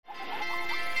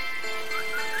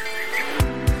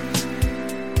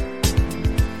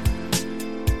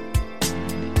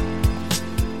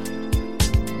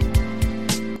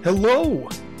Hello,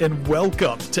 and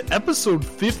welcome to episode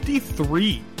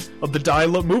 53 of the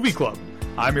Dial Up Movie Club.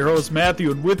 I'm your host, Matthew,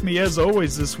 and with me, as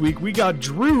always, this week, we got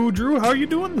Drew. Drew, how are you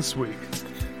doing this week?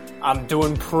 I'm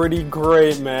doing pretty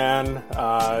great, man.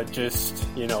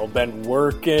 Been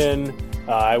working.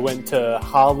 I went to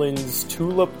Holland's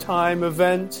Tulip Time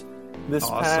event this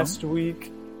past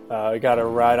week. I got to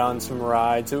ride on some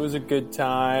rides. It was a good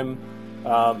time.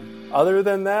 Other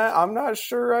than that, I'm not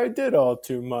sure I did all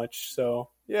too much. So,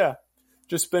 yeah,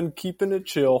 just been keeping it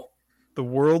chill. The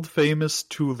world famous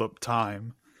Tulip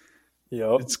Time.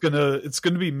 Yep. It's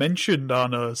gonna be mentioned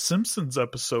on a Simpsons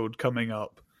episode coming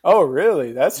up. Oh,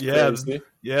 really? That's crazy.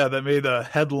 Yeah, that made a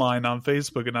headline on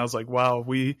Facebook, and I was like, wow,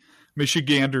 we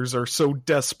Michiganders are so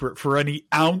desperate for any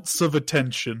ounce of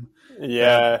attention.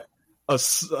 Yeah.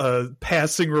 A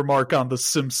passing remark on The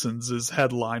Simpsons is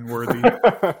headline worthy.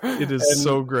 It is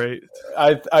so great.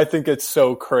 I think it's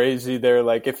so crazy. They're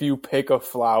like, if you pick a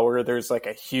flower, there's like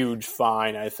a huge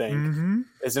fine, I think. Mm-hmm.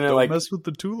 Isn't it Don't like mess with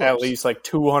the tulips. At least like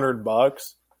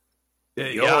 $200?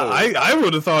 Yeah, I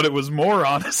would have thought it was more,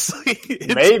 honestly.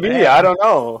 Maybe, bad. I don't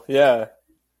know. Yeah.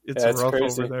 It's rough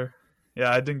crazy. Over there.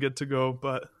 Yeah, I didn't get to go,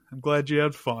 but I'm glad you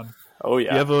had fun. Oh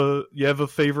yeah. You have a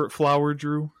favorite flower,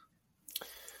 Drew?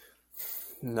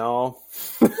 No,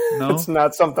 it's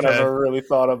not something I've ever really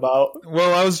thought about.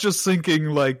 Well, I was just thinking,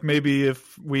 like, maybe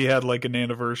if we had like an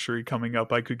anniversary coming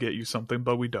up, I could get you something,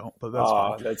 but we don't. But that's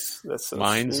fine. That's so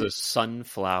Mine's sweet. a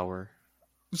sunflower.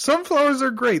 Sunflowers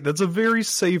are great. That's a very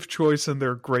safe choice, and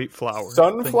they're great flowers.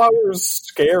 Sunflowers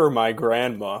scare my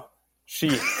grandma. She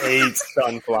hates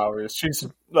sunflowers. She's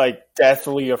like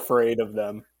deathly afraid of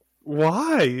them.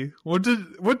 Why?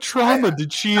 What trauma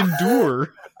did she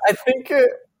endure? I think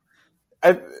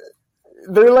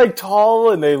they're like tall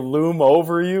and they loom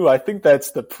over you. I think that's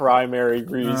the primary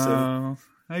reason.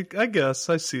 I guess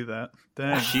I see that.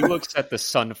 Dang. She looks at the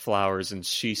sunflowers and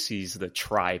she sees the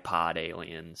tripod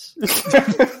aliens.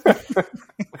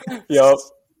 Yep,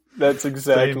 that's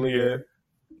exactly it.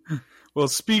 Well,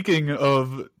 speaking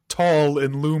of tall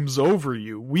and looms over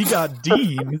you, we got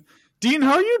Dean. Dean,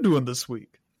 how are you doing this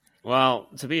week? Well,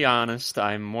 to be honest,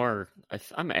 I'm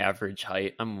average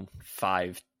height. I'm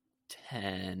 5'10",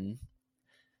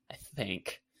 I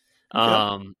think.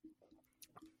 Okay.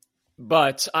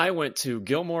 But I went to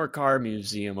Gilmore Car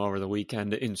Museum over the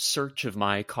weekend in search of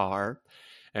my car,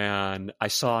 and I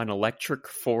saw an electric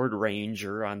Ford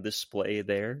Ranger on display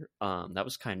there. That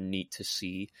was kind of neat to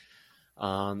see.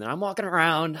 And I'm walking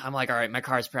around. I'm like, all right, my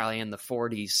car's probably in the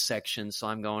 40s section, so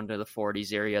I'm going to the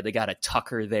 40s area. They got a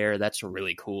Tucker there. That's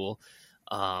really cool.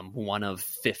 One of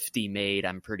 50 made,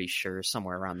 I'm pretty sure,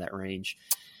 somewhere around that range.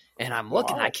 And I'm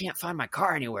looking, I can't find my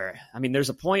car anywhere. I mean, there's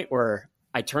a point where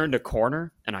I turned a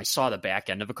corner and I saw the back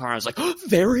end of a car. I was like, oh,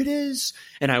 there it is.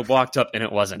 And I walked up and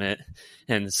it wasn't it.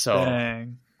 And so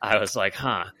Dang. I was like,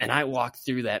 huh. And I walked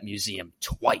through that museum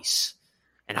twice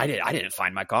and I didn't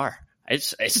find my car.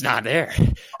 It's not there.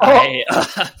 Oh.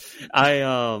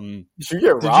 Did you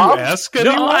get robbed? Did you ask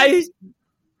anyone? No,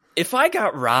 if I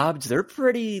got robbed, they're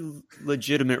pretty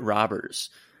legitimate robbers.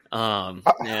 But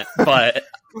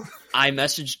I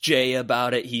messaged Jay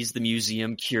about it. He's the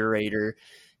museum curator.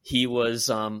 He was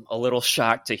a little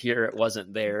shocked to hear it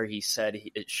wasn't there. He said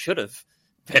it should have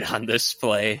been on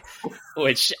display,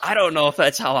 which I don't know if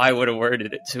that's how I would have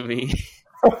worded it to me.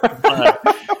 But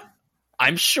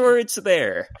I'm sure it's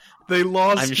there. They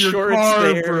lost I'm your sure car,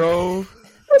 it's there. bro.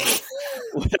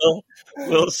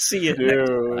 We'll see it next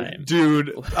time.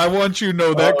 Dude, I want you to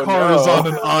know that car is on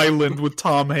an island with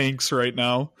Tom Hanks right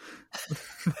now.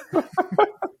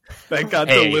 That got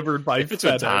delivered by if it's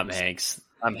FedEx. with Tom Hanks,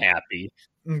 I'm happy.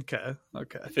 Okay.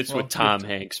 If it's with Tom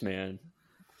Hanks, man,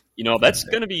 that's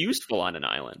going to be useful on an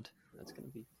island. That's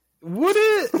going to be.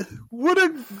 Would a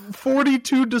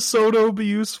 42 DeSoto be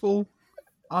useful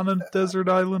on a desert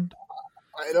island?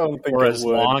 I don't think or it as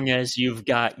would. long as you've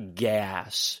got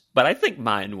gas. But I think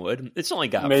mine would. It's only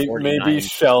got maybe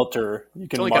shelter. You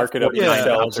can mark it up as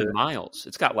shelter. Miles.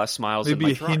 It's got less miles Maybe than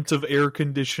my a truck. hint of air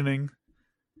conditioning.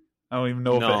 I don't even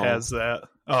know if it has that.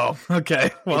 Oh,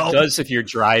 okay. Well, it does if you're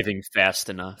driving fast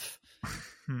enough.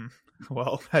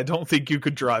 Well, I don't think you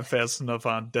could drive fast enough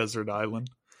on Desert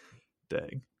Island.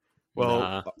 Dang.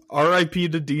 Well, R.I.P.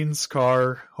 to Dean's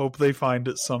car. Hope they find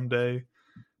it someday.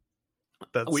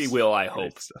 We will, I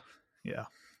hope. Stuff. Yeah,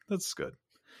 that's good.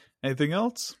 Anything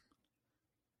else?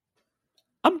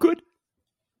 I'm good.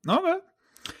 Okay.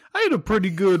 I had a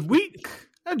pretty good week.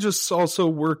 I just also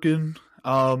working.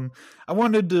 I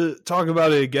wanted to talk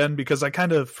about it again because I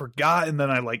kind of forgot, and then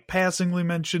I passingly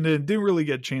mentioned it and didn't really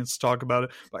get a chance to talk about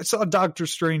it. But I saw Doctor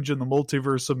Strange in the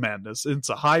Multiverse of Madness. It's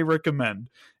a high recommend.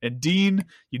 And Dean,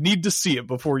 you need to see it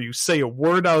before you say a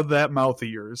word out of that mouth of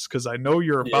yours, because I know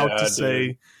you're about to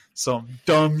say some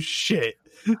dumb shit.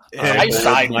 I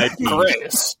side with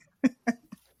Chris.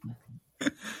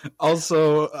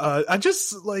 Also, I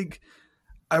just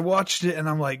I watched it and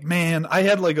I'm like, man, I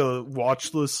had a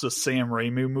watch list of Sam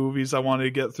Raimi movies I wanted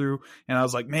to get through, and I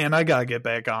was like, man, I gotta get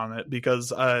back on it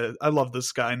because I love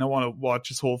this guy and I want to watch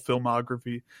his whole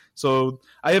filmography. So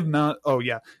I have not. Oh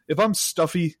yeah, if I'm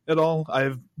stuffy at all, I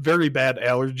have very bad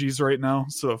allergies right now.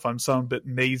 So if I'm sounding a bit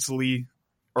nasally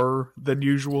than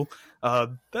usual,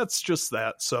 that's just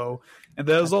that. So, and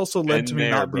that has also led to me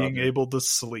not being able to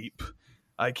sleep.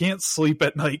 I can't sleep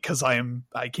at night because I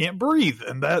can't breathe,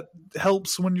 and that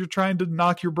helps when you're trying to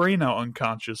knock your brain out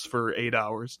unconscious for 8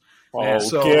 hours. Oh,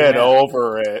 so, get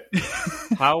over it.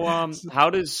 How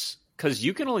does, because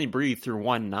you can only breathe through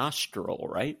one nostril,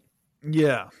 right?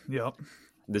 Yeah, yep.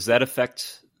 Is that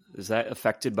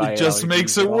affected by it? Just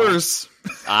makes it worse.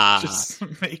 Just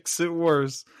makes it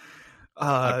worse.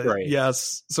 Right.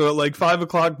 Yes. So at 5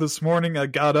 o'clock this morning, I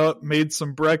got up, made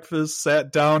some breakfast,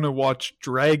 sat down and watched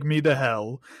Drag Me to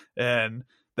Hell. And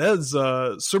that's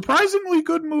a surprisingly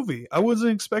good movie. I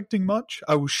wasn't expecting much.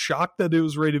 I was shocked that it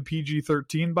was rated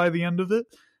PG-13 by the end of it.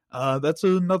 That's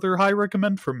another high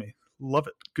recommend for me. Love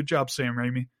it. Good job, Sam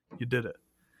Raimi. You did it.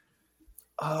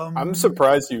 I'm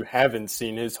surprised you haven't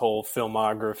seen his whole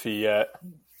filmography yet.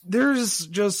 There's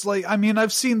just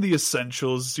I've seen the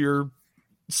essentials. Your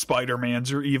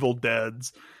Spider-Mans or Evil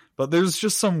Deads, but there's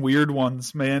just some weird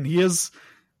ones, man. He had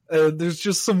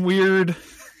some weird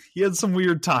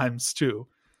times too,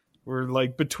 where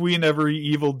between every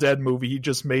Evil Dead movie he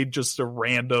just made just a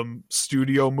random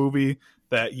studio movie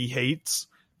that he hates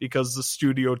because the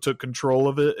studio took control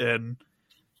of it, and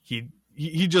he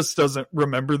just doesn't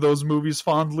remember those movies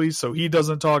fondly, so he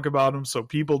doesn't talk about them, so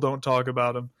people don't talk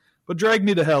about them. But Drag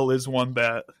Me to Hell is one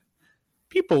that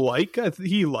people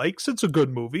he likes. It's a good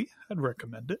movie. I'd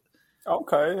recommend it.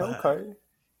 Okay.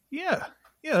 Yeah,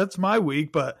 that's my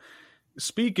week. But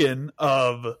speaking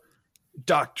of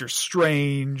Doctor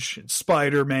Strange and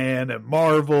Spider-Man and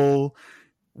Marvel,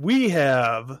 we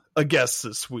have a guest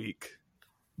this week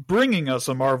bringing us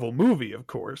a Marvel movie, of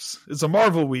course. It's a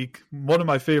Marvel week, one of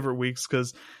my favorite weeks,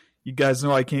 because you guys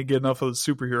know I can't get enough of the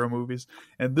superhero movies.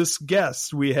 And this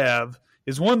guest we have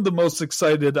is one of the most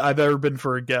excited I've ever been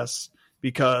for a guest,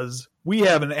 because we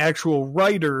have an actual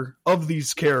writer of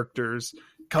these characters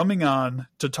coming on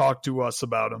to talk to us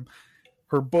about them.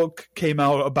 Her book came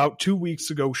out about 2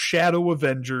 weeks ago, Shadow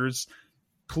Avengers.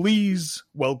 Please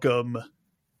welcome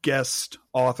guest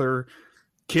author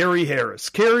Carrie Harris.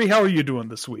 Carrie, how are you doing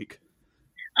this week?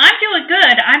 I'm doing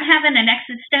good. I'm having an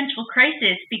existential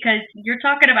crisis because you're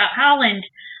talking about Holland.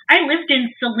 I lived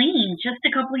in Saline just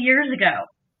a couple of years ago.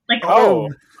 Yeah,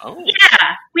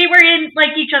 we were in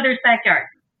each other's backyard.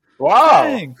 Wow,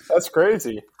 dang. That's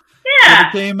crazy. Yeah,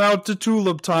 you came out to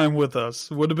Tulip Time with us.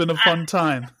 Would have been a fun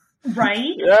time, right?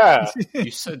 Yeah.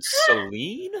 You said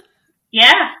Saline?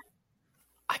 Yeah,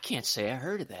 I can't say I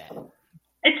heard of that.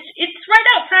 It's right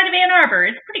outside of Ann Arbor.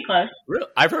 It's pretty close. Really?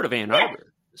 I've heard of Ann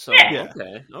Arbor. So Yeah.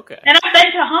 Okay. And I've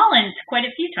been to Holland quite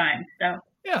a few times. So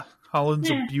yeah,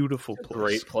 Holland's a beautiful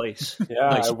place. Great place. Yeah,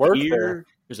 nice I worked beer. there.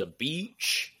 There's a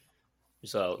beach.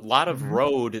 There's a lot of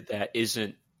road that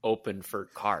isn't open for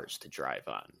cars to drive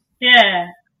on. yeah.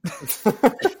 Is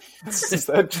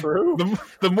that true?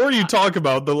 The more you talk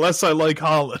about, the less I like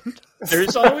Holland.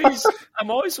 I'm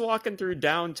always walking through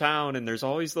downtown, and there's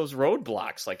always those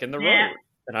roadblocks in the road.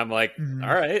 And I'm like,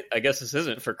 all right, I guess this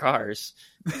isn't for cars.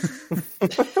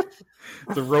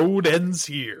 The road ends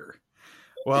here.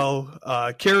 Well,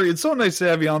 Carrie, it's so nice to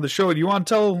have you on the show. Do you want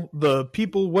to tell the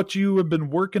people what you have been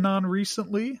working on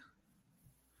recently?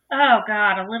 Oh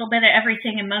God, a little bit of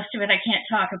everything, and most of it I can't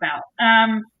talk about.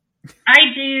 I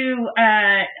do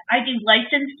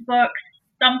licensed books,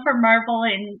 some for Marvel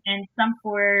and some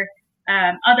for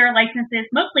other licenses,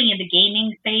 mostly in the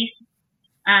gaming space.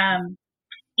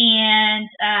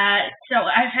 So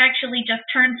I've actually just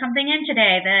turned something in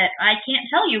today that I can't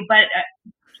tell you, but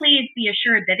please be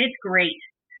assured that it's great.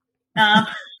 I'm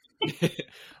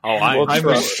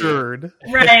assured.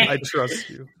 Right. I trust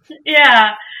you.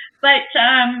 Yeah. But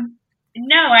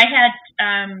no, I had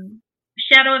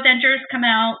Shadow Avengers come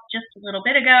out just a little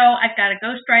bit ago. I've got a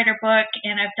Ghost Rider book,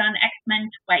 and I've done X-Men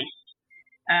twice.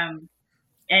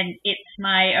 And it's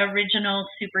my original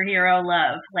superhero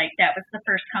love. That was the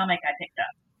first comic I picked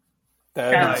up.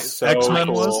 That's so X-Men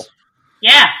cool. was?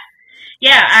 Yeah.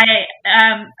 Yeah,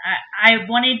 I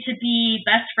wanted to be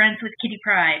best friends with Kitty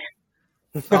Pryde.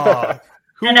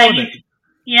 Who And won it?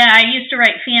 I used to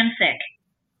write fanfic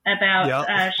about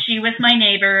Yep. she was my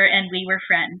neighbor and we were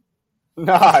friends.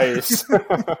 Nice.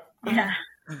 Yeah.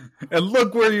 And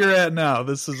look where you're at now.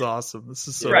 This is awesome. This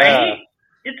is so Right?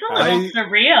 It's a little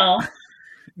surreal.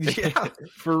 Yeah,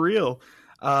 for real.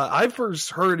 I first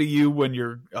heard of you when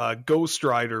your Ghost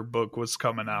Rider book was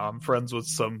coming out. I'm friends with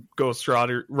some Ghost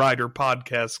Rider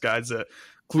podcast guys that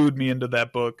clued me into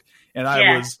that book, and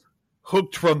I was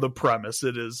hooked from the premise.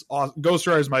 It is awesome. Ghost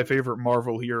Rider is my favorite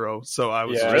Marvel hero, so I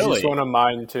was he's one of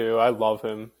mine too. I love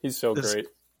him. He's so great.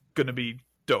 Going to be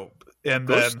dope. And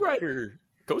Ghost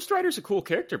Rider's a cool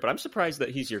character, but I'm surprised that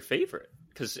he's your favorite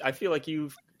because I feel like you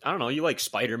like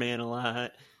Spider-Man a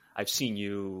lot. I've seen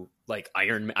you like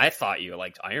Iron Man. I thought you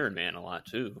liked Iron Man a lot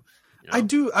too. You know? I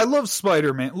do. I love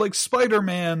Spider-Man. Like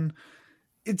Spider-Man,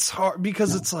 it's hard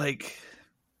because it's like,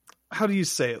 how do you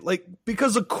say it? Like,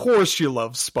 because of course you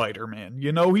love Spider-Man.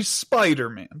 You know, he's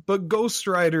Spider-Man. But Ghost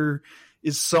Rider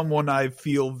is someone I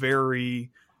feel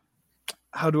very,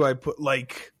 how do I put,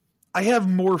 like, I have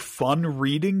more fun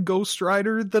reading Ghost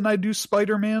Rider than I do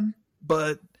Spider-Man.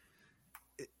 But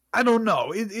I don't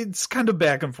know. It's kind of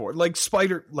back and forth. Like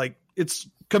it's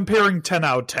comparing 10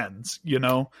 out of 10s, you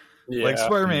know? Yeah. Like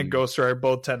Spider-Man and Ghost Rider,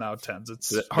 both 10 out of 10s.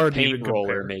 It's hard to even compare. The paint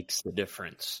roller makes the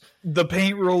difference. The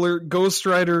paint roller, Ghost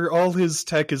Rider, all his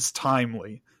tech is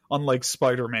timely. Unlike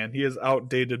Spider-Man, he has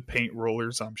outdated paint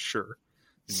rollers, I'm sure.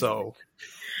 So,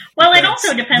 well, it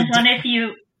also depends on if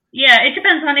you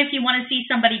want to see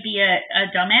somebody be a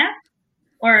dumbass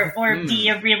or be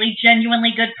a really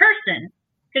genuinely good person.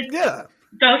 Yeah.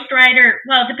 Ghost Rider,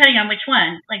 well, depending on which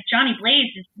one. Like Johnny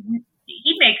Blaze,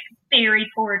 he makes very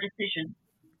poor decisions.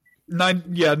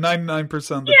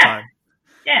 99% of the time.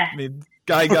 Yeah. I mean,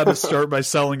 guy got to start by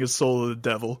selling his soul to the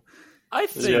devil. I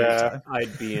think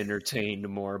I'd be entertained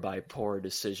more by poor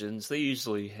decisions. They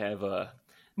usually have a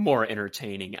more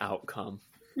entertaining outcome.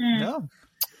 Yeah.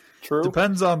 True.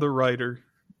 Depends on the writer.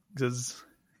 Because,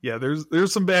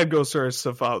 there's some bad Ghost Rider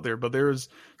stuff out there, but there's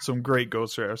some great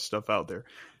Ghost Rider stuff out there.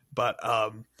 But,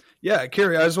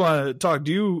 Carrie, I just want to talk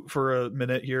to you for a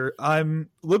minute here. I'm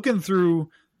looking through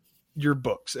your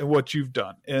books and what you've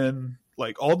done. And,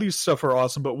 like, all these stuff are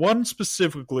awesome. But one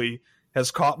specifically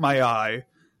has caught my eye.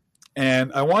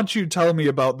 And I want you to tell me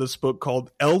about this book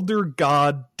called Elder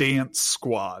God Dance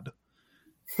Squad.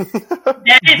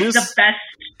 That is the best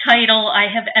title I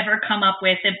have ever come up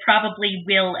with and probably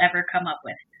will ever come up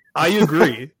with. I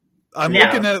agree. I'm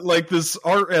looking at like this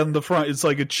art on the front. It's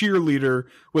like a cheerleader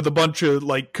with a bunch of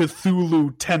like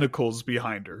Cthulhu tentacles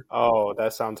behind her. Oh,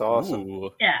 that sounds awesome.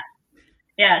 Ooh.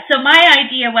 Yeah. So my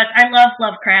idea was, I love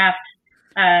Lovecraft,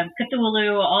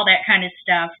 Cthulhu, all that kind of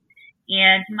stuff.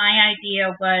 And my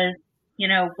idea was,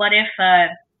 what if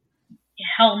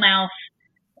Hellmouth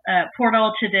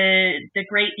portal to the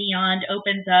great beyond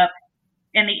opens up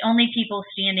and the only people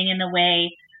standing in the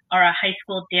way are a high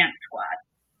school dance squad.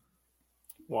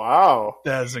 Wow.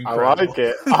 That is incredible.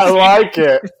 I like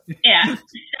it. Yeah.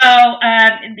 So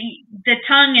the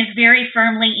tongue is very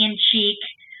firmly in cheek.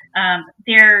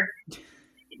 They're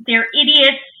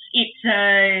idiots. It's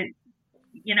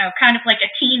kind of like a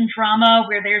teen drama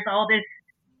where there's all this,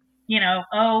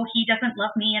 oh, he doesn't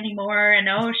love me anymore, and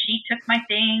oh, she took my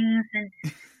things,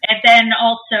 and then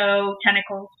also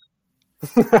tentacles.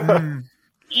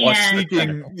 Well,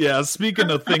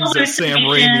 speaking of things that Sam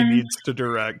Raimi needs to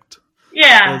direct.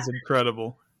 Yeah. That's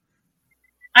incredible.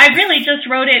 I really just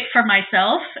wrote it for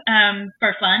myself,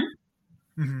 for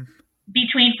fun,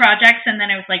 between projects, and then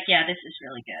I was like, yeah, this is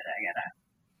really good.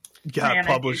 I gotta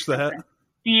publish that.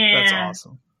 Yeah. That's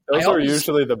awesome. Those are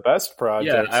usually the best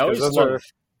projects. Yeah, I always love...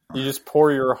 You just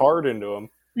pour your heart into them.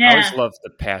 Yeah. I always love the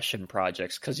passion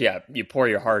projects because, you pour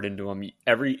your heart into them.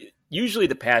 Usually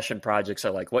the passion projects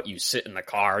are like what you sit in the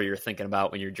car you're thinking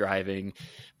about when you're driving.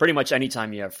 Pretty much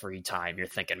anytime you have free time, you're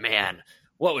thinking, man,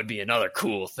 what would be another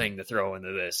cool thing to throw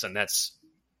into this? And that's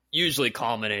usually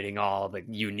culminating all the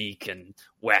unique and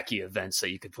wacky events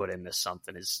that you could put into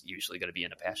something is usually going to be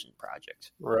in a passion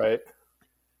project. Right.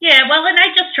 Yeah, well, and I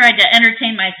just tried to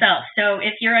entertain myself. So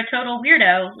if you're a total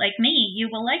weirdo like me, you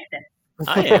will like this.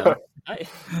 I am.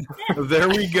 There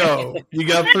we go. You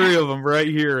got 3 of them right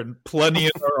here and plenty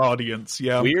in our audience.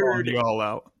 Yeah, I'm calling you all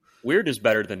out. Weird is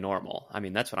better than normal. I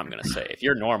mean, that's what I'm going to say. If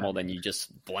you're normal, then you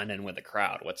just blend in with the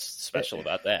crowd. What's special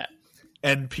about that?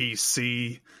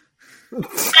 NPC.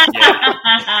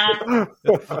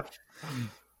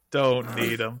 Don't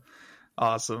need them.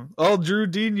 Awesome. Oh, Drew,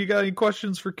 Dean, you got any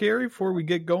questions for Carrie before we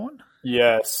get going?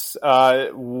 Yes.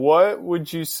 What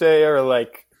would you say are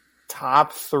like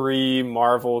top 3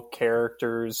 Marvel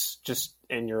characters, just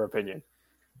in your opinion.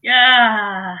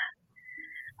 Yeah.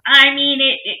 I mean,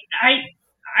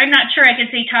 I'm not sure I can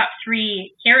say top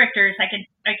 3 characters. I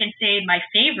can say my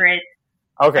favorite.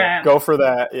 Okay, go for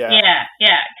that. Yeah.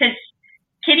 Yeah. Because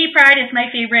Kitty Pryde is my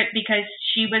favorite because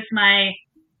she was my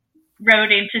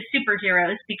road into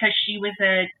superheroes because she was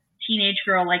a teenage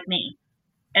girl like me.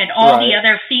 And all the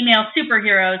other female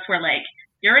superheroes were like,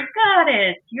 you're a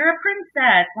goddess, you're a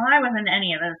princess. Well, I wasn't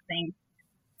any of those things.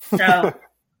 So,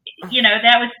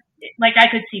 that was like I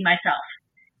could see myself.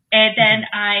 And then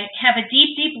I have a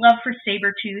deep, deep love for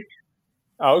Sabretooth.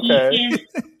 Okay.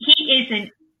 He is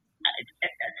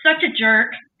such a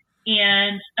jerk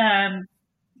and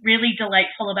really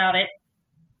delightful about it.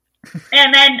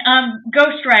 And then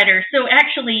Ghost Rider. So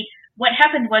actually, what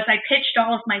happened was I pitched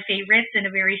all of my favorites in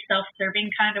a very self-serving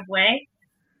kind of way.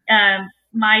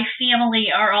 My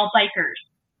family are all bikers.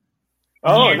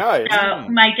 Oh, and, nice.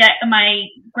 My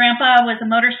grandpa was a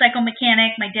motorcycle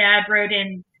mechanic. My dad rode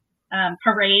in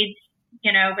parades,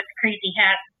 with crazy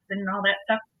hats and all that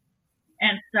stuff.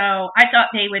 And so I thought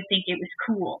they would think it was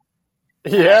cool.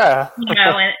 Yeah.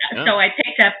 So I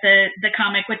picked up the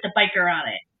comic with the biker on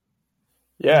it.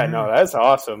 Yeah, no, that's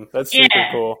awesome. That's super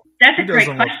cool. That's a great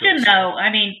question, though. I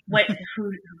mean,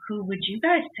 who would you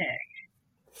guys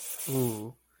pick?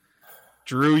 Ooh.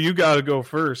 Drew, you got to go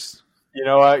first. You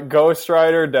know what? Ghost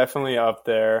Rider, definitely up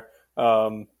there.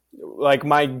 Like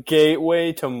my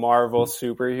gateway to Marvel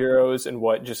superheroes and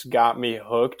what just got me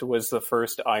hooked was the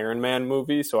first Iron Man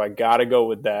movie, so I got to go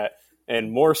with that.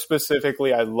 And more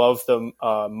specifically, I love the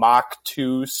Mach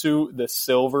 2 suit, the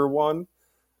silver one.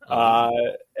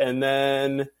 And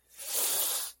then,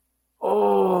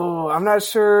 I'm not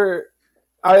sure.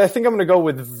 I think I'm going to go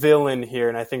with villain here,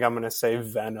 and I think I'm going to say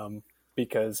Venom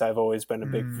because I've always been a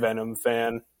big Venom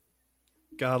fan.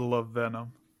 Gotta love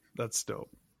Venom. That's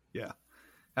dope. Yeah.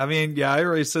 I mean, I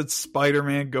already said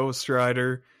Spider-Man, Ghost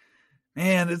Rider.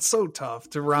 Man, it's so tough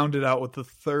to round it out with the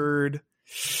third.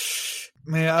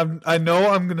 Man, I know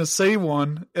I'm going to say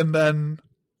one, and then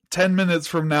 10 minutes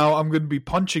from now, I'm going to be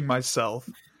punching myself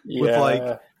with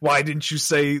like, why didn't you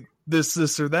say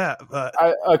this, or that? But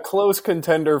a close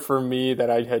contender for me that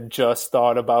I had just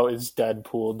thought about is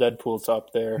Deadpool. Deadpool's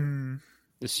up there.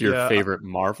 Is your favorite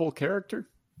Marvel character?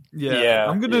 Yeah.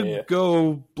 I'm going to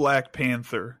go Black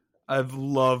Panther. I've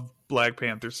loved Black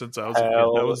Panther since I was a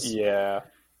kid.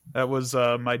 That was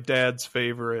my dad's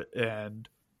favorite, and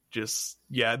just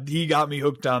he got me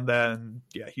hooked on that, and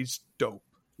he's dope.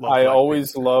 I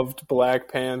always loved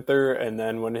Black Panther, and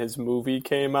then when his movie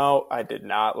came out, I did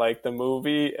not like the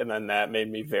movie, and then that made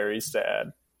me very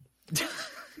sad.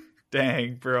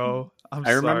 Dang, bro.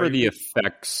 I remember the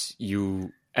effects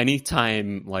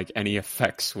anytime like any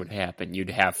effects would happen, you'd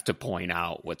have to point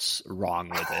out what's wrong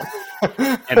with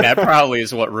it. And that probably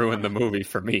is what ruined the movie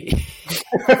for me.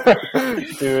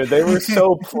 Dude, they were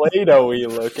so Play-Doh-y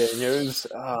looking. It was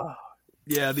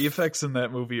Yeah, the effects in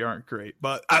that movie aren't great,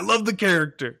 but I love the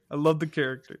character.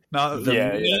 Not the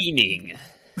meaning.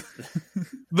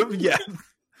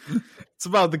 It's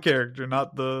about the character,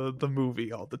 not the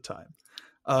movie all the time.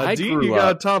 Dean, you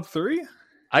got a top 3?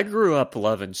 I grew up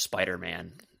loving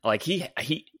Spider-Man. Like he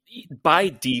by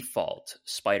default,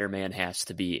 Spider-Man has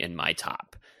to be in my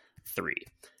top 3.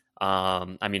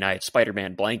 I mean, I had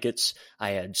Spider-Man blankets,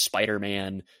 I had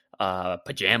Spider-Man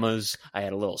pajamas, I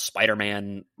had a little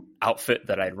Spider-Man outfit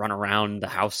that I'd run around the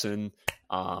house in.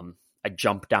 I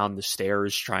jumped down the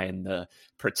stairs trying to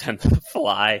pretend to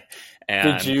fly.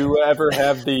 And did you ever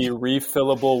have the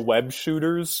refillable web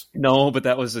shooters? No, but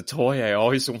that was a toy I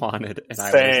always wanted, and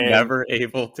I was never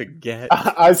able to get.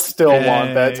 I still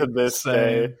want that to this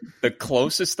day. The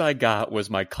closest I got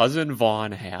was my cousin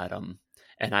Vaughn had them,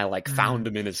 and I found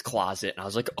them in his closet, and I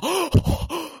was like,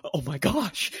 oh my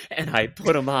gosh. And I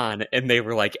put them on, and they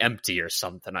were empty or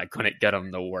something. I couldn't get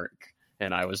them to work.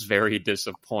 And I was very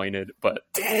disappointed, but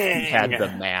he had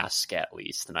the mask at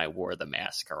least, and I wore the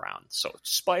mask around. So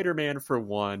Spider-Man for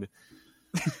one.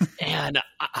 And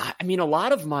I mean, a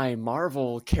lot of my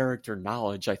Marvel character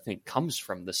knowledge, I think, comes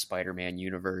from the Spider-Man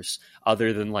universe,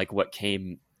 other than what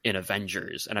came in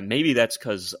Avengers. And maybe that's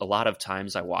because a lot of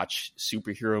times I watch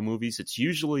superhero movies, it's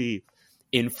usually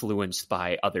influenced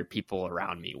by other people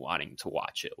around me wanting to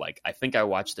watch it. I think I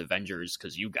watched Avengers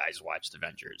because you guys watched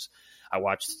Avengers. I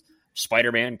watched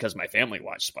Spider-Man because my family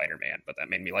watched Spider-Man, but that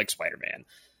made me like Spider-Man.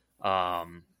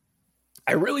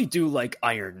 I really do like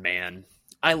Iron Man.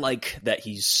 I like that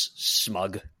he's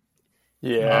smug.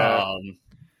 Yeah.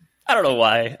 I don't know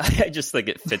why. I just think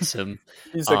it fits him.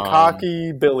 He's a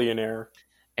cocky billionaire.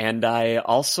 And I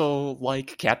also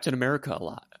like Captain America a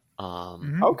lot.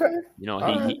 Okay. You know,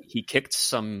 All he kicked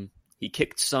some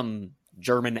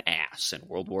German ass in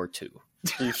World War II.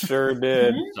 He sure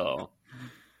did. So,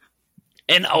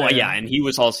 and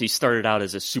he started out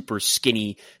as a super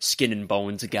skinny skin and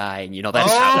bones guy, and you know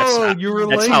that's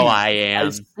how I am. I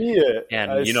see it.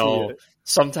 And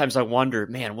sometimes I wonder,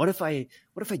 man, what if I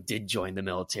did join the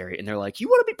military? And they're like, you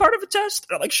want to be part of a test?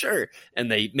 And I'm like, sure. And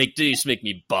they just make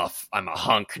me buff. I'm a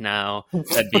hunk now.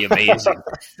 That'd be amazing.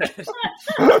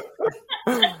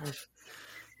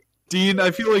 Dean,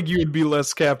 I feel like you would be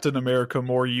less Captain America,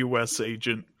 more U.S.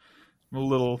 agent. I'm a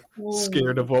little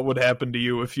scared of what would happen to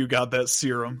you if you got that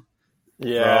serum.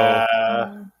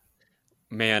 Yeah.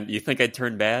 Man, you think I'd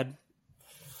turn bad?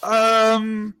 A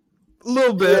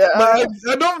little bit. Yeah.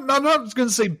 But I'm not going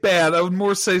to say bad. I would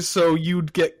more say so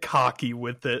you'd get cocky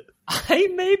with it. I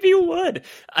maybe would.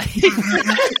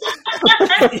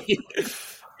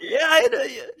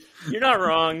 You're not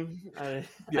wrong.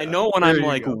 I know when I'm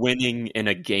like winning in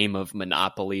a game of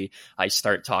Monopoly, I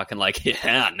start talking like,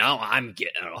 now I'm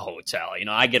getting a hotel. You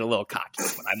know, I get a little cocky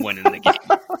when I'm winning the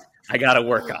game. I got to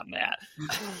work on that.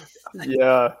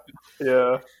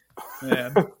 Yeah.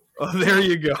 Man. Oh, there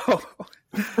you go.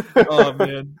 Oh,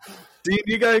 man. Dean,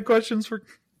 you got any questions for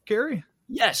Carrie?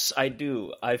 Yes, I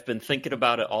do. I've been thinking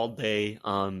about it all day,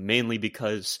 mainly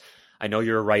because I know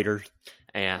you're a writer.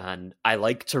 And I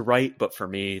like to write, but for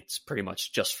me, it's pretty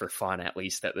much just for fun, at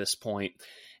least at this point.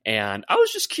 And I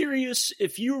was just curious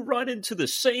if you run into the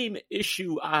same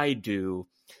issue I do,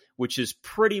 which is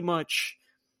pretty much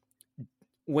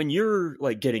when you're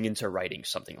like getting into writing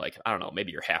something, like, I don't know,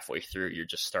 maybe you're halfway through, you're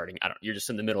just starting, you're just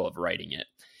in the middle of writing it.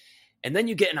 And then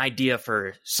you get an idea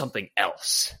for something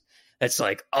else that's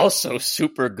like also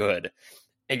super good.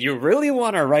 And you really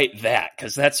want to write that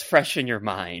because that's fresh in your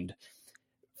mind.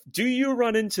 Do you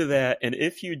run into that? And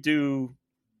if you do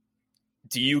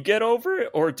you get over it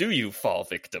or do you fall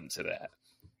victim to that?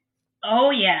 Oh,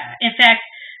 yeah. In fact,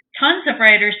 tons of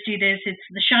writers do this. It's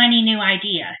the shiny new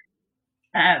idea.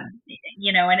 And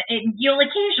you'll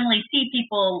occasionally see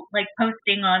people like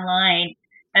posting online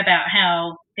about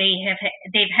how they've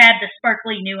had the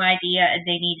sparkly new idea and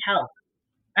they need help.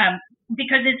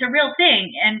 Because it's a real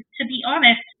thing. And to be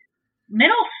honest,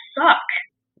 middle suck.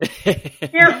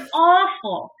 They're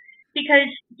awful because,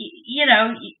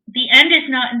 the end is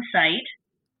not in sight.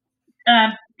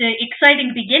 The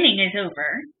exciting beginning is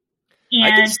over. And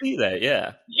I can see that,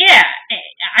 yeah. Yeah.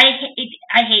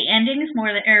 I hate endings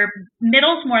or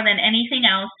middles more than anything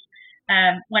else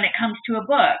when it comes to a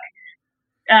book.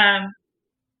 Of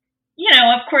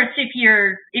course, if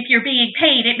you're being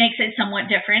paid, it makes it somewot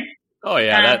different. Oh,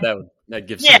 yeah, that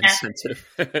gives some incentive.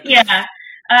 Yeah.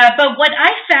 But what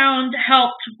I found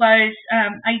helped was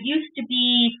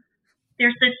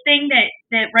there's this thing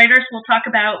that writers will talk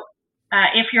about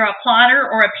if you're a plotter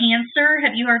or a pantser.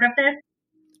 Have you heard of this?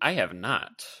 I have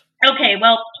not. Okay,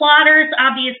 well, plotters,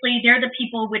 obviously, they're the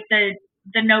people with the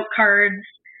note cards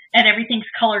and everything's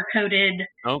color-coded.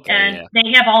 Okay, and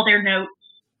they have all their notes.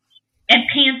 And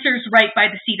pantsers write by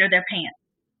the seat of their pants.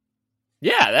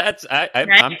 Yeah, right?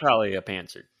 I'm probably a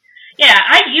pantser. Yeah,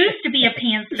 I used to be a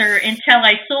pantser until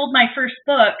I sold my first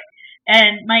book,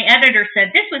 and my editor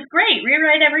said, "This was great,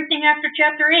 rewrite everything after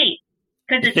chapter 8,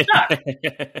 because it sucked."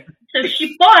 So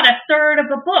she bought a third of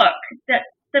a book.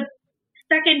 The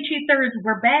second 2/3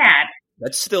 were bad.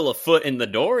 That's still a foot in the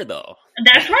door, though.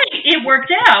 That's right. It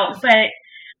worked out, but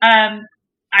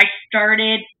I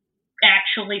started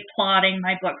actually plotting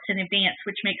my books in advance,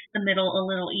 which makes the middle a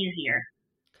little easier.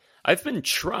 I've been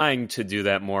trying to do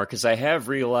that more because I have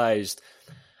realized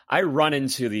I run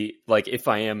into if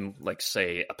I am, like,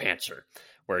 say, a pantser,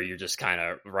 where you're just kind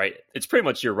of it's pretty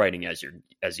much you're writing as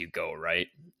you go, right?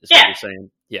 Is what you're saying?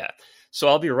 Yeah. So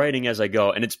I'll be writing as I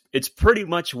go, and it's pretty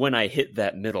much when I hit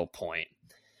that middle point,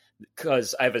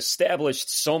 because I've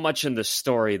established so much in the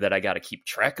story that I got to keep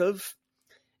track of,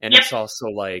 and it's also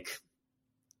like,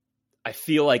 I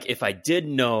feel like if I did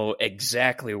know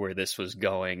exactly where this was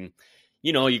going,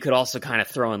 you could also kind of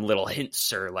throw in little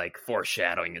hints or like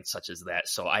foreshadowing and such as that.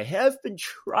 So I have been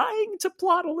trying to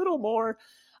plot a little more.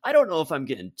 I don't know if I'm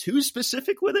getting too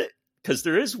specific with it, because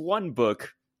there is one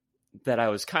book that I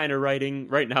was kind of writing.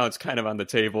 Right now it's kind of on the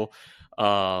table.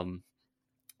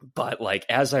 But like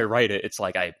as I write it, it's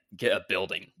like I get a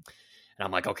building and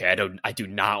I'm like, okay, I do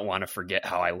not want to forget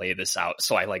how I lay this out.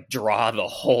 So I like draw the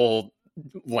whole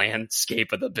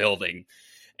landscape of the building,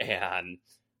 and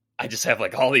I just have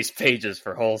like all these pages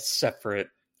for whole separate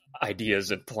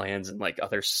ideas and plans and like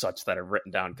other such that I've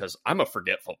written down, because I'm a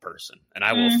forgetful person and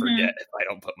I will forget if I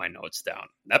don't put my notes down.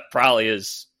 That probably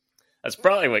is That's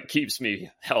probably what keeps me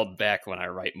held back when I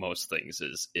write most things,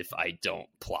 is if I don't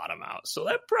plot them out. So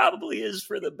that probably is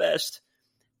for the best.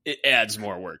 It adds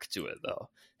more work to it, though.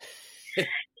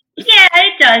 Yeah,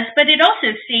 it does, but it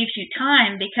also saves you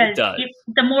time because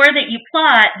the more that you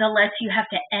plot, the less you have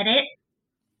to edit.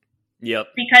 Yep.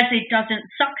 Because it doesn't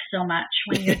suck so much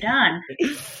when you're done.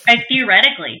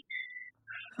 Theoretically.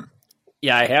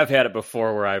 Yeah, I have had it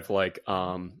before where I've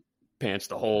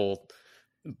pantsed a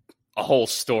whole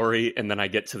story, and then I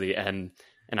get to the end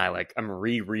and I'm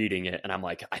rereading it, and I'm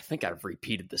like, I think I've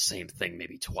repeated the same thing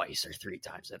maybe twice or 3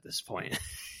 times at this point.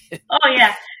 Oh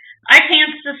yeah, I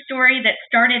pantsed a story that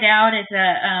started out as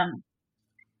a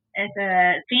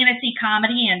fantasy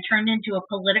comedy and turned into a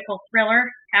political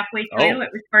thriller halfway through. Oh.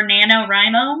 It was for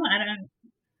NaNoWriMo.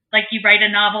 Like you write a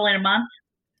novel in a month.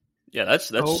 Yeah, that's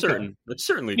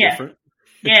certainly different.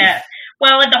 Yeah.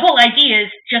 Well, the whole idea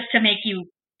is just to make you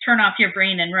turn off your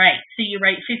brain and write. So you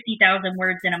write 50,000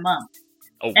 words in a month.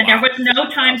 Oh, and wow. There was no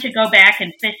time to go back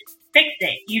and fix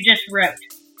it. You just wrote.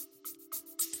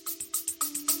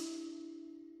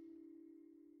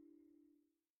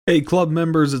 Hey, club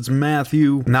members, it's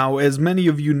Matthew. Now, as many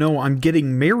of you know, I'm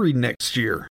getting married next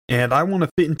year, and I want to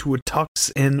fit into a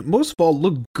tux and most of all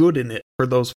look good in it for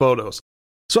those photos.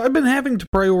 So I've been having to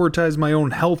prioritize my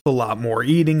own health a lot more,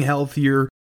 eating healthier,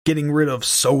 getting rid of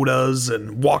sodas,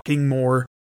 and walking more.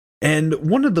 And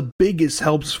one of the biggest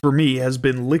helps for me has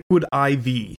been Liquid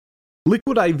IV.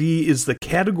 Liquid IV is the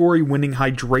category-winning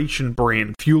hydration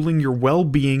brand fueling your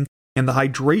well-being, and the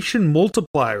hydration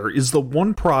multiplier is the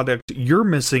one product you're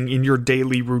missing in your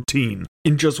daily routine.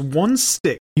 In just one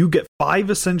stick, you get 5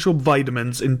 essential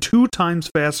vitamins and 2 times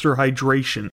faster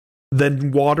hydration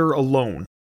than water alone.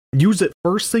 Use it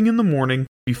first thing in the morning,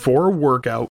 before a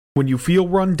workout, when you feel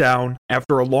run down,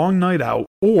 after a long night out,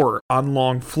 or on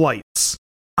long flights.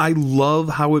 I love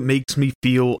how it makes me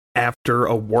feel after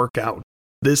a workout.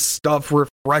 This stuff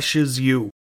refreshes you.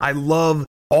 I love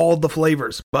all the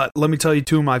flavors, but let me tell you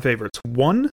 2 of my favorites.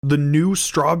 1, the new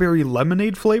strawberry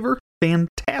lemonade flavor,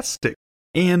 fantastic.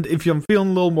 And if I'm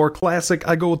feeling a little more classic,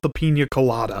 I go with the pina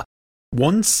colada.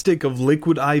 1 stick of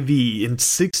Liquid IV in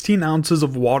 16 ounces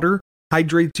of water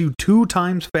hydrates you 2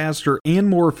 times faster and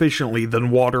more efficiently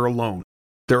than water alone.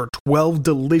 There are 12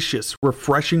 delicious,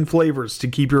 refreshing flavors to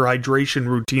keep your hydration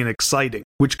routine exciting,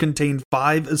 which contain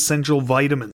 5 essential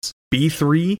vitamins: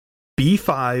 B3,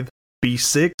 B5,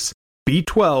 B6,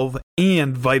 B12,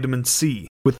 and vitamin C,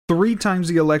 with 3 times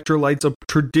the electrolytes of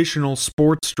traditional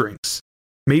sports drinks.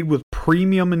 Made with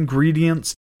premium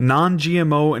ingredients,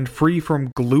 non-GMO, and free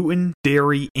from gluten,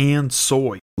 dairy, and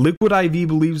soy. Liquid IV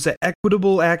believes that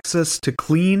equitable access to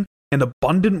clean and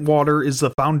abundant water is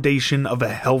the foundation of a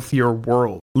healthier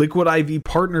world. Liquid IV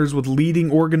partners with leading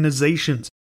organizations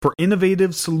for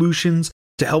innovative solutions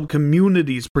to help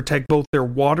communities protect both their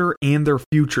water and their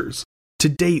futures. To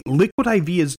date, Liquid IV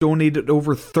has donated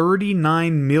over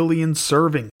 39 million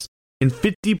servings in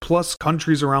 50-plus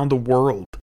countries around the world.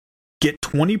 Get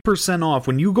 20% off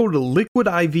when you go to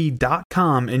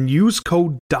liquidiv.com and use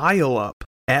code DIALUP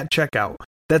at checkout.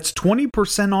 That's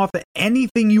 20% off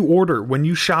anything you order when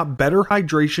you shop Better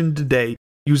Hydration today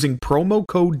using promo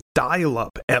code DIALUP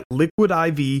at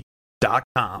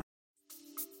liquidiv.com.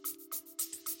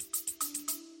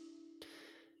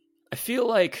 I feel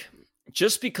like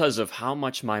just because of how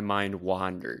much my mind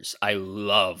wanders, I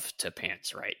love to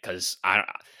pants write, because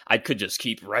I could just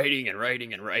keep writing and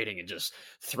writing and writing and just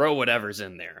throw whatever's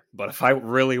in there. But if I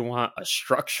really want a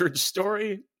structured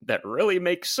story that really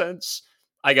makes sense,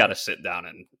 I got to sit down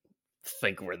and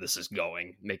think where this is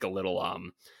going. Make a little,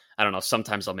 I don't know,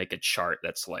 sometimes I'll make a chart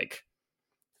that's like,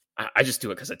 I just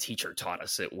do it because a teacher taught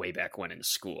us it way back when in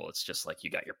school. It's just like, you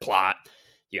got your plot,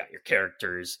 you got your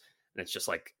characters, and it's just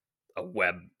like a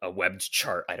webbed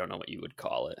chart. I don't know what you would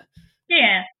call it.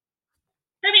 Yeah.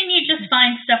 I mean, you just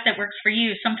find stuff that works for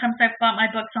you. Sometimes I've bought my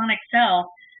books on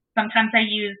Excel. Sometimes I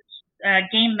use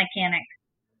game mechanics.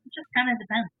 It just kind of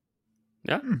depends.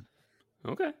 Yeah.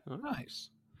 Okay. Nice.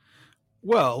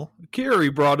 Well, Carrie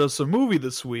brought us a movie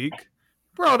this week.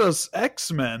 Brought us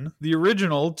X-Men, the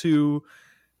original, to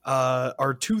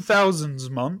our 2000s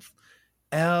month.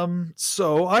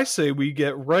 So I say we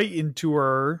get right into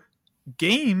our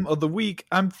game of the week.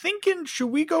 I'm thinking,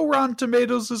 should we go Rotten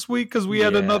Tomatoes this week? Because we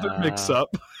had another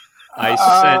mix-up. I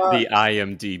sent the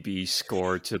IMDb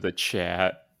score to the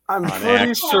chat. I'm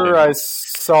pretty sure I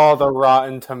saw the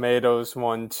Rotten Tomatoes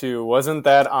one too. Wasn't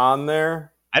that on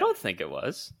there? I don't think it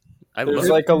was. There's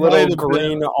like a little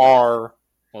green R.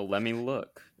 Well, let me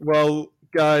look. Well,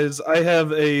 guys, I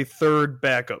have a third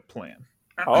backup plan.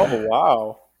 Oh,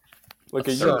 wow. Look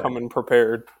at you coming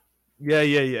prepared.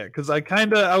 Yeah. Because I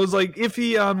was like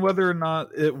iffy on whether or not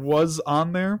it was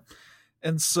on there,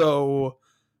 and so,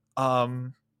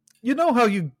 you know how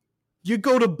you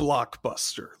go to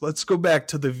Blockbuster. Let's go back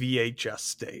to the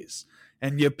VHS days,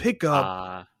 and you pick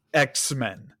up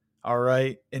X-Men. All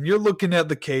right, and you're looking at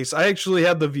the case. I actually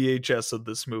had the VHS of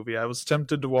this movie. I was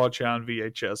tempted to watch it on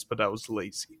VHS, but I was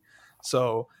lazy,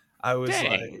 so I was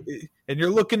like, and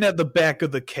you're looking at the back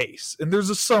of the case, and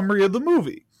there's a summary of the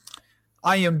movie.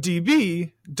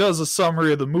 IMDb does a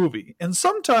summary of the movie, and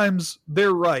sometimes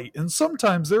they're right, and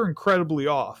sometimes they're incredibly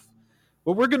off.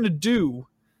 What we're going to do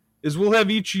is we'll have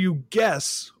each of you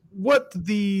guess what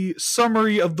the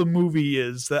summary of the movie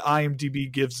is that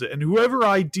IMDb gives it, and whoever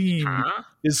I deem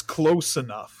is close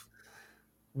enough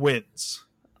wins.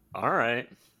 All right.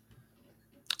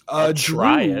 I'll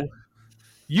try it.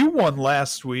 You won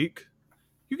last week.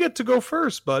 You get to go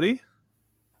first, buddy.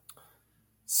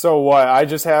 So what? I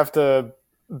just have to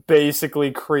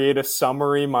basically create a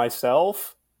summary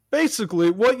myself?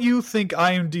 Basically, what you think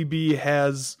IMDb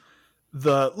has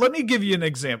let me give you an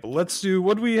example. Let's do,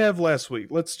 what did we have last week?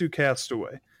 Let's do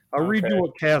Castaway. I'll read you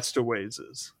what Castaways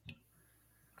is.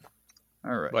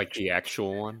 All right. Like the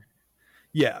actual one?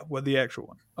 Yeah, the actual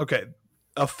one. Okay.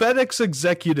 A FedEx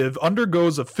executive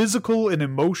undergoes a physical and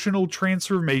emotional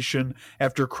transformation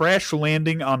after crash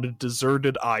landing on a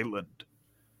deserted island.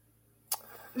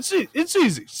 It's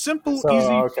easy, simple, easy.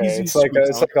 Okay, easy, it's like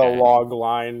a log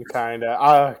line kind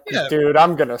of. Dude,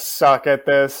 I'm gonna suck at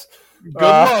this. Good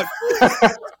luck.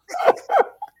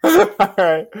 All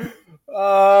right.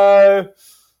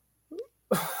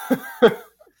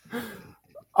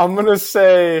 I'm gonna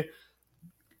say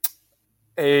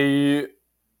a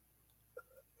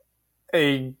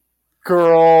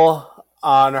girl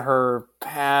on her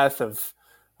path of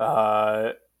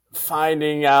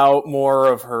finding out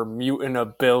more of her mutant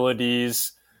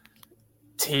abilities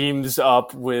teams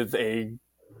up with a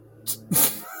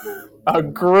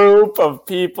group of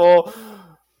people.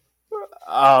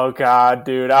 Oh god,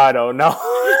 dude, I don't know.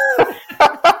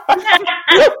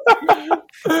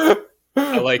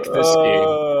 I like this game.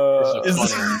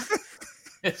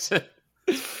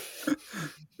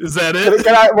 Is that it?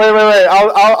 Can I wait?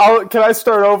 I'll can I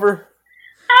start over?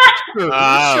 Sure.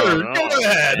 Go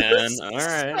ahead. Man.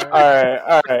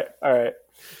 All right.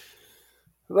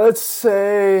 Let's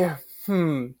say,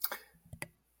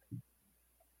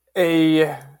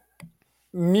 a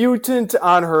mutant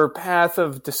on her path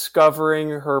of discovering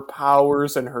her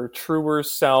powers and her truer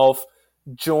self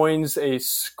joins a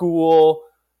school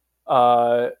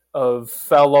of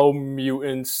fellow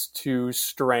mutants to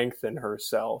strengthen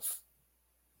herself.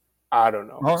 I don't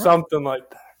know. Something like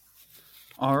that.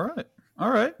 All right.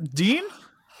 Dean,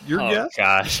 your guess? Oh,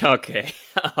 gosh. Okay.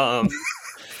 All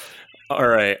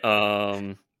right.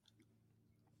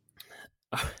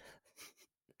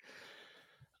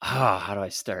 How do I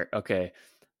start? Okay.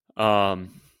 In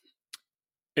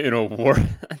a world...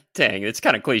 Dang, it's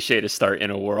kind of cliche to start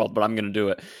in a world, but I'm going to do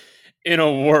it. In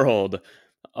a world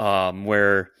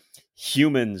where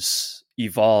humans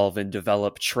evolve and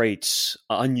develop traits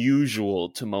unusual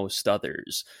to most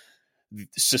others,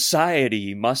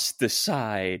 society must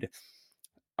decide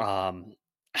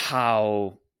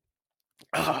how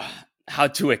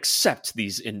to accept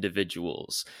these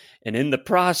individuals, and in the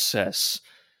process,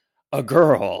 a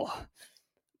girl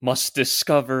must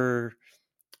discover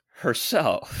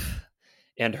herself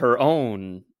and her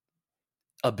own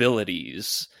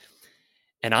abilities,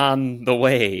 and on the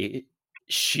way,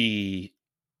 she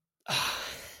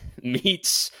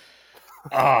meets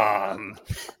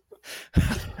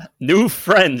new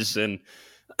friends and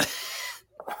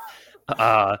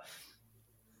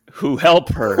who help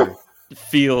her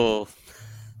feel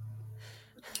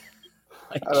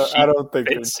like I don't think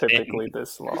they're typically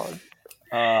this long.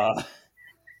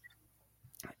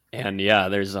 And yeah,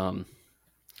 there's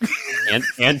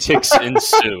antics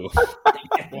ensue.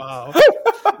 Wow.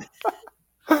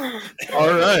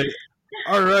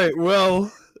 All right.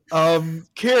 Well,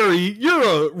 Carrie, you're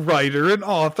a writer and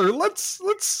author. Let's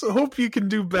hope you can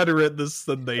do better at this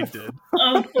than they did.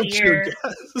 Oh dear.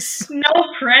 No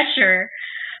pressure.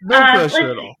 No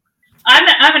pressure at all. I'm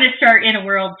going to start in a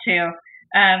world too.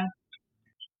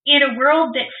 In a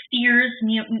world that fears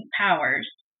mutant powers,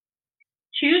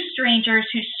 two strangers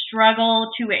who struggle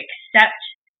to accept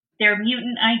their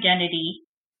mutant identity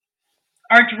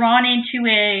are drawn into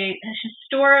a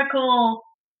historical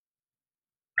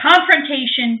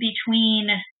confrontation between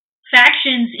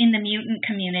factions in the mutant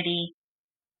community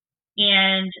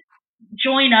and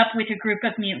join up with a group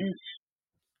of mutants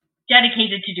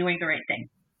dedicated to doing the right thing.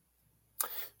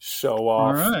 Show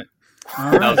off. All right.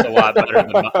 That was a lot better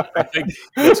than mine. I think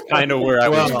that's kind of where I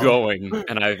was going,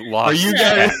 and I lost.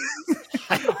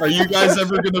 Are you guys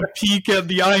ever going to peek at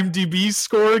the IMDb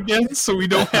score again so we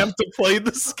don't have to play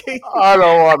this game? I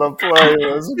don't want to play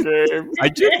this game. I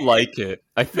did like it.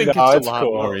 I think it's a lot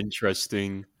more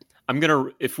interesting.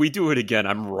 If we do it again,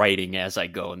 I'm writing as I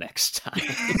go next time.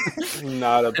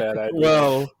 Not a bad idea.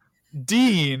 Well,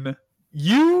 Dean,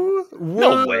 you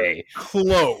were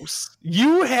close.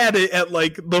 You had it at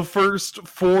like the first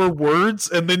 4 words,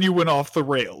 and then you went off the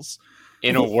rails.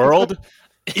 In a world?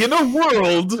 In a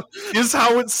world is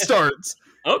how it starts.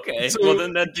 Okay. So well,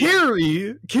 then that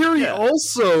Carrie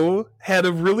also had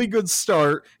a really good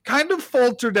start, kind of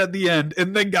faltered at the end,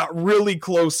 and then got really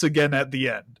close again at the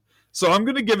end. So I'm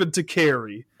going to give it to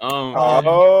Carrie. You Carrie,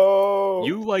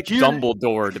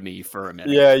 Dumbledore to me for a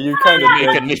minute. Yeah, you kind of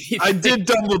did. I did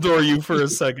Dumbledore you for a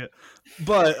second.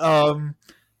 But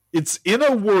it's in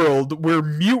a world where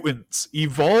mutants,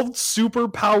 evolved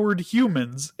superpowered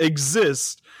humans,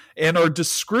 exist and are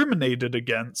discriminated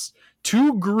against.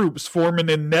 2 groups form an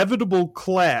inevitable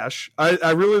clash.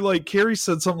 I really like, Carrie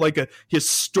said something like a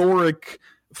historic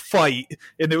fight,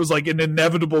 and it was like an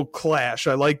inevitable clash.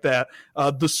 I like that.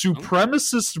 The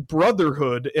Supremacist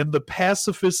Brotherhood and the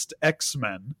Pacifist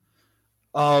X-Men.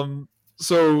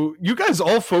 So you guys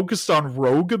all focused on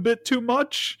Rogue a bit too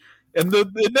much, and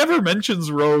it never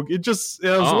mentions Rogue. I was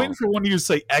waiting for one of you to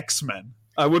say X-Men.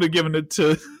 I would have given it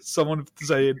to someone to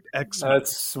say X-Men.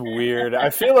 That's weird. I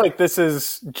feel like this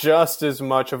is just as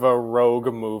much of a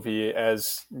Rogue movie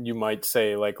as you might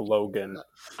say like Logan.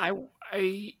 I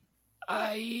think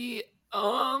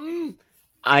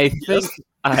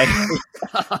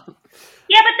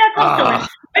Yeah, but that's also a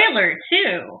spoiler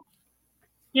too.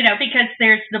 You know, because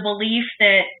there's the belief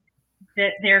that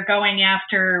they're going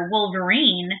after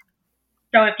Wolverine.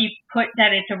 So if you put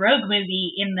that it's a Rogue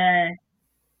movie in the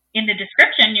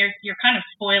description, you're kind of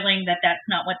spoiling that that's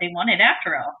not what they wanted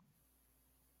after all.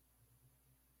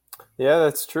 Yeah,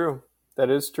 that's true. That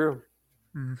is true.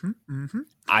 Mm-hmm, mm-hmm.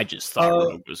 I just thought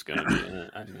Rogue was going to be in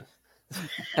it.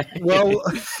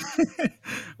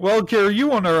 Well, Carrie,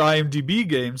 you on our IMDb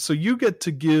game, so you get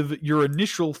to give your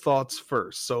initial thoughts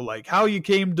first. So, like, how you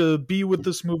came to be with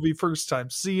this movie first time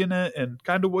seeing it, and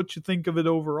kind of what you think of it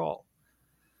overall.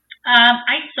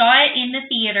 I saw it in the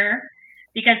theater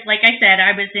because, like I said,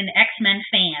 I was an X-Men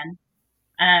fan.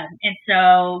 And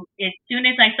so as soon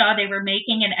as I saw they were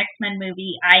making an X-Men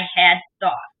movie, I had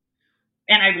thoughts.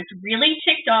 And I was really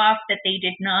ticked off that they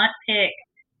did not pick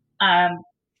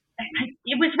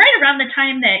it was right around the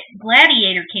time that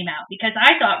Gladiator came out, because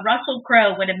I thought Russell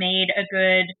Crowe would have made a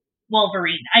good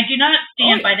Wolverine. I do not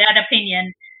stand by that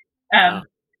opinion. I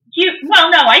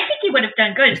think he would have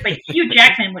done good, but Hugh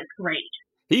Jackman was great.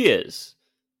 He is.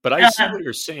 But I see what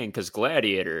you're saying, because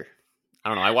Gladiator, I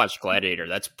don't know, I watched Gladiator.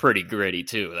 That's pretty gritty,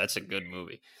 too. That's a good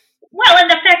movie. Well, and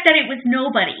the fact that it was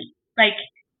nobody. Like,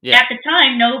 at the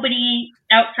time, nobody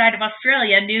outside of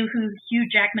Australia knew who Hugh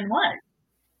Jackman was.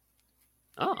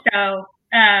 Oh. So,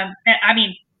 I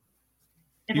mean,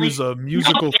 he was a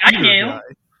musical theater guy.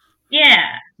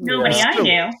 Yeah, nobody I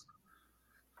knew.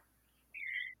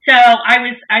 So I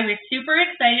was super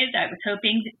excited. I was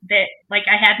hoping that, like,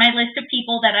 I had my list of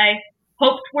people that I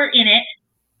hoped were in it,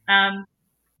 and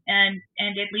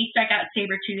at least I got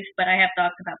Sabretooth, but I have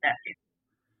thoughts about that too.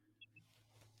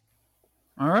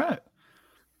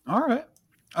 All right.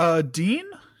 Dean,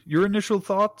 your initial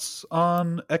thoughts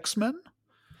on X-Men?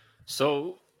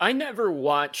 So, I never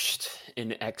watched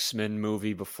an X-Men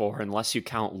movie before, unless you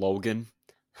count Logan.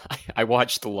 I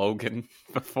watched Logan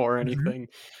before anything.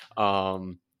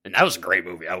 And that was a great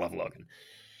movie. I love Logan.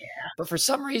 Yeah. But for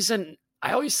some reason,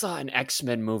 I always thought an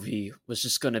X-Men movie was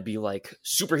just going to be like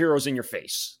superheroes in your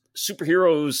face.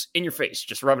 Superheroes in your face,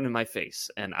 just rubbing in my face.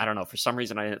 And I don't know, for some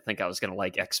reason, I didn't think I was going to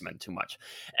like X-Men too much.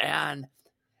 And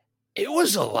it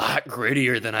was a lot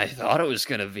grittier than I thought it was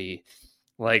going to be.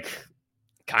 Like,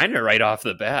 kind of right off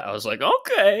the bat, I was like,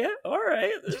 okay, all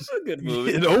right, this is a good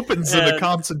movie. It opens in a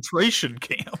concentration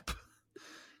camp.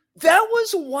 That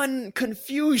was one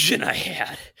confusion I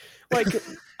had. Like,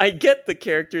 I get the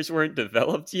characters weren't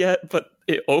developed yet, but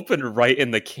it opened right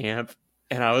in the camp,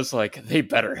 and I was like, they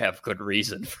better have good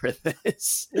reason for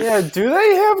this. Yeah, do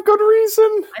they have good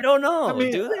reason? I don't know. I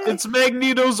mean, do they? It's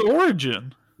Magneto's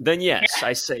origin. Then yes,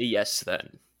 I say yes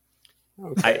then.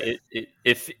 Okay.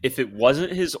 If it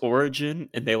wasn't his origin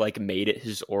and they like made it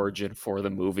his origin for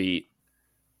the movie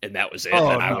and that was it,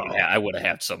 then I would have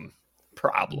had some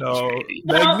problems. No,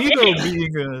 maybe.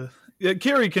 Magneto being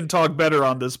Carrie can talk better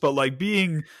on this, but like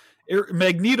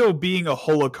Magneto being a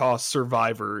Holocaust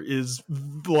survivor is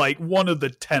like one of the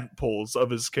tent poles of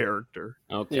his character.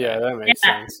 Okay. Yeah, that makes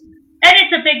sense.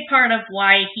 it's a big part of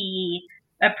why he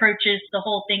approaches the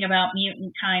whole thing about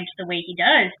mutant times the way he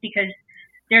does, because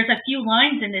there's a few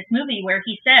lines in this movie where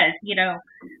he says,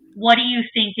 what do you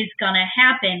think is going to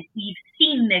happen? We've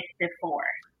seen this before.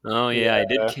 Oh, yeah, I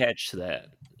did catch that.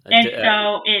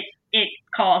 So it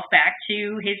calls back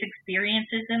to his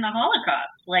experiences in the Holocaust.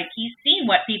 Like, he's seen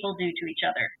what people do to each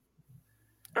other.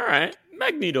 All right,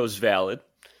 Magneto's valid.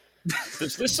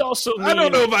 Does this also mean... I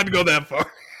don't know if I'd go that far.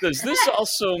 Does this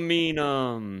also mean,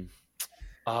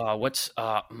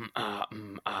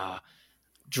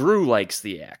 Drew likes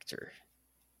the actor.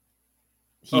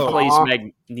 He plays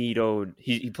Magneto.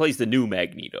 He plays the new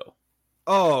Magneto.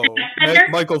 Oh,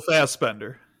 Michael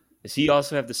Fassbender. Does he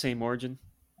also have the same origin?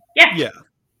 Yeah.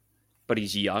 But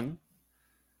he's young?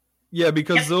 Yeah,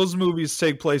 because those movies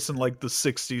take place in like the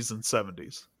 60s and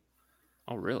 70s.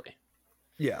 Oh, really?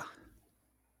 Yeah.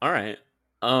 All right.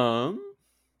 Well,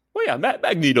 yeah,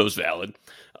 Magneto's valid.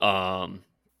 I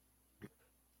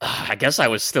guess I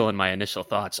was still in my initial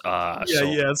thoughts.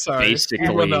 Sorry.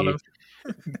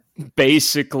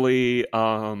 Basically,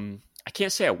 I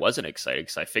can't say I wasn't excited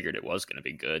because I figured it was going to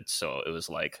be good. So it was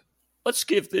like, let's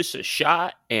give this a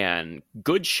shot, and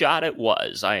good shot it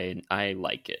was. I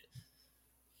like it.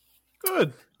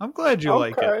 Good. I'm glad you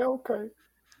like it. Okay.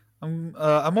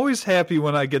 I'm always happy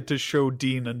when I get to show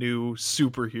Dean a new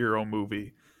superhero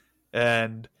movie,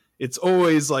 and it's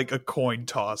always like a coin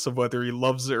toss of whether he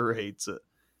loves it or hates it.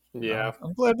 Yeah.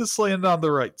 I'm glad to land on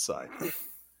the right side.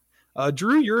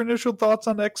 Drew, your initial thoughts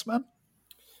on X-Men?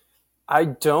 I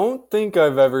don't think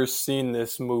I've ever seen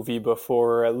this movie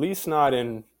before, at least not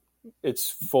in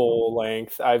its full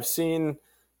length. I've seen,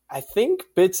 I think,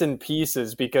 bits and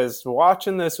pieces, because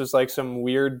watching this was like some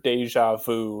weird deja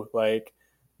vu. Like,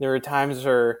 there were times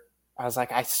where I was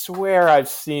like, I swear I've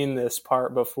seen this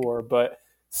part before, but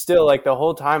still, like, the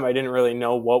whole time I didn't really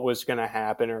know what was going to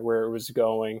happen or where it was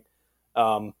going.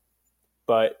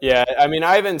 But yeah, I mean,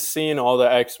 I haven't seen all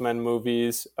the X-Men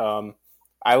movies.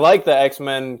 I like the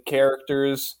X-Men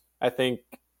characters. I think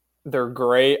they're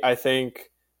great. I think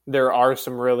there are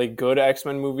some really good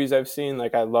X-Men movies I've seen.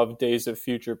 Like, I love Days of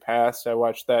Future Past. I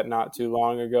watched that not too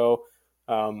long ago.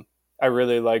 I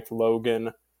really liked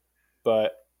Logan.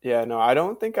 But yeah, no, I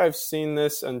don't think I've seen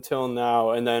this until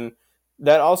now. And then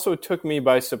that also took me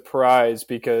by surprise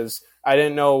because I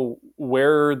didn't know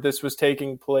where this was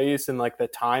taking place in like the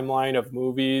timeline of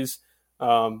movies.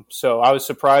 So I was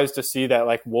surprised to see that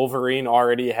like Wolverine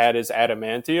already had his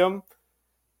adamantium.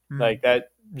 Like, that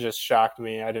just shocked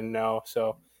me. I didn't know.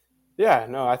 So yeah,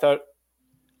 no, I thought,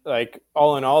 like,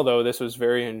 all in all though, this was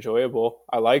very enjoyable.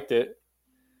 I liked it.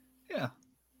 Yeah.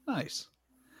 Nice.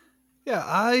 Yeah,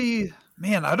 I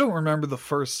don't remember the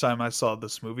first time I saw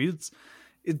this movie.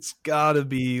 It's gotta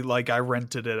be like I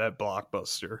rented it at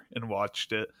Blockbuster and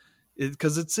watched it.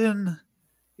 Because it's in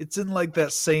like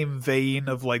that same vein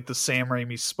of like the Sam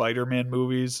Raimi Spider-Man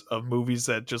movies, of movies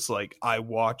that just like I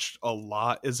watched a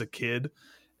lot as a kid,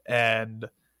 and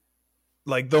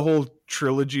like the whole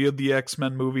trilogy of the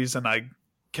X-Men movies, and I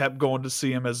kept going to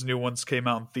see them as new ones came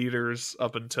out in theaters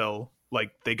up until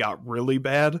like they got really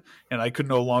bad and I could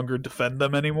no longer defend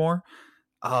them anymore.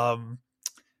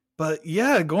 But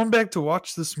yeah, going back to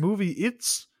watch this movie,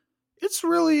 it's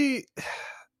really,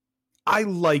 I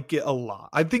like it a lot.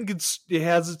 I think it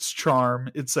has its charm.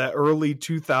 It's that early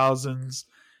 2000s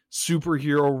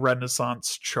superhero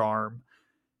renaissance charm,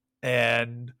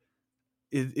 and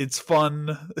it's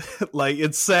fun. Like,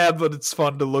 it's sad, but it's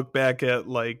fun to look back at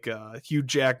like Hugh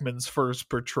Jackman's first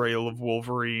portrayal of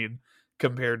Wolverine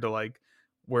compared to like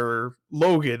where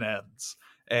Logan ends,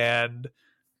 and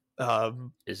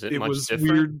is it much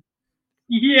different? Weird.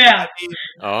 Yeah.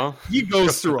 I mean, he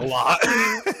goes through a lot.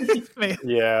 Man.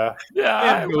 Yeah.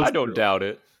 I don't doubt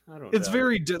it. It's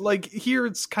very like here.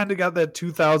 It's kind of got that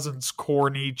 2000s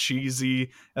corny,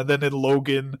 cheesy, and then in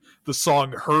Logan, the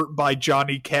song "Hurt" by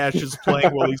Johnny Cash is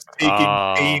playing while he's taking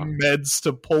pain meds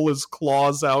to pull his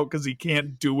claws out because he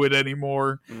can't do it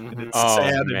anymore, and it's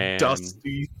sad and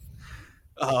dusty.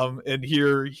 And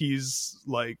here he's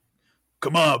like,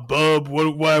 "Come on, bub,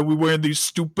 why are we wearing these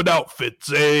stupid outfits,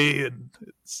 eh?" And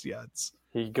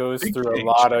he goes through a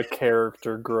lot of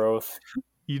character growth.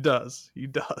 He does.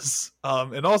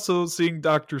 And also seeing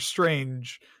Doctor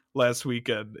Strange last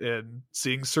weekend and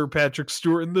seeing Sir Patrick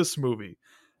Stewart in this movie.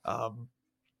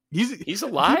 He's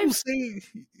alive?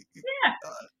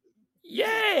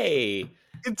 Yay!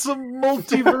 It's a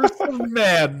multiverse of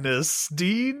madness,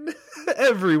 Dean.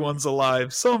 Everyone's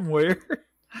alive somewhere.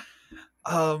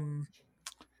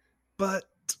 But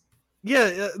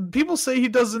yeah, people say he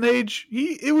doesn't age.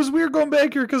 It was weird going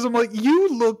back here because I'm like,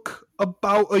 you look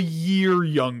about a year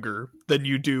younger than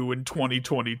you do in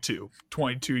 2022,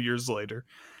 22 years later.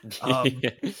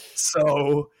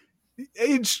 So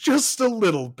it's just a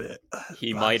little bit.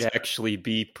 He might actually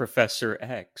be Professor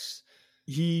X.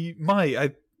 He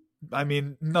might. I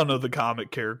mean, none of the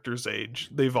comic characters age.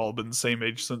 They've all been the same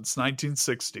age since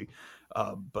 1960.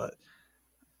 But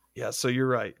yeah, so you're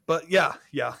right. But yeah.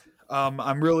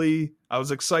 I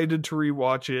was excited to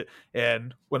rewatch it.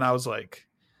 And when I was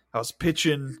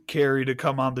pitching Carrie to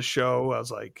come on the show, I was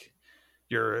like,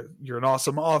 you're an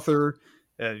awesome author.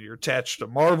 And you're attached to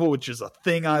Marvel, which is a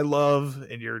thing I love.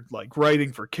 And you're like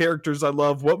writing for characters I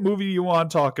love. What movie do you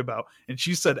want to talk about? And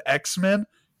she said X-Men.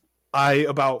 I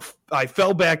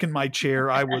fell back in my chair.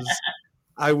 I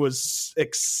was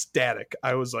ecstatic.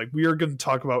 I was like, we are going to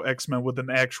talk about X-Men with an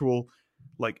actual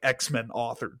like X-Men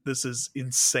author. This is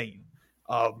insane.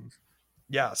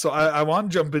 Yeah. So I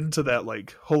want to jump into that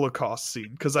like Holocaust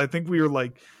scene, because I think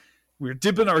we're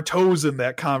dipping our toes in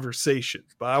that conversation,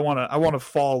 but I want to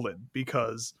fall in,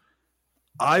 because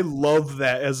I love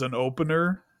that as an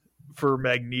opener for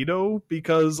Magneto,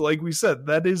 because like we said,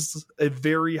 that is a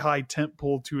very high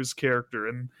tempo to his character.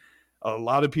 And a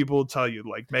lot of people will tell you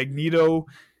like Magneto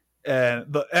and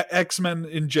the X-Men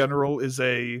in general it's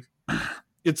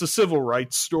a civil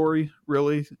rights story,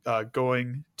 really,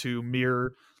 going to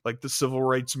mirror like the civil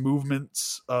rights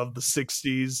movements of the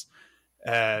 60s,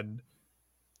 and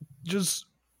just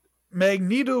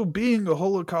Magneto being a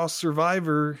Holocaust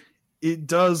survivor, it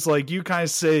does, like you kind of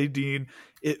say, Dean,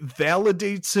 it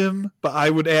validates him, but I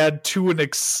would add to an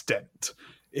extent.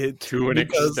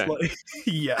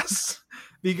 Yes.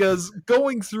 Because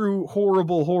going through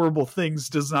horrible, horrible things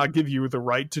does not give you the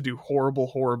right to do horrible,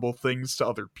 horrible things to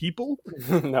other people.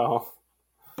 No.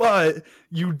 But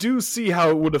you do see how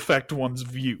it would affect one's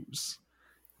views.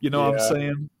 You know what I'm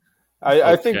saying?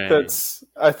 I think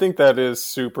that is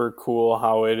super cool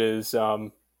how it is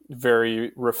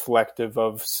very reflective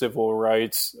of civil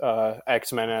rights,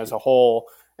 X-Men as a whole.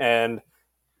 And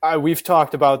we've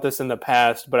talked about this in the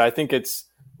past, but I think it's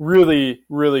really,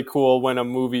 really cool when a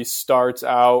movie starts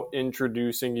out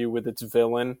introducing you with its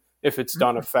villain, if it's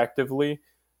done effectively.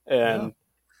 And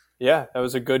yeah, that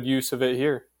was a good use of it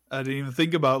here. I didn't even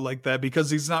think about it like that, because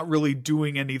he's not really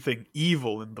doing anything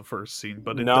evil in the first scene,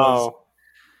 but it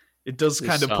does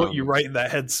kind of put you right in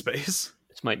that headspace.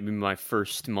 This might be my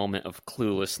first moment of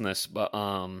cluelessness, but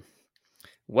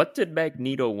what did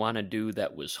Magneto want to do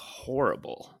that was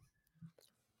horrible?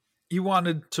 He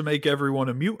wanted to make everyone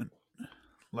a mutant.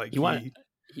 Like he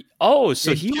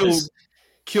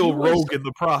kill Rogue in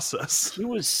the process. He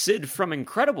was Sid from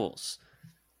Incredibles.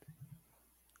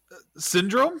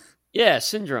 Syndrome? Yeah,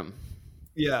 Syndrome.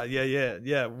 Yeah.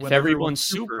 If everyone's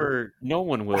super, no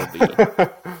one will be.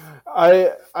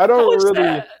 I don't really.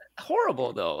 That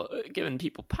horrible though, giving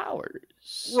people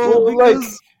powers. Well, like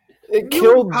it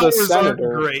killed the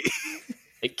senator. Great.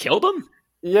 It killed him.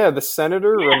 Yeah, the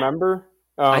senator. Yeah. Remember?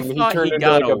 He turned into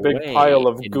like a big pile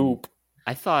of goop.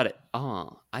 I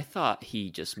thought he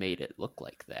just made it look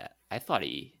like that. I thought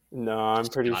he. No, I'm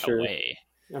pretty sure. Away.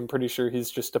 I'm pretty sure he's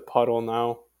just a puddle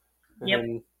now. Yep.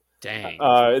 And, dang.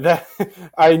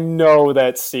 I know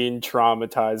that scene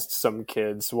traumatized some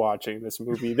kids watching this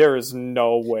movie. There is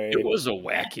no way. It was a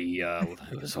wacky.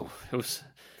 It was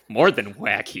more than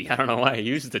wacky. I don't know why I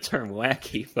used the term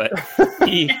wacky, but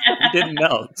he didn't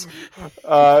melt.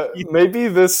 Maybe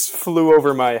this flew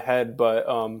over my head, but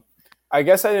I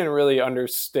guess I didn't really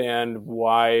understand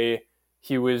why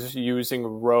he was using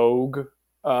Rogue.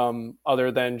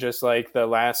 Other than just like the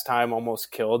last time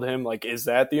almost killed him. Like, is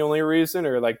that the only reason,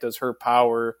 or like does her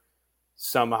power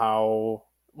somehow,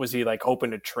 was he like hoping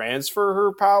to transfer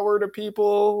her power to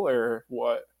people, or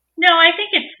what? No, I think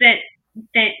it's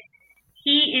that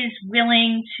he is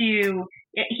willing to.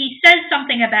 He says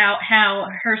something about how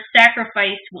her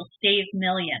sacrifice will save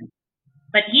millions,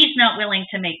 but he's not willing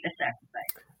to make the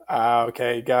sacrifice.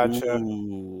 Okay, gotcha.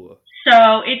 Ooh.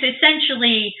 So it's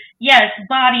essentially, yes,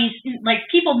 bodies, like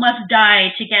people must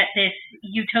die to get this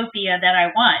utopia that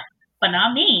I want, but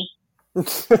not me.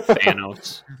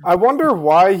 Thanos. I wonder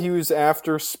why he was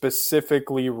after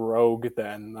specifically Rogue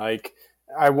then. Like,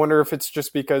 I wonder if it's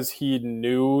just because he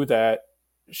knew that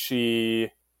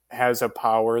she has a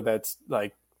power that's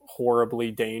like horribly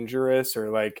dangerous,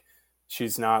 or like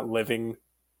she's not living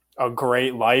a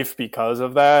great life because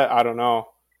of that. I don't know.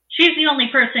 She's the only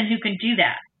person who can do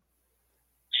that.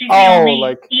 She's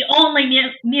the only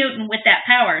mutant with that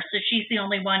power, so she's the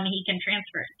only one he can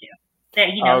transfer it to. That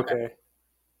he knows.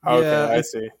 Okay, I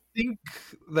see. I think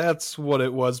that's what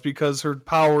it was, because her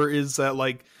power is that,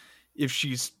 like, if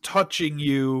she's touching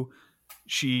you,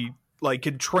 she like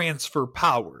can transfer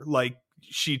power. Like,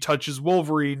 she touches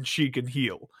Wolverine, she can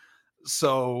heal.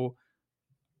 So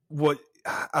what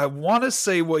I want to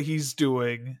say what he's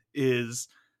doing is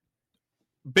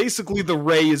basically the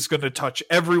ray is going to touch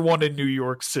everyone in New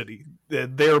York City.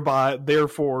 And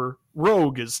therefore,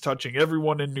 Rogue is touching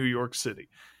everyone in New York City,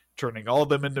 turning all of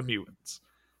them into mutants.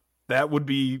 That would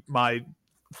be my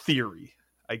theory,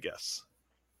 I guess.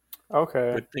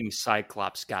 Okay. Good thing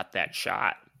Cyclops got that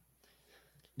shot.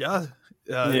 Yeah.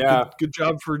 Yeah. Good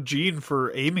job for Jean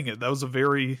for aiming it. That was a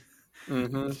very...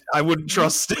 Mm-hmm. I wouldn't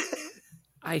trust it.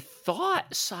 I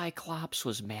thought Cyclops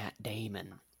was Matt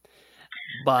Damon,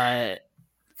 but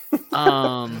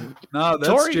No, that's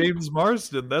Tori- James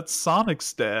Marsden. That's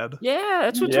Sonic's dad. yeah,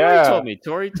 that's what Yeah. Tori told me.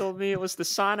 Tori told me it was the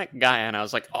Sonic guy, and I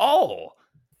was like, oh,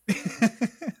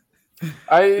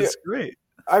 It's great.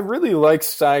 I really like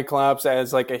Cyclops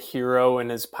as like a hero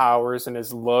and his powers and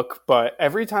his look, but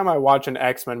every time I watch an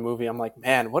X-Men movie, I'm like,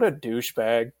 man, what a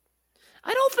douchebag.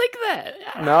 I don't think that.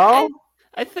 No?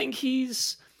 I think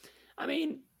he's. I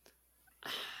mean,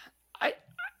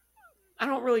 I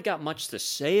don't really got much to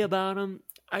say about him.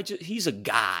 He's a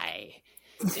guy,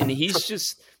 and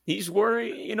he's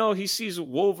worried. You know, he sees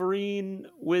Wolverine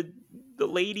with the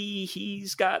lady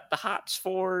he's got the hots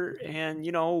for, and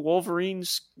you know,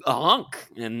 Wolverine's a hunk,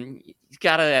 and he's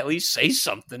got to at least say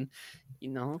something. You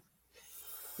know.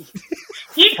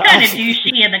 He's kind of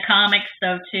douchey in the comics,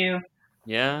 though, too.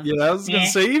 Yeah. Yeah, I was gonna Yeah.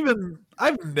 say, even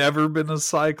I've never been a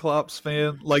Cyclops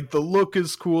fan. Like, the look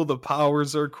is cool, the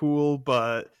powers are cool,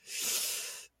 but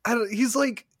he's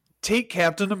like, take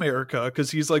Captain America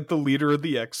because he's like the leader of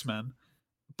the X-Men,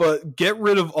 but get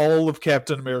rid of all of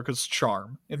Captain America's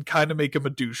charm and kind of make him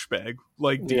a douchebag.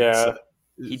 Like, Dean Yeah. said.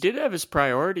 He did have his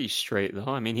priorities straight, though.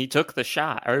 I mean, he took the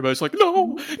shot. Everybody's like,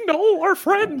 no, our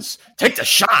friends. Take the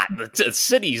shot. The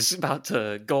city's about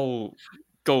to go,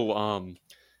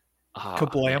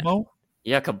 Kablamo.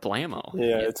 yeah, kablamo.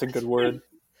 Yeah, it's a good word.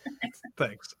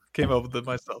 Thanks. Came up with it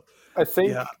myself. I think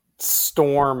Yeah.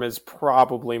 Storm is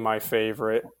probably my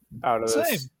favorite out of Same.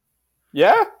 this.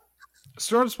 Yeah?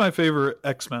 Storm's my favorite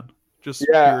X-Men. Just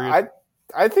Yeah, period.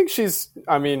 I think she's,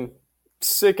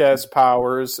 sick ass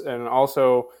powers, and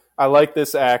also I like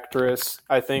this actress.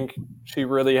 I think she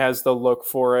really has the look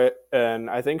for it, and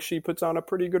I think she puts on a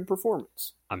pretty good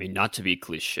performance. I mean, not to be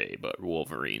cliche, but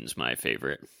Wolverine's my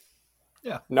favorite.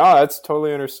 No, that's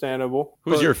totally understandable.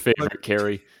 Who's But- your favorite,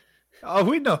 Carrie? Oh,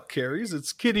 we know Carrie's.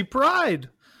 It's Kitty Pryde.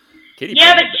 Kitty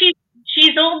Yeah, Pryde. but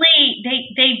she's only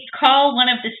they call one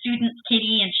of the students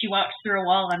Kitty, and she walks through a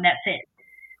wall, and that's it.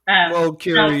 Well,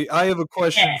 Carrie, I have a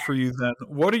question yeah. for you then.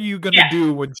 What are you going to Yeah.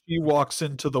 do when she walks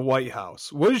into the White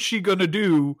House? What is she going to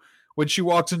do when she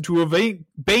walks into a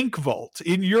bank vault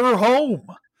in your home?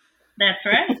 That's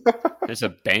right. There's a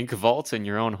bank vault in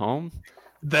your own home?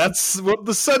 That's what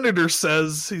the senator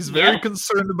says. He's very Yeah.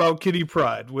 concerned about Kitty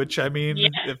Pryde, which, I mean,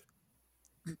 Yeah.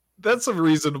 that's a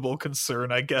reasonable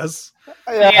concern, I guess.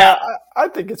 Yeah, Yeah. I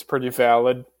think it's pretty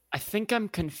valid. I think I'm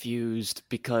confused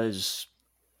because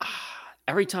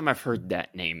every time I've heard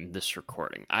that name this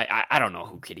recording, I don't know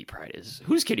who Kitty Pryde is.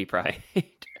 Who's Kitty Pryde?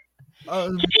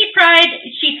 Kitty Pryde,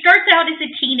 she starts out as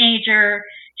a teenager.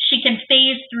 She can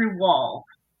phase through walls.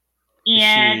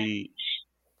 And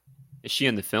Is she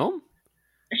in the film?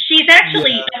 she's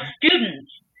actually a student.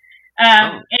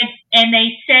 And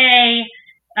they say,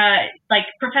 like,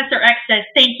 Professor X says,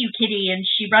 "Thank you, Kitty," and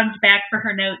she runs back for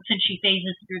her notes and she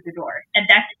phases through the door. And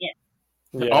that's it.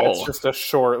 Yeah, it's Oh. just a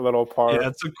short little part. Yeah,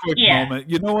 it's a quick Yeah. moment.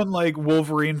 You know when like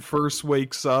Wolverine first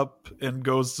wakes up and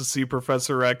goes to see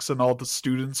Professor X and all the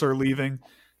students are leaving?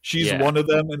 She's Yeah. one of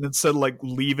them, and instead of like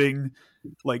leaving,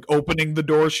 like opening the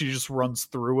door, she just runs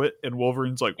through it, and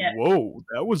Wolverine's like, Yeah. "Whoa,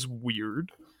 that was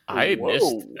weird." I Whoa.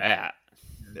 missed that.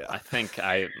 Yeah. I think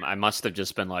I must have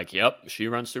just been like, yep, she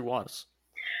runs through walls.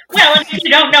 Well, if you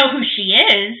don't know who she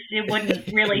is, it wouldn't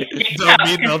really stick Don't out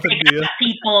mean because nothing they to you. got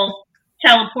people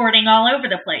teleporting all over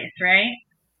the place, right?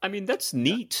 I mean, that's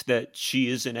neat that she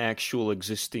is an actual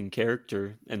existing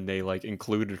character and they like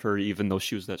included her even though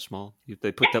she was that small.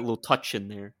 They put that little touch in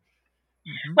there.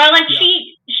 Well, and Yeah.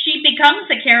 she becomes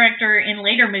a character in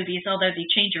later movies, although they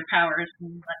change her powers.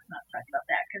 And let's not talk about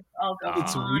that because I'll go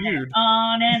It's on weird. and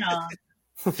on and on.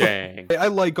 Dang. I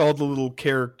like all the little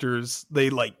characters they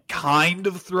like kind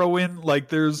of throw in. Like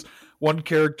there's one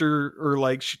character, or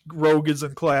like Rogue is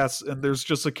in class, and there's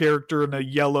just a character in a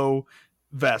yellow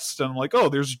vest, and I'm like, oh,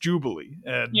 there's Jubilee,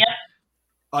 and Yep.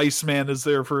 Iceman is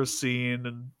there for a scene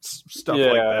and stuff yeah,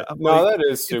 like that. I'm no, like, that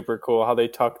is super cool how they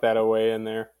tuck that away in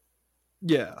there.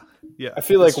 yeah. I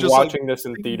feel like It's just watching this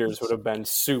in theaters would have been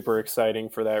super exciting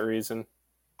for that reason.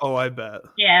 Oh, I bet.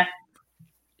 Yeah.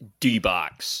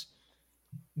 D-Box.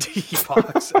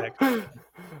 D-Box.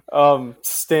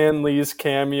 Stan Lee's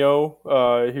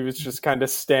cameo. He was just kind of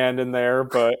standing there,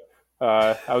 but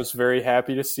I was very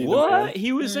happy to see What? the man.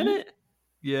 He was in it?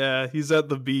 Yeah, he's at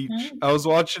the beach. I was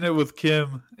watching it with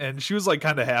Kim, and she was like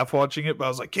kind of half watching it, but I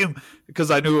was like, Kim,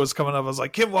 because I knew it was coming up. I was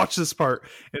like, Kim, watch this part.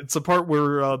 And it's the part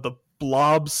where the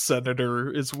blob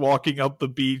senator is walking up the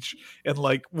beach, and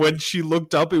like when she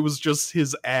looked up, it was just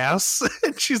his ass.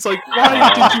 And she's like,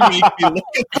 why did you make me look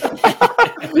at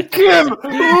that? Kim,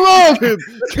 look!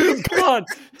 Kim, come on.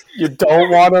 You don't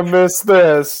want to miss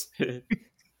this.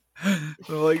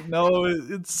 They're like, no,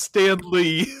 it's Stan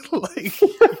Lee. Like,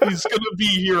 he's gonna be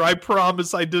here. I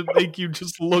promise. I didn't make you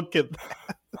just look at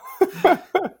that.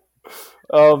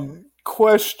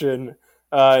 Question: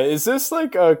 is this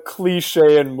like a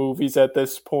cliche in movies at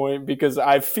this point? Because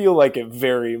I feel like it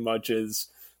very much is.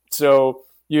 So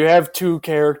you have two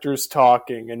characters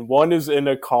talking, and one is in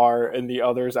a car, and the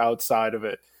other's outside of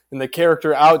it. And the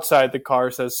character outside the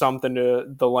car says something to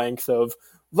the length of,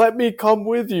 "Let me come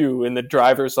with you," and the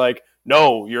driver's like,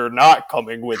 "No, you're not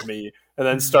coming with me," and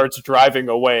then starts driving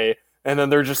away, and then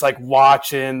they're just like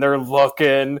watching, they're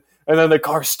looking, and then the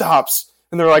car stops,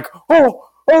 and they're like,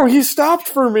 oh, he stopped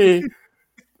for me,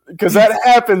 because that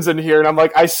happens in here, and I'm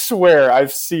like, I swear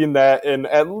I've seen that in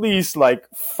at least like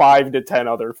 5 to 10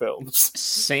 other films.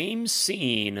 Same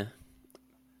scene,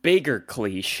 bigger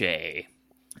cliche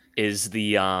is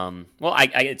the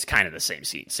it's kind of the same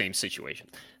scene, same situation,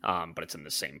 but it's in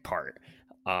the same part.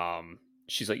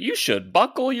 She's like, you should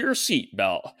buckle your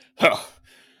seatbelt. Huh.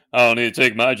 I don't need to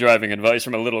take my driving advice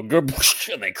from a little girl.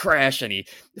 And they crash, and he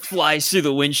flies through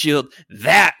the windshield.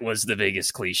 That was the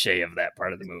biggest cliche of that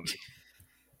part of the movie.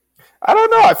 I don't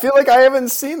know. I feel like I haven't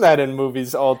seen that in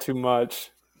movies all too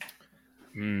much.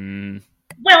 Well, and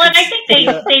I think they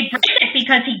break it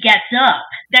because he gets up.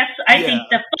 I think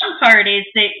the fun part is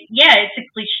that, it's a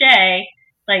cliche,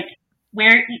 like,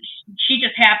 where she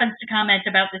just happens to comment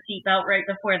about the seatbelt right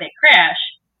before they crash,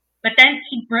 but then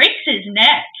he breaks his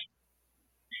neck,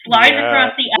 slides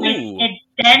across the ice, and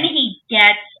then he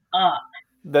gets up.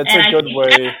 That's a good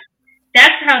way.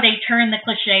 That's how they turn the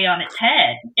cliche on its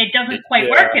head. It doesn't quite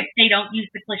work if they don't use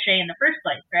the cliche in the first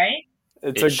place, right?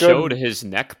 It showed his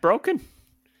neck broken?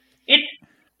 It's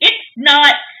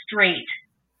not straight.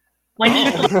 When he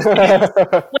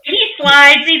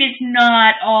slides, it is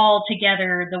not all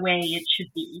together the way it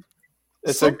should be.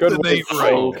 It's a good way of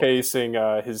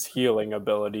showcasing his healing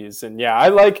abilities, and I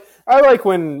like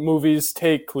when movies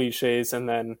take cliches and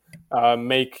then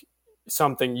make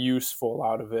something useful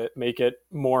out of it, make it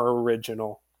more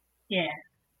original. Yeah.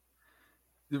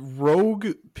 Rogue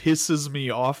pisses me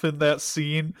off in that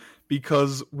scene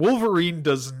because Wolverine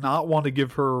does not want to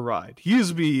give her a ride.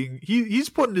 He's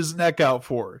putting his neck out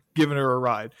for her, giving her a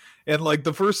ride. And like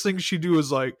the first thing she do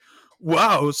is like,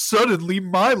 wow, suddenly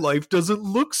my life doesn't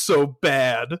look so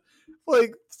bad.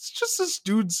 Like, it's just this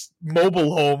dude's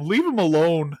mobile home. Leave him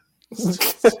alone.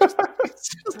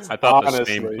 I thought the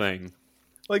same thing.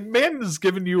 Like, man is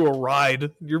giving you a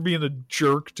ride. You're being a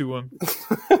jerk to him.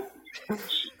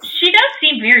 She does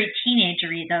seem very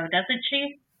teenagery, though, doesn't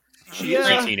she? She is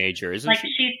a teenager, isn't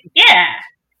she?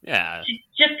 Yeah. She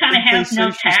just kind of has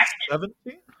no tact.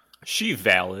 17? She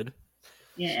valid.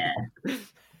 Yeah.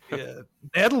 Yeah.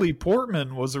 Natalie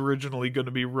Portman was originally going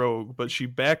to be Rogue, but she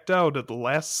backed out at the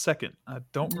last second. I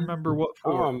don't remember what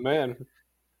for. Oh, man.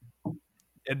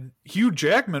 And Hugh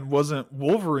Jackman wasn't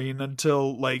Wolverine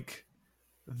until, like,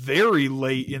 very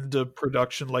late into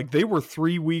production. Like, they were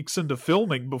 3 weeks into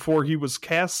filming before he was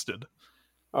casted.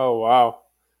 Oh, wow.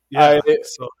 Yeah.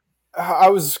 I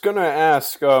was going to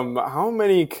ask, how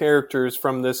many characters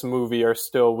from this movie are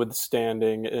still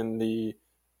withstanding in the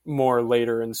more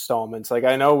later installments? Like,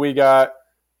 I know we got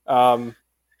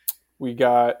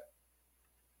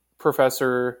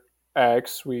Professor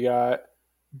X, we got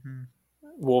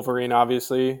Wolverine,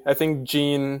 obviously. I think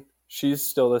Jean, she's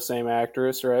still the same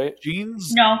actress, right?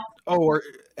 Jean's? No. Oh, or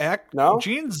No?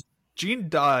 Jean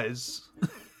dies.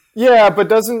 Yeah, but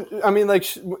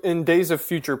in Days of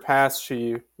Future Past,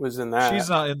 she was in that. She's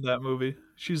not in that movie.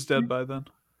 She's dead by then.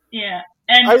 Yeah.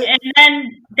 And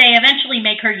then they eventually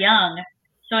make her young.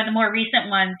 So in the more recent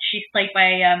one, she's played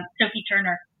by Sophie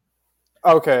Turner.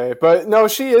 Okay, but no,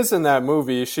 she is in that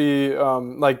movie. She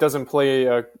doesn't play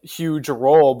a huge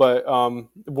role, but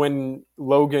when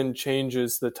Logan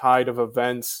changes the tide of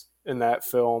events in that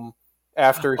film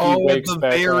after he wakes back up.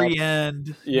 at the very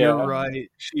end. Yeah. You're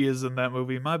right. She is in that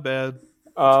movie. My bad.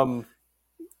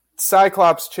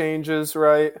 Cyclops changes,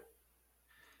 right?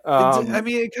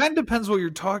 It kind of depends what you're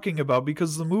talking about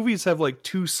because the movies have like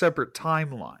 2 separate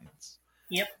timelines.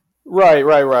 Yep.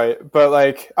 Right. But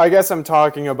like, I guess I'm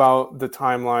talking about the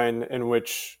timeline in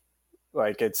which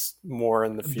like it's more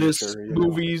in the future. This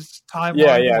movie's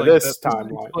timeline. Yeah, like this that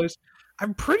timeline. Place.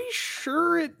 I'm pretty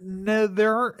sure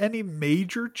there aren't any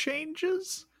major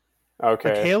changes.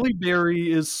 Okay. Like Halle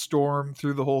Berry is Storm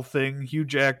through the whole thing. Hugh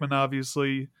Jackman,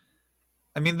 obviously.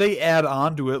 I mean, they add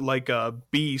on to it like a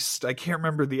Beast. I can't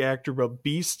remember the actor, but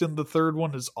Beast in the third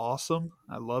one is awesome.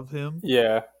 I love him.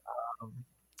 Yeah.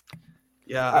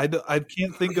 I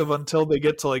can't think of until they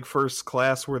get to like First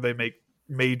Class where they make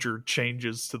major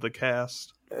changes to the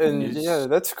cast. And yeah,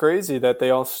 that's crazy that they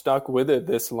all stuck with it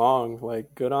this long.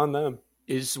 Like, good on them.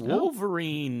 Is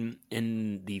Wolverine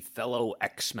and the fellow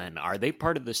X-Men, are they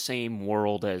part of the same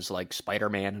world as like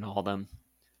Spider-Man and all them?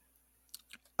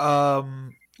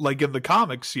 Like in the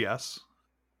comics, yes.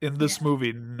 In this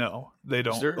movie, no. They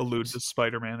don't allude to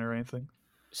Spider-Man or anything.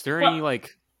 Is there any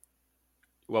like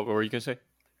what were you gonna say?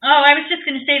 Oh, I was just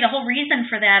going to say the whole reason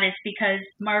for that is because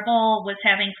Marvel was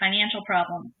having financial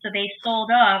problems. So they sold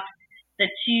off the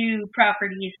two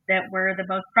properties that were the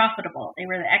most profitable. They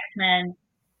were the X-Men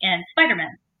and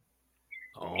Spider-Man.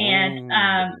 Oh. And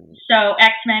so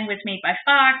X-Men was made by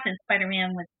Fox and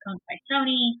Spider-Man was owned by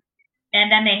Sony.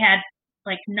 And then they had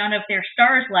like none of their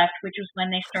stars left, which was when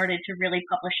they started to really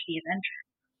publish the Avengers.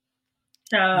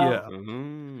 So,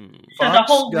 so the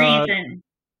whole reason...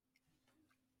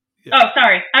 Yeah. Oh,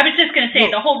 sorry. I was just going to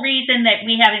say the whole reason that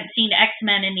we haven't seen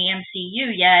X-Men in the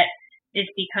MCU yet is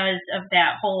because of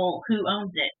that whole who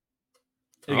owns it.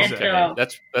 Exactly. So,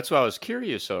 that's why I was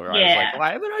curious over. I was like,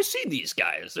 why haven't I seen these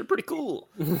guys? They're pretty cool.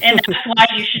 And that's why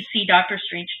you should see Doctor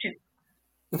Strange too.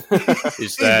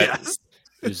 Is that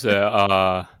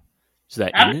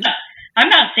I'm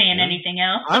not saying anything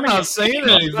else. I'm not saying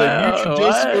anything. You should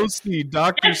just go see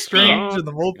Doctor Strange and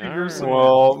the Multiverse.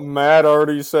 Well, Matt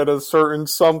already said a certain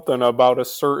something about a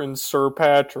certain Sir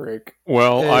Patrick.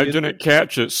 Well, I didn't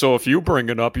catch it, so if you bring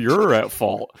it up, you're at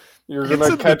fault. You're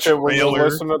going to catch it when you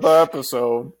listen to the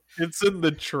episode. It's in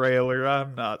the trailer.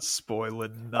 I'm not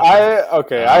spoiling nothing.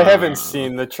 I haven't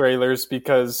seen the trailers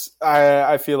because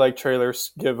I feel like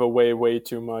trailers give away way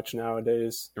too much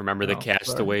nowadays. Remember the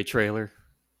Castaway trailer?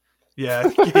 Yeah,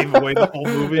 it gave away the whole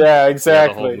movie. Yeah,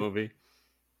 exactly. The whole movie.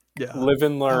 Yeah. Live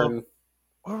and learn.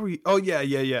 What are we? Oh,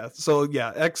 yeah. So,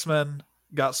 X-Men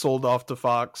got sold off to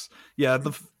Fox. Yeah,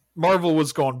 Marvel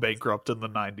was going bankrupt in the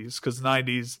 90s because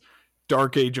 90s,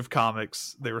 dark age of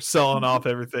comics. They were selling off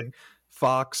everything.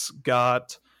 Fox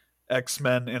got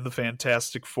X-Men and the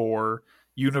Fantastic Four.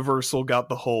 Universal got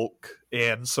the Hulk.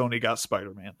 And Sony got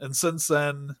Spider-Man. And since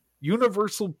then,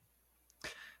 Universal...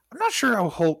 I'm not sure how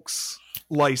Hulk's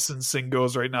licensing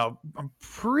goes right now. I'm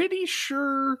pretty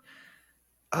sure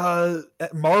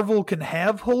Marvel can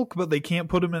have Hulk, but they can't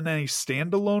put him in any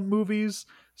standalone movies.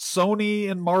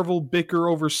 Sony and Marvel bicker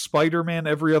over Spider-Man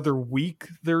every other week.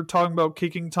 They're talking about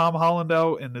kicking Tom Holland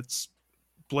out, and it's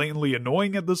blatantly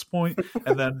annoying at this point.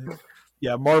 And then,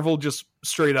 Marvel just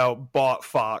straight out bought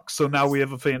Fox. So now we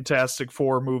have a Fantastic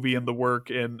Four movie in the work,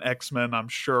 and X-Men, I'm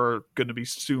sure, going to be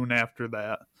soon after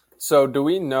that. So do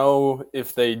we know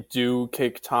if they do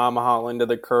kick Tom Holland to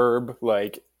the curb?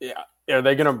 Like, are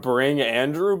they going to bring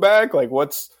Andrew back? Like,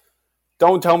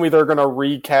 don't tell me they're going to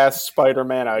recast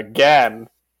Spider-Man again.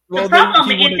 Well,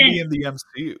 he wouldn't be in the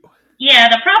MCU. Yeah,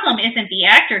 the problem isn't the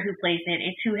actor who plays it.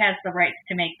 It's who has the rights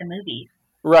to make the movie.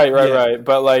 Right.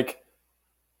 But, like,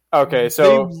 okay,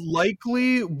 so... They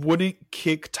likely wouldn't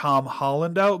kick Tom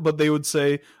Holland out, but they would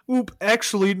say, oop,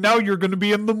 actually, now you're going to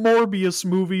be in the Morbius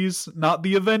movies, not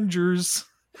the Avengers.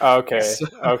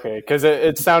 Okay, because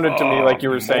it sounded to me like you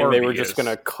were saying they were just going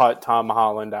to cut Tom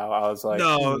Holland out. I was like...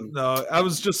 No, I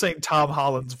was just saying Tom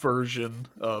Holland's version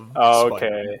of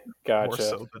okay, gotcha. More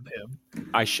so than him.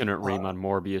 I shouldn't ream on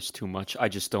Morbius too much. I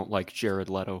just don't like Jared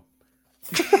Leto.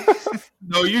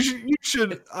 No, you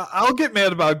should. I'll get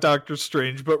mad about Doctor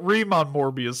Strange, but ream on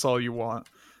Morbius all you want.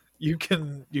 You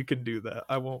can do that.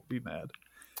 I won't be mad.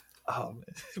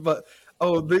 But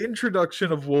the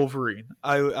introduction of Wolverine,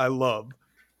 I love,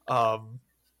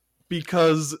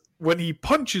 because when he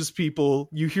punches people,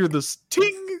 you hear this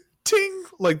ting ting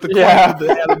like the clang of the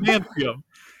adamantium.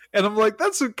 And I'm like,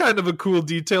 that's a kind of a cool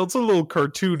detail. It's a little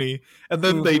cartoony. And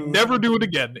then they never do it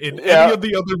again in any of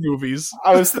the other movies.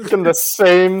 I was thinking the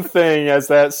same thing as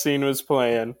that scene was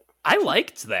playing. I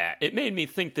liked that. It made me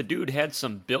think the dude had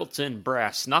some built-in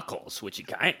brass knuckles, which he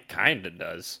kind of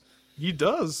does. He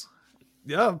does.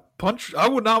 Yeah, punch. I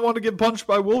would not want to get punched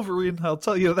by Wolverine, I'll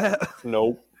tell you that.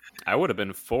 Nope. I would have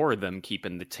been for them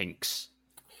keeping the tinks.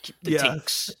 Keep the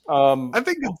tinks. I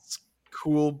think it's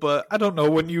cool, but I don't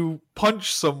know, when you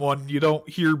punch someone you don't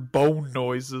hear bone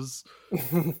noises.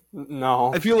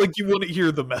 No, I feel like you wouldn't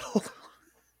hear the metal.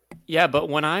 Yeah, but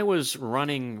when I was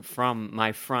running from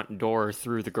my front door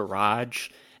through the garage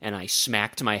and I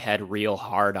smacked my head real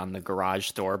hard on the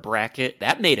garage door bracket,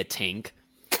 that made a tink.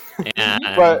 And,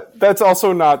 But that's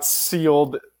also not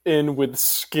sealed in with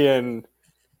skin.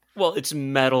 well, it's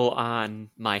metal on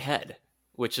my head,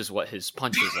 which is what his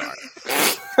punches are.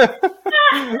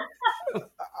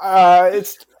 I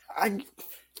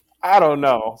don't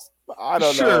know. I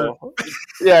don't know.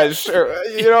 Yeah, sure.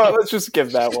 You know what? Let's just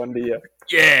give that one to you.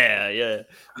 Yeah.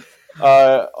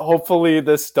 Hopefully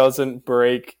this doesn't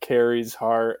break Carrie's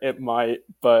heart. It might,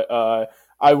 but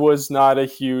I was not a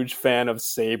huge fan of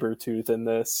Sabretooth in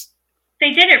this.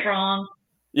 They did it wrong.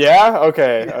 Yeah?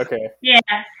 Okay. Yeah.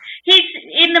 He's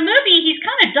in the movie. He's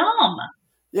kind of dumb.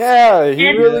 Yeah, he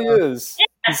really is. Yeah,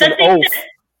 He's an oaf.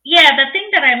 The thing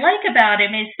that I like about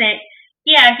him is that,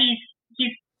 yeah, he's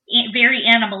very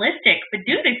animalistic, but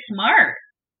dude is smart,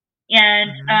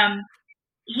 and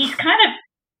he's kind of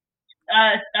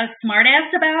a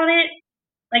smartass about it.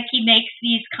 Like, he makes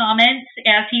these comments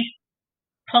as he's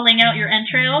pulling out your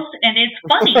entrails, and it's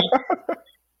funny.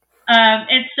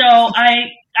 And so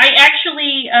I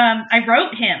actually I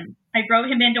wrote him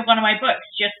into one of my books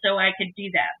just so I could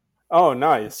do that. Oh,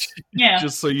 nice. Yeah.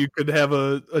 Just so you could have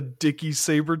a Dickie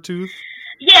Sabretooth?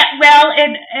 Yeah, well,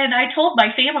 and I told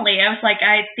my family, I was like,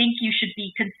 I think you should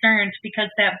be concerned because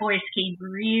that voice came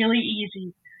really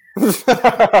easy. Like,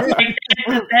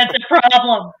 that's a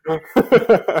problem.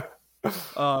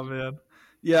 Oh, man.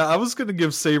 Yeah, I was going to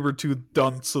give Sabretooth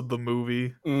dunce of the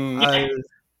movie.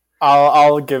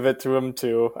 I'll give it to him,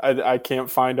 too. I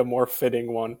can't find a more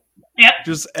fitting one. Yep.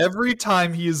 Just every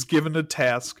time he is given a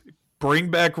task, bring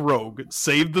back Rogue,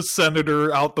 save the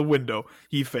senator out the window,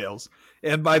 he fails.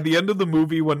 And by the end of the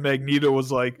movie, when Magneto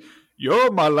was like,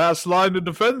 "You're my last line of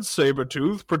defense,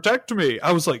 Sabretooth, protect me,"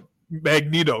 I was like,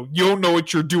 Magneto, you don't know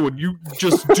what you're doing. You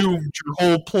just doomed your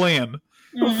whole plan.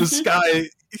 Mm-hmm.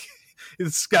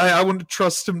 This guy, I wouldn't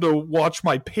trust him to watch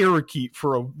my parakeet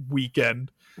for a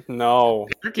weekend. No.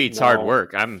 Parakeet's hard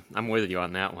work. I'm with you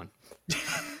on that one.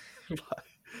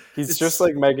 He's just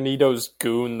like Magneto's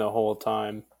goon the whole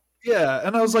time. Yeah,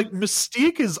 and I was like,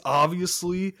 Mystique is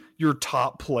obviously your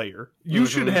top player. You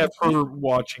should have her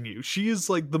watching you. She is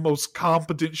like the most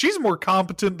competent. She's more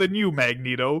competent than you,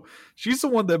 Magneto. She's the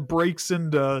one that breaks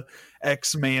into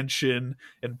X-Mansion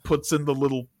and puts in the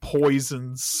little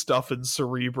poison stuff in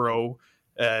Cerebro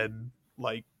and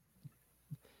like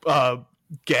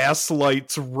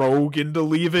gaslights Rogue into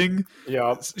leaving.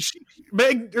 Yeah.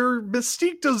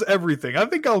 Mystique does everything. I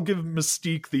think I'll give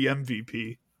Mystique the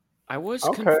MVP. I was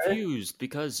confused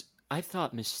because I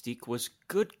thought Mystique was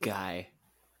good guy,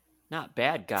 not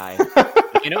bad guy.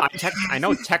 I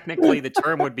know technically the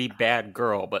term would be bad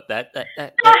girl, but that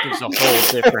gives a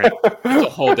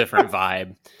whole different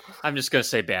vibe. I'm just gonna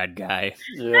say bad guy.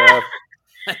 Yeah.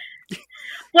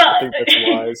 Well, I think that's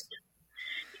wise.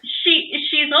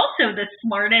 She's also the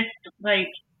smartest.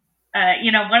 Like,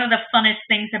 one of the funnest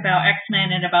things about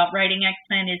X-Men and about writing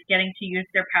X-Men is getting to use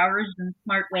their powers in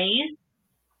smart ways.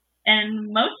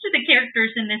 And most of the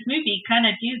characters in this movie kind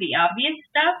of do the obvious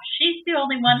stuff. She's the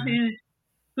only one who's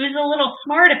a little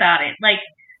smart about it. Like,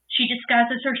 she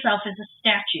disguises herself as a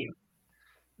statue.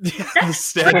 Yeah, the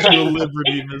Statue of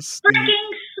Liberty, Mystique.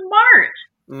 Freaking smart.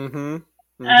 Mm-hmm.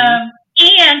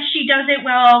 And she does it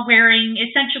while wearing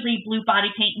essentially blue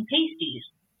body paint and pasties.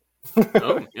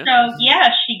 Oh, yeah. So,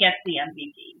 yeah, she gets the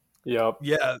MVP. Yep.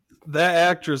 Yeah, that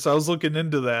actress, I was looking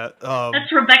into that.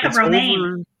 That's Rebecca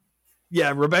Romijn.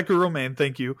 Yeah, Rebecca Romijn,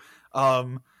 thank you.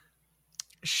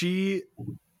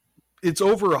 It's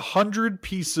over 100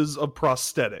 pieces of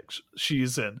prosthetics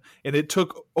she's in, and it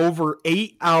took over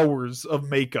 8 hours of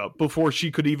makeup before she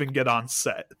could even get on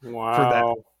set.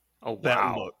 Wow. For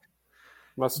that look.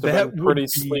 Must have been pretty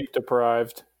sleep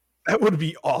deprived. That would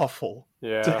be awful.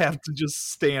 Yeah. To have to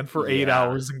just stand for 8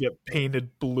 hours and get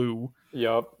painted blue.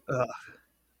 Yep.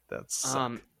 That's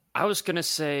I was gonna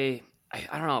say,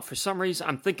 I don't know, for some reason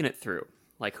I'm thinking it through,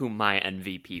 like who my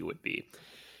MVP would be.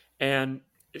 And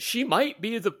she might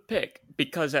be the pick,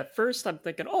 because at first I'm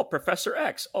thinking, oh, Professor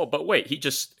X. Oh, but wait, he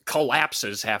just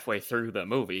collapses halfway through the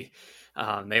movie.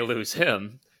 They lose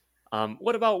him.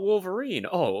 What about Wolverine?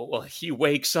 Oh, well, he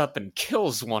wakes up and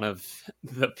kills one of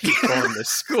the people in the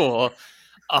school.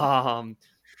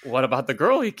 What about the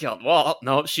girl he killed? Well,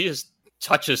 no, she just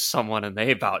touches someone and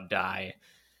they about die.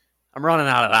 I'm running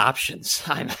out of options.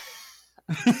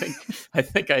 I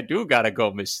think I do gotta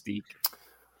go Mystique.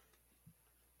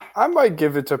 I might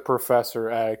give it to Professor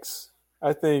X.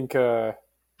 I think. How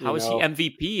is he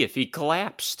MVP if he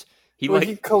collapsed?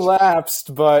 He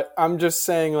collapsed, but I'm just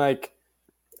saying, like,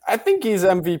 I think he's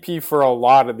MVP for a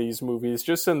lot of these movies,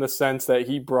 just in the sense that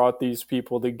he brought these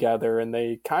people together, and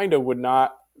they kind of would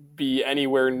not be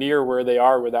anywhere near where they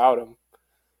are without him.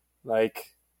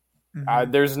 Like,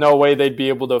 there's no way they'd be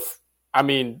able to. I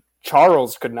mean,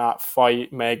 Charles could not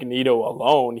fight Magneto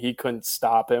alone. He couldn't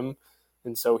stop him.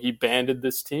 And so he banded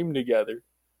this team together.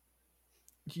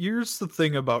 Here's the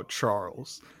thing about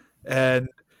Charles, and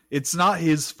it's not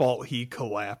his fault he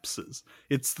collapses.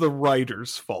 It's the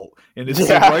writer's fault. And it's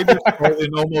the writer's fault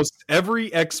in almost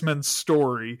every X-Men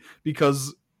story,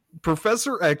 because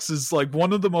Professor X is like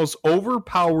one of the most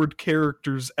overpowered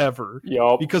characters ever.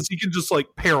 Yep. Because he can just like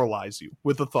paralyze you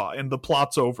with a thought and the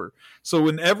plot's over. So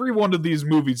in every one of these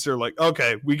movies, they're like,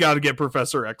 okay, we got to get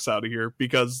Professor X out of here,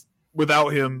 because without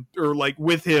him, or like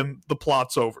with him, the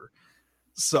plot's over.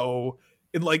 So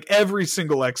in like every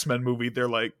single X-Men movie, they're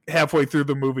like halfway through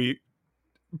the movie,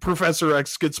 Professor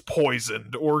X gets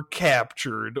poisoned or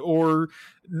captured or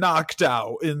knocked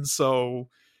out. And so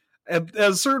at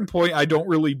a certain point, I don't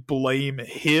really blame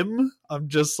him. I'm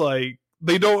just like,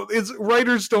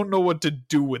 writers don't know what to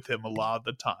do with him a lot of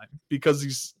the time, because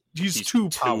he's too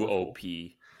powerful. OP.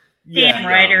 Damn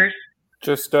writers.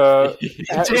 Just damn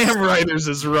writers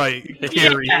is right.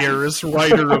 Gary Harris,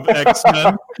 writer of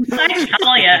X-Men. I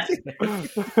tell ya.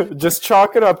 Just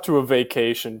chalk it up to a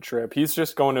vacation trip. He's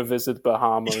just going to visit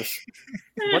Bahamas.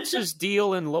 What's his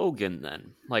deal in Logan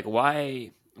then? Like,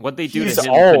 why? What'd they do He's to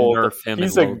him old. to nerf him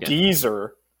He's in a Logan?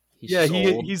 geezer.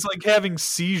 He's like having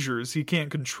seizures. He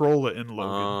can't control it in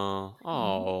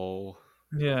Logan.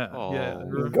 Yeah.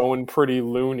 Going pretty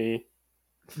loony.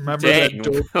 Remember Dang.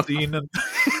 that dope scene in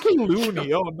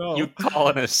Looney? Oh no! You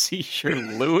calling a seizure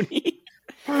loony?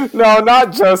 No,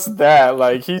 not just that.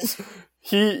 Like he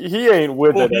ain't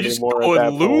with it He's anymore. going At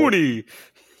that loony.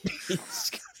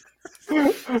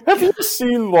 point. Have you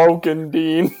seen Logan,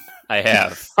 Dean? I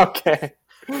have. Okay,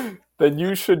 then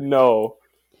you should know.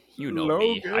 You know Logan.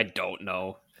 me. I don't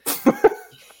know.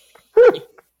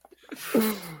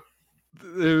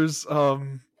 There's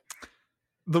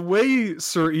the way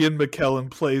Sir Ian McKellen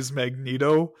plays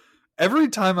Magneto. Every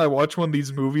time I watch one of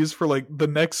these movies for like the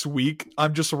next week,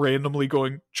 I'm just randomly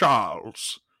going,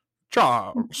 Charles.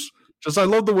 Just I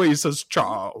love the way he says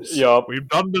Charles. Yup. We've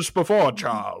done this before,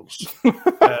 Charles.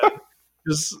 I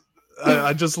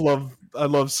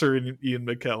love Sir Ian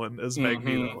McKellen as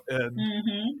Magneto.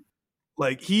 And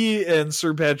like he and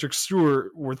Sir Patrick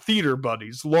Stewart were theater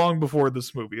buddies long before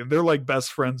this movie, and they're like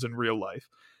best friends in real life.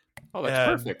 Oh,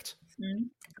 that's perfect.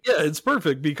 Yeah, it's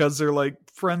perfect because they're like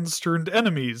friends turned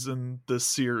enemies in this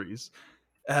series.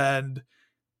 And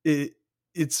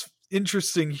it's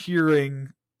interesting hearing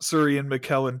Sir Ian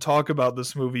McKellen talk about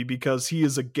this movie, because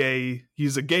he's a gay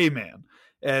man.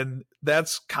 And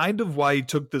that's kind of why he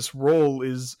took this role,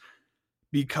 is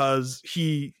because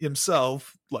he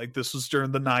himself, like, this was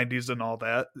during the 90s and all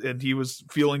that, and he was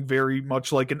feeling very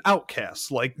much like an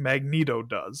outcast, like Magneto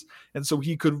does. And so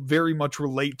he could very much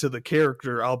relate to the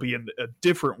character, albeit in a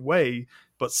different way,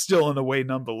 but still in a way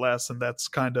nonetheless. And that's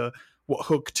kind of what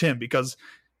hooked him, because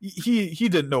he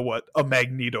didn't know what a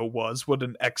Magneto was, what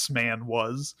an X-Man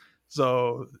was.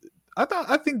 So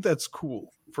I think that's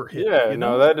cool for him. Yeah, you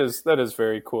know? no, that is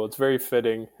very cool. It's very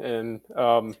fitting. And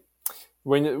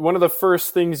when one of the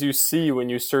first things you see when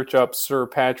you search up Sir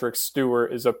Patrick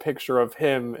Stewart is a picture of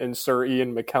him and Sir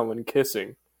Ian McKellen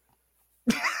kissing.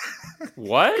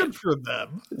 What? Good for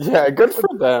them. Yeah, good for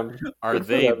them. Are Good for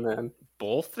they them, man?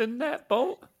 both in that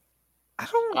boat? I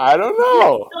don't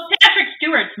know. Well, Patrick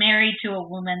Stewart's married to a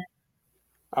woman.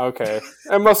 Okay,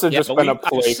 it must have just but been a I've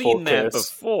playful seen that kiss.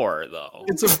 before, though.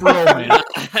 It's a bromance.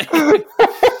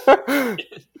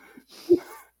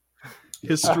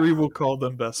 History will call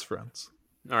them best friends.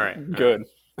 All right. Good.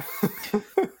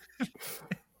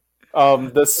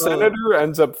 The senator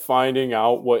ends up finding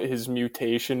out what his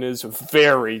mutation is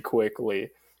very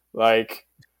quickly. Like,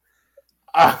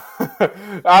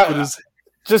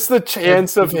 just the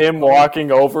chance of him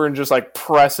walking over and just like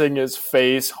pressing his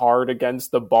face hard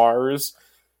against the bars.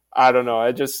 I don't know.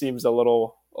 It just seems a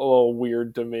little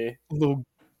weird to me. A little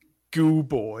goo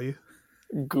boy.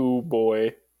 Goo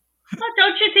boy. Well,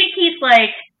 don't you think he's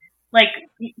like,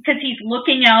 because he's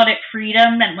looking out at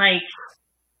freedom and like,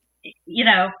 you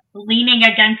know, leaning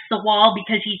against the wall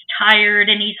because he's tired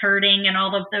and he's hurting and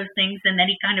all of those things, and then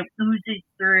he kind of oozes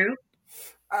through.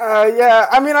 Yeah,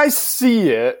 I mean, I see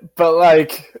it, but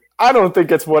like, I don't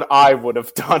think it's what I would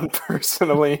have done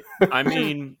personally. I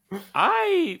mean,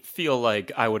 I feel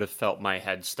like I would have felt my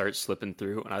head start slipping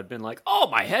through, and I'd been like, "Oh,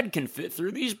 my head can fit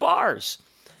through these bars,"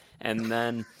 and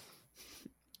then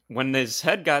when his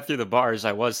head got through the bars,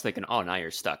 I was thinking, "Oh, now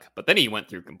you're stuck." But then he went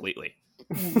through completely.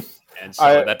 And so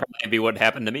that'd probably be what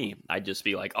happened to me. I'd just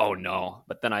be like, oh no.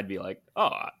 But then I'd be like,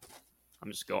 oh,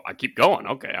 I keep going.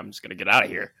 Okay, I'm just going to get out of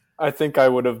here. I think I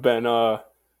would have been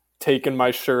taking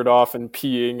my shirt off and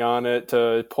peeing on it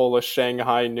to pull a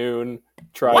Shanghai Noon,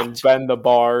 and bend the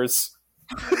bars.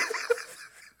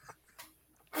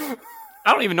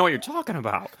 I don't even know what you're talking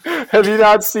about. Have you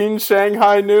not seen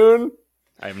Shanghai Noon?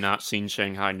 I have not seen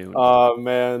Shanghai Noon. Oh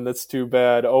man, that's too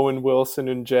bad. Owen Wilson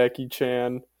and Jackie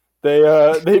Chan.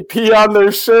 They pee on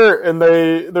their shirt and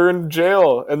they're in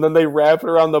jail, and then they wrap it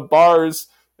around the bars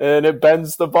and it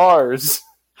bends the bars.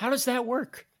 How does that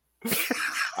work?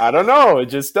 I don't know. It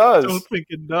just does. I don't think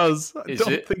it does.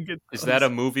 Is that a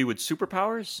movie with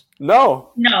superpowers? No.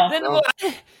 Then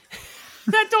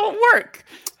that don't work.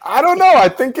 I don't know. I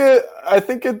think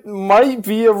it might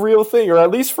be a real thing, or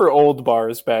at least for old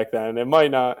bars back then. It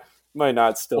might not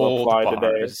still Old apply bars.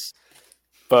 today.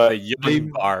 But the young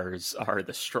bars are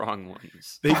the strong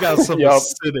ones. They got some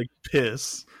acidic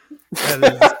piss.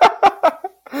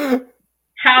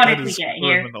 How did we get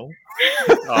criminal. here?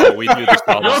 Oh, we do this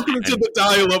all the Welcome time. to the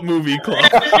Dial-Up Movie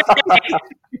Club.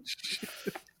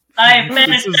 I've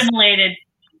been assimilated.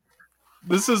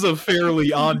 This is a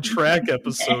fairly on-track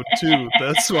episode, too.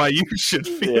 That's why you should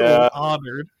feel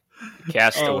honored.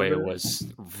 Castaway was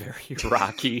very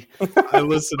rocky. I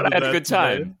listened to but I had that a good today.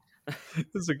 time. It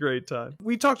was a great time.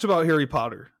 We talked about Harry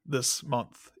Potter this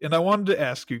month, and I wanted to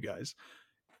ask you guys,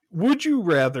 would you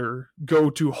rather go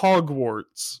to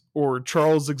Hogwarts or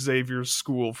Charles Xavier's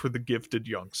School for the Gifted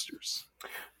Youngsters?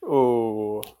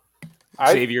 Oh,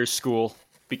 Xavier's School,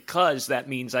 because that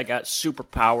means I got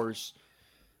superpowers,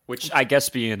 which I guess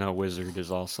being a wizard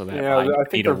is also that. Yeah, I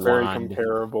think they're very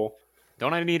comparable.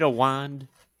 Don't I need a wand?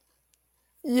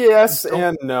 Yes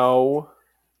and no.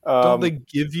 Don't they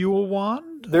give you a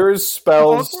wand? There's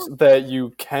spells that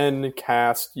you can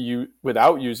cast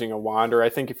without using a wand, or I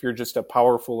think if you're just a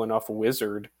powerful enough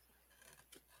wizard.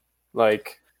 I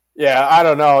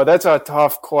don't know. That's a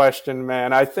tough question,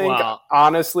 man. I think,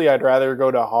 honestly, I'd rather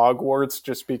go to Hogwarts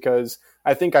just because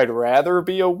I think I'd rather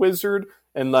be a wizard.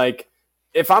 And,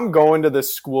 if I'm going to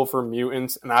this school for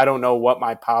mutants and I don't know what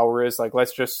my power is,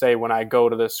 let's just say when I go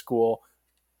to this school,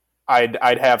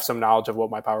 I'd have some knowledge of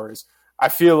what my power is. I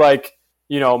feel like,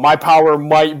 my power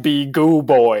might be Goo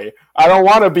Boy. I don't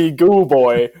want to be Goo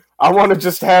Boy. I want to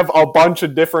just have a bunch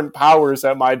of different powers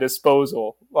at my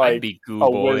disposal. I'd be Goo a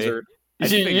Boy. wizard. I'd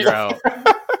figure out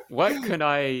what can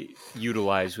I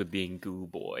utilize with being Goo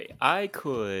Boy. I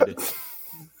could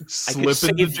slip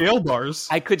into jail bars.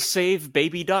 I could save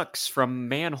baby ducks from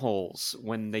manholes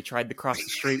when they tried to cross the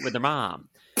street with their mom.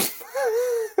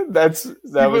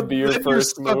 That would be your first You're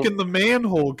stuck move. in the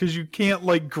manhole because you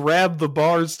can't grab the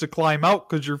bars to climb out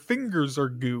because your fingers are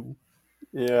goo.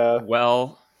 Yeah.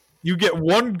 Well, you get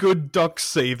one good duck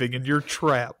saving and you're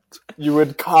trapped. You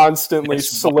would constantly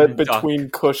slip between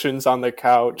cushions on the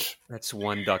couch. That's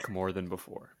one duck more than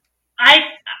before. I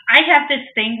have this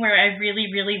thing where I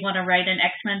really, really want to write an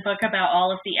X-Men book about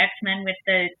all of the X-Men with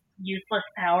the useless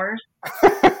powers.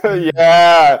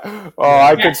 Yeah. Oh,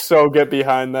 I could so get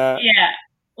behind that. Yeah.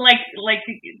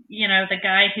 The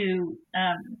guy who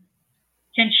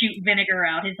can shoot vinegar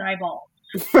out his eyeballs.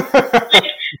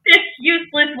 It's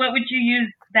useless. What would you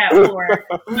use that for?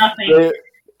 Nothing.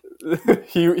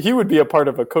 He would be a part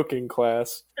of a cooking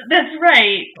class. That's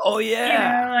right. Oh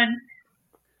yeah.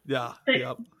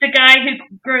 The guy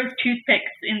who grows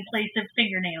toothpicks in place of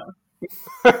fingernails.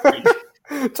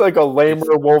 It's like a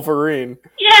lamer Wolverine.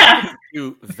 Yeah.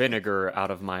 Do vinegar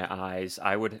out of my eyes.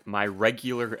 My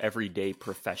regular everyday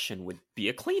profession would be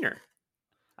a cleaner.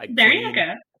 There you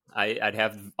go. I'd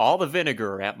have all the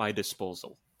vinegar at my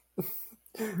disposal.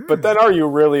 But then are you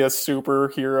really a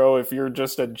superhero if you're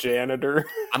just a janitor?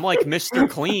 I'm like Mr.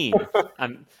 Clean.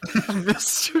 I'm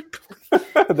Mr.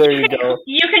 Clean. There you go.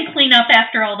 You can clean up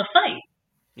after all the fight.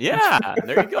 Yeah,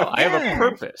 there you go. I have a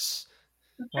purpose.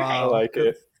 Wow. I like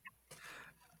it.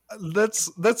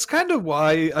 That's kind of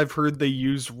why I've heard they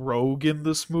use Rogue in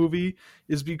this movie,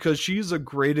 is because she's a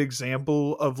great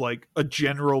example of a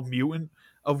general mutant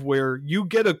of where you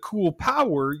get a cool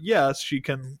power. Yes, she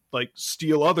can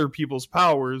steal other people's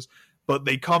powers, but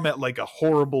they come at a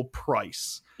horrible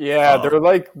price. Yeah, they're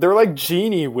like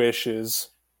genie wishes.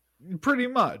 Pretty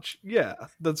much. Yeah,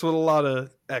 that's what a lot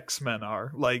of X-Men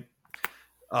are.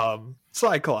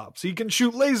 Cyclops, he can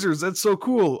shoot lasers. That's so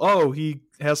cool. Oh, he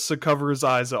has to cover his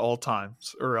eyes at all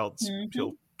times, or else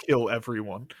he'll kill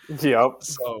everyone. Yep.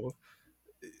 So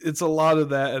it's a lot of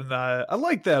that, and I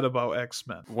like that about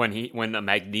X-Men. When a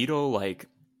Magneto I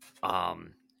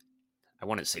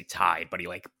want to say tied, but he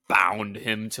bound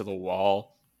him to the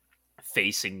wall,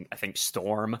 facing I think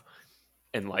Storm.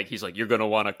 and like he's like, "You're gonna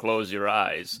want to close your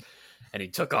eyes," and he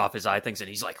took off his eye things, and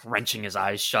he's like wrenching his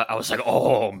eyes shut. I was like,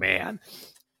 "Oh man,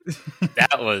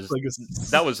 that was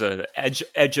an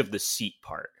edge of the seat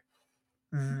part."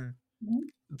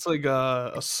 It's like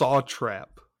a saw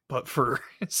trap, but for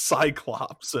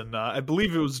Cyclops, and I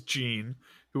believe it was Jean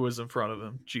who was in front of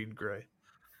him, Jean Grey.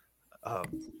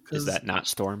 Is that not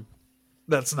Storm?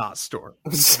 That's not Storm.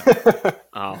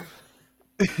 Oh,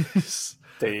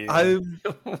 Mystique.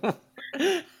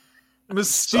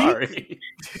 Sorry.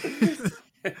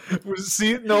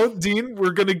 See, no, Dean,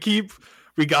 we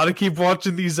gotta keep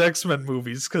watching these X-Men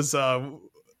movies because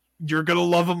you're gonna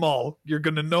love them all. You're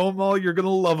gonna know them all. You're gonna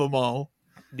love them all.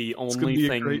 The only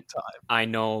thing I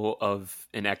know of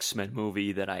an X-Men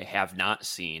movie that I have not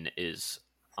seen is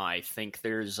I think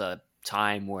there's a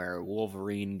time where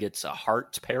Wolverine gets a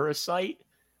heart parasite.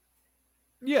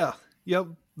 Yeah, yep,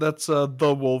 that's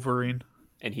the Wolverine.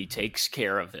 And he takes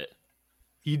care of it.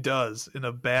 He does, in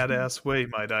a badass way,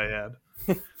 might I add.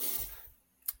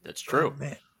 That's true. Oh,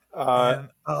 man.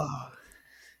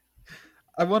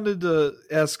 I wanted to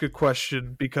ask a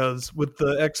question because with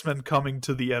the X-Men coming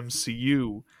to the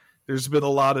MCU, there's been a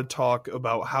lot of talk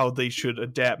about how they should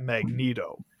adapt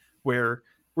Magneto, where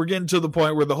we're getting to the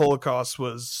point where the Holocaust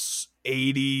was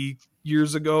 80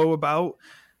 years ago about,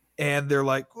 and they're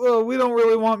like, well, we don't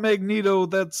really want Magneto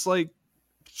that's like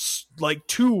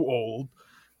too old.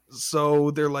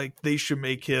 So they're like, they should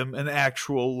make him an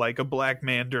actual, like, a black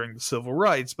man during the civil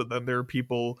rights. But then there are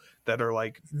people that are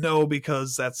like, no,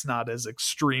 because that's not as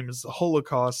extreme as the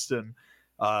Holocaust. And,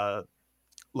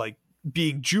 like,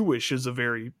 being Jewish is a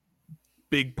very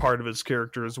big part of his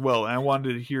character as well. And I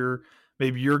wanted to hear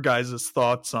maybe your guys'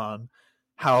 thoughts on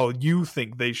how you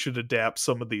think they should adapt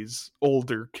some of these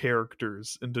older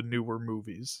characters into newer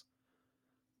movies.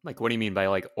 Like, what do you mean by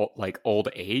like old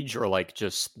age, or like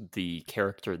just the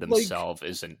character themselves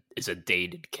is a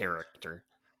dated character?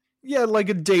 Yeah, like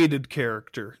a dated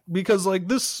character, because like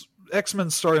this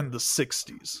X-Men started in the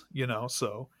 60s, you know,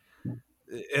 so,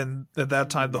 and at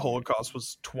that time the Holocaust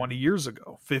was 20 years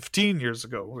ago, 15 years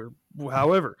ago, or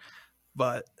however,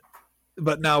 but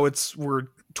now we're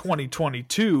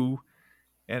 2022.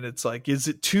 And it's like, is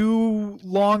it too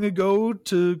long ago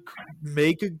to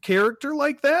make a character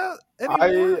like that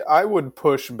anymore? I would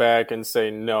push back and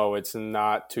say, no, it's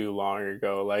not too long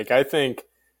ago. Like, I think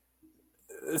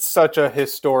it's such a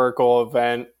historical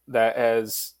event that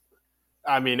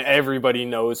everybody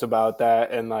knows about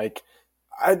that. And like,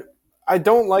 I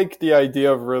don't like the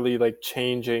idea of really like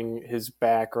changing his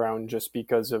background just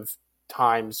because of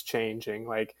times changing.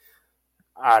 Like,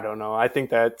 I don't know. I think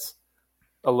that's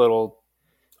a little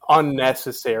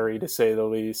unnecessary, to say the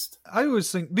least. I always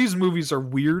think these movies are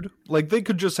weird. Like, they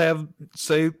could just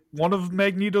say one of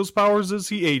Magneto's powers is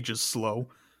he ages slow.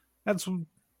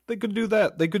 They could do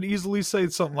that. They could easily say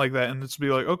something like that, and it's be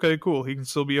like, okay, cool, he can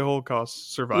still be a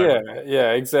Holocaust survivor.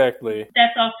 Yeah, exactly.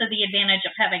 That's also the advantage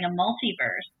of having a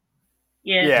multiverse.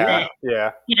 Yeah.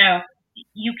 You know,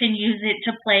 you can use it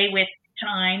to play with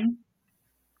time.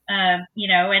 You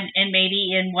know, and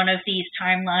maybe in one of these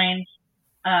timelines,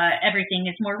 everything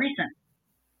is more recent.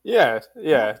 Yeah,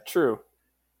 true.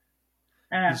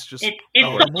 It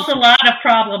solves a lot of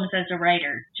problems as a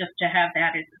writer, just to have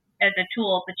that as a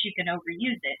tool, but you can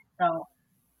overuse it. So,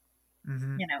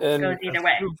 you know, it goes either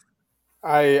way.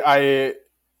 I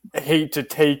hate to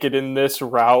take it in this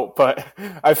route, but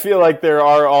I feel like there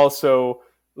are also,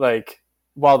 like,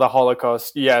 while the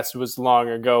Holocaust, yes, was long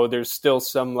ago, there's still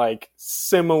some like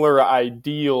similar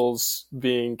ideals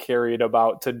being carried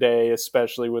about today,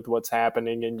 especially with what's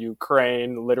happening in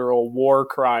Ukraine, literal war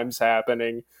crimes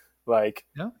happening. Like,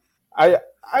 yeah.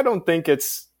 I don't think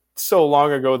it's so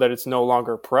long ago that it's no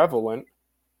longer prevalent.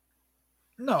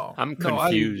 No. I'm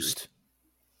confused.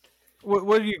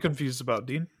 What are you confused about,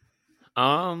 Dean?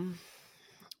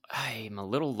 I'm a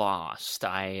little lost.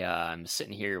 I'm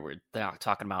sitting here, we're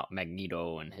talking about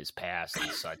Magneto and his past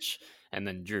and such, and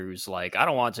then Drew's like, I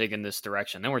don't want to take in this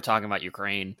direction. Then we're talking about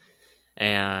Ukraine,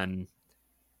 and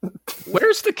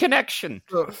where's the connection?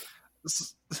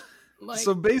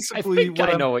 So basically,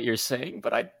 I know what you're saying,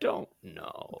 but I don't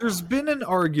know. There's been an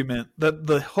argument that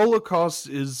the Holocaust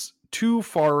is too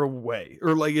far away,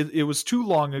 or like it was too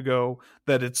long ago,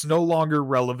 that it's no longer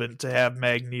relevant to have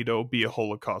Magneto be a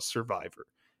Holocaust survivor.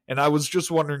 And I was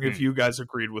just wondering if you guys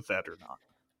agreed with that or not.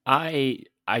 I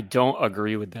don't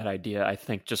agree with that idea. I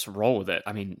think just roll with it.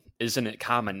 I mean, isn't it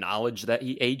common knowledge that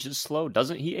he ages slow?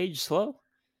 Doesn't he age slow?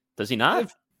 Does he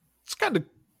not? It's kind of,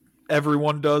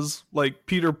 everyone does. Like,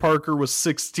 Peter Parker was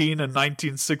 16 in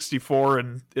 1964,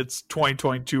 and it's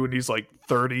 2022, and he's like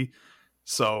 30.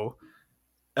 So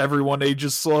everyone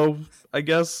ages slow, I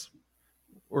guess.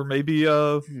 Or maybe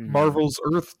Marvel's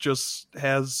Earth just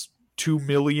has 2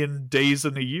 million days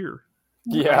in a year.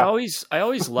 Yeah. I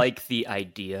always like the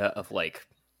idea of like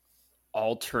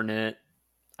alternate,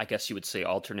 I guess you would say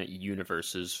alternate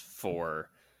universes for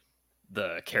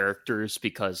the characters,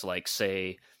 because like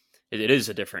say it is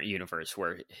a different universe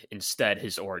where instead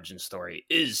his origin story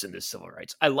is in the civil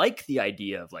rights. I like the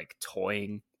idea of like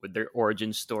toying with their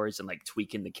origin stories and like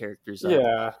tweaking the characters up.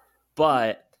 Yeah.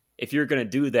 But if you're going to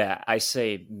do that, I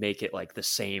say make it like the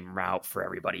same route for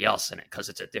everybody else in it, because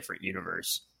it's a different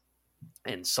universe.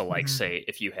 And so like say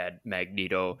if you had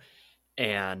Magneto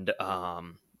and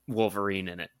Wolverine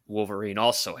in it, Wolverine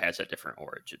also has a different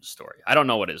origin story. I don't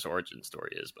know what his origin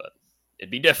story is, but it'd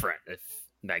be different if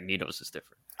Magneto's is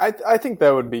different. I think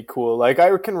that would be cool. Like,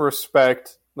 I can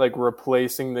respect like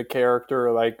replacing the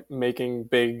character, like making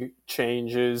big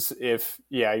changes if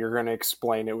you're going to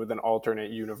explain it with an alternate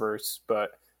universe.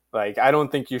 But like, I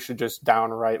don't think you should just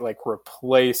downright like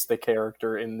replace the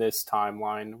character in this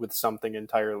timeline with something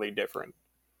entirely different.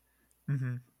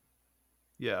 Mm-hmm.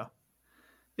 Yeah,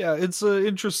 it's an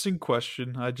interesting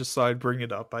question. I just thought I'd bring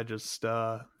it up.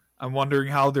 I'm wondering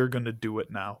how they're going to do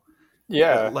it now.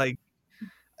 Yeah, like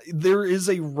there is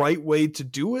a right way to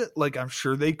do it. Like, I'm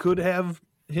sure they could have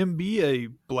him be a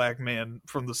black man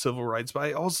from the civil rights,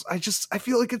 but I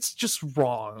feel like it's just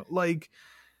wrong. Like,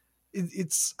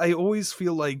 I always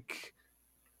feel like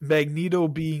Magneto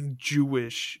being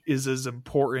Jewish is as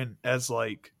important as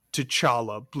like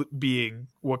T'Challa being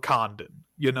Wakandan,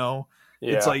 you know?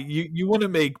 Yeah. It's like you want to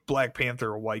make Black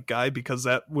Panther a white guy because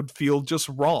that would feel just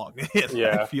wrong.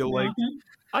 I feel like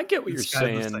I get what you're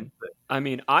saying. I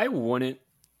mean, I wouldn't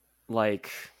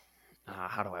like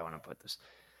how do I want to put this?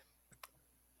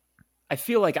 I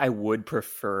feel like I would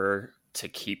prefer to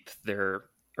keep their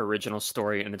original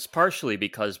story, and it's partially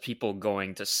because people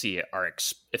going to see it are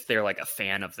if they're like a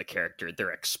fan of the character,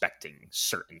 they're expecting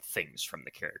certain things from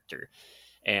the character,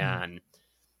 and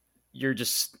you're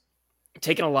just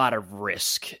taking a lot of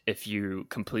risk if you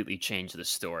completely change the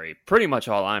story. Pretty much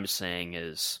all I'm saying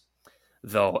is,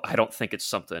 though, I don't think it's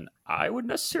something I would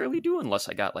necessarily do unless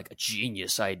I got like a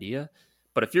genius idea,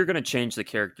 but if you're going to change the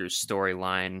character's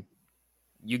storyline,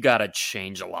 you got to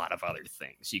change a lot of other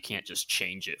things. You can't just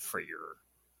change it for your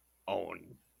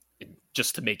own,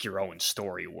 just to make your own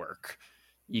story work.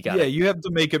 You have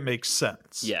to make it make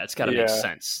sense. Yeah, it's got to make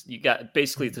sense. You got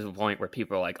basically to the point where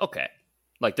people are like, okay,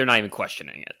 like they're not even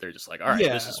questioning it. They're just like, all right,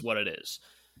 this is what it is.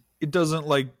 It doesn't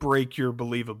like break your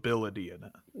believability in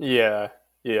it.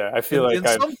 Yeah, I feel like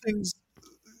some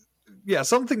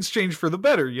things change for the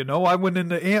better. You know, I went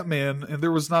into Ant-Man and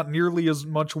there was not nearly as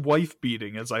much wife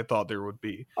beating as I thought there would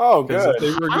be. Oh, good. If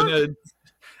they were going to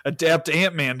adapt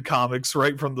Ant-Man comics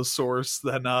right from the source,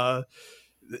 then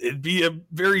it'd be a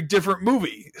very different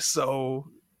movie. So,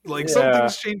 like, some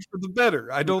things change for the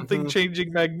better. I don't think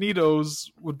changing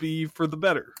Magneto's would be for the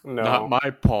better. No. Not my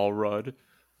Paul Rudd.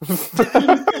 Yep.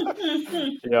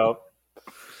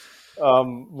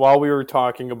 While we were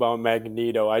talking about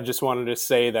Magneto, I just wanted to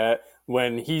say that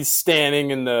when he's standing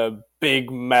in the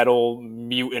big metal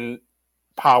mutant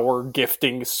power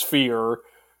gifting sphere,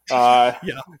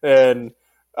 and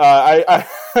I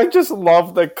just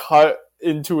love the cut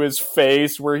into his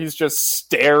face where he's just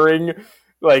staring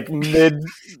like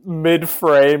mid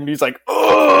frame. He's like,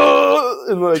 oh,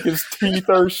 and like his teeth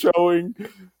are showing.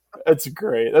 That's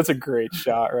great. That's a great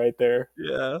shot right there.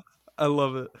 Yeah. I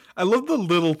love it. I love the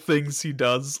little things he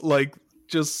does, like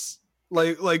just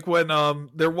like when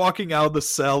they're walking out of the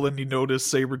cell and you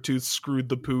notice Sabretooth screwed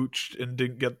the pooch and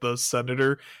didn't get the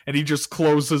senator, and he just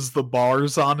closes the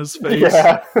bars on his face.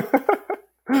 Yeah.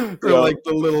 Or like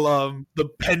the little the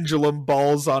pendulum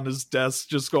balls on his desk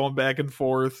just going back and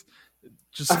forth,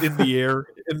 just in the air.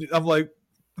 And I'm like,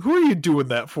 who are you doing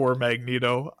that for,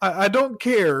 Magneto? I don't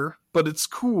care, but it's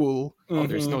cool. Oh,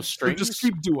 there's no strings. So just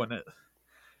keep doing it.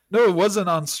 No, it wasn't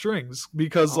on strings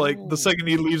because like the second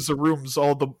he leaves the room,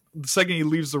 all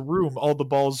the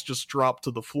balls just drop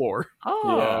to the floor.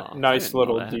 Oh, yeah, nice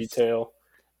little detail.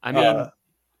 I mean,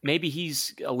 maybe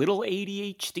he's a little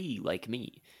ADHD like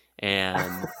me,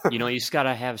 and you just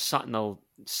gotta have something to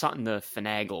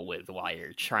finagle with while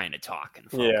you're trying to talk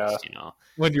and focus.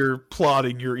 When you're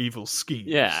plotting your evil scheme.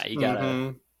 Yeah, you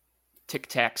gotta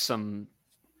tic-tac some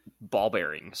ball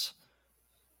bearings.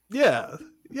 Yeah.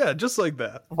 Yeah, just like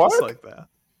that. What? Just like that.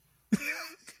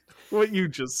 What you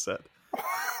just said.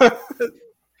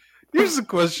 Here's a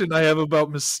question I have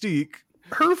about Mystique.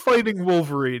 Her fighting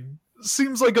Wolverine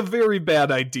seems like a very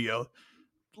bad idea.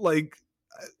 Like,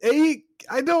 I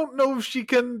don't know if she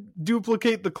can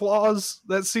duplicate the claws.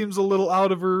 That seems a little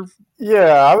out of her.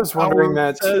 Yeah, I was wondering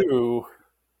that too.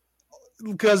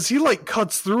 because he like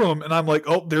cuts through him, and I'm like,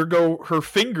 oh, there go her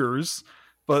fingers.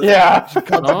 But Yeah.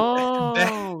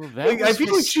 like, I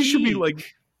feel like she should be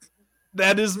like,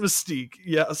 that is Mystique.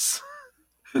 Yes.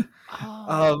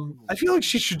 I feel like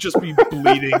she should just be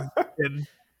bleeding in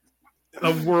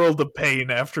a world of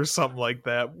pain after something like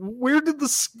that.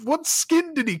 What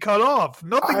skin did he cut off?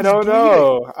 Nothing. I don't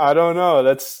know.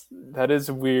 That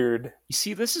is weird. You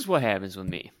see, this is what happens with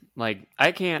me. Like,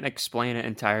 I can't explain it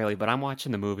entirely, but I'm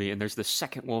watching the movie and there's the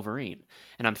second Wolverine,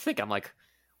 and I'm like,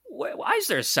 why is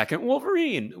there a second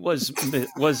Wolverine? Was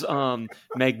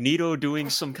Magneto doing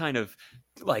some kind of,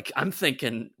 like, I'm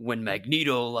thinking when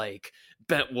Magneto like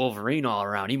bent Wolverine all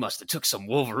around, he must have took some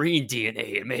Wolverine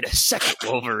DNA and made a second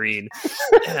Wolverine.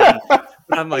 And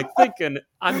I'm like thinking,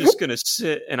 I'm just gonna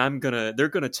sit and they're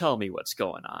gonna tell me what's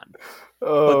going on.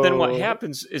 But then what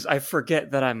happens is I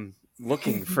forget that I'm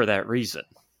looking for that reason.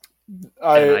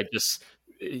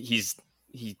 He's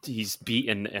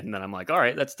beaten, and then I'm like, all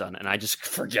right, that's done, and I just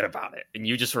forget about it. And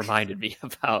you just reminded me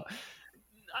about.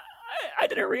 I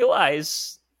didn't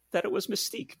realize that it was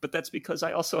Mystique, but that's because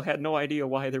I also had no idea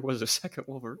why there was a second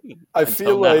Wolverine. I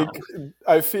feel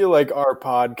like our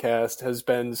podcast has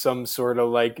been some sort of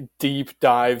like deep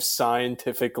dive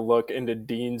scientific look into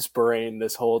Dean's brain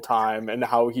this whole time, and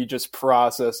how he just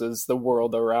processes the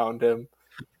world around him.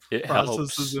 It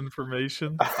processes helps.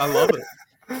 information. I love it.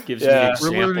 Gives me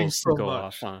examples to go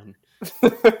off on.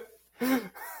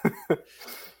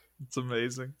 It's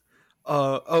amazing.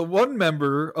 One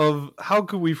member of, how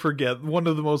could we forget, one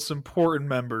of the most important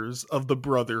members of the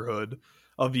Brotherhood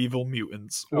of Evil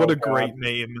Mutants. What a great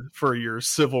name for your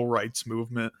civil rights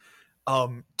movement.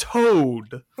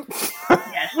 Toad.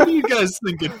 What do you guys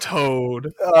think of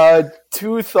Toad?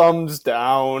 2 thumbs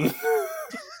down.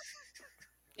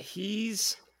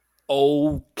 He's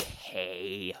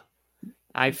okay.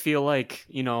 I feel like,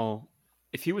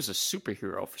 if he was a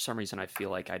superhero, for some reason, I feel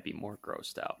like I'd be more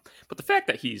grossed out. But the fact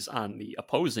that he's on the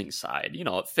opposing side,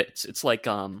 it fits. It's like,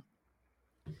 I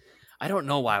don't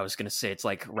know why I was going to say it's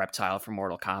like Reptile from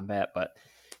Mortal Kombat, but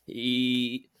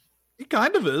he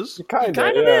kind of is. He kind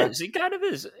of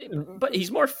is. But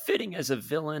he's more fitting as a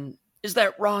villain. Is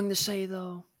that wrong to say,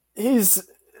 though?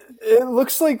 It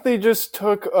looks like they just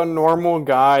took a normal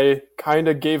guy, kind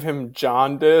of gave him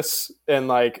jaundice, and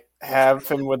like have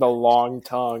him with a long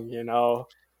tongue,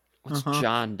 What's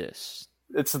jaundice?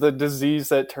 It's the disease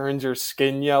that turns your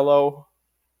skin yellow.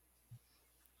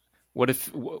 What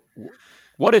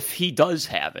if he does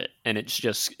have it and it's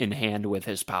just in hand with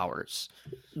his powers?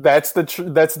 That's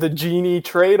the genie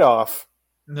trade-off.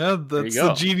 No, that's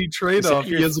the genie trade-off.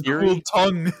 He has a cool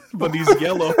tongue, but he's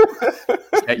yellow.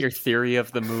 Is that your theory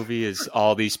of the movie? Is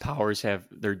all these powers have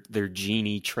their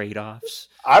genie trade-offs?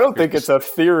 I don't think it's a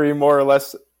theory, more or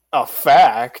less a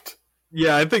fact.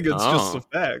 Yeah, I think it's just a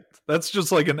fact. That's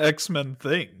just like an X-Men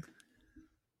thing.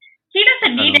 He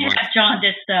doesn't need to have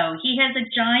jaundice, though. He has a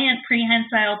giant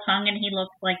prehensile tongue, and he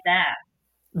looks like that.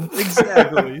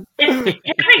 Exactly. Having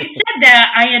said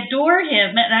that, I adore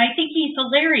him, and I think he's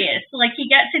hilarious. Like, he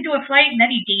gets into a fight, and then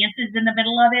he dances in the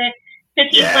middle of it.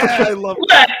 Because he's I love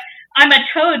look, I'm a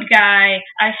Toad guy.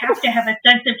 I have to have a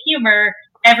sense of humor.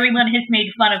 Everyone has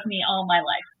made fun of me all my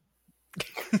life.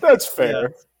 That's fair. Yeah.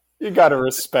 You gotta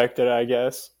respect it, I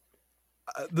guess.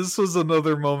 This was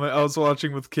another moment I was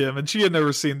watching with Kim, and she had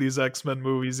never seen these X-Men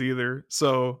movies either.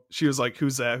 So she was like,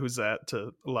 who's that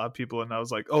to a lot of people. And I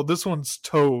was like, oh, this one's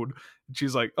Toad. And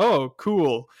she's like, oh,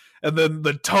 cool. And then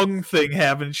the tongue thing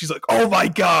happened. And she's like, oh my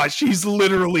gosh, he's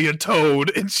literally a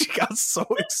toad. And she got so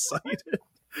excited.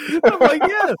 I'm like,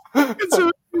 yeah, it's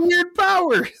a weird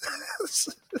power.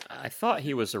 I thought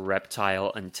he was a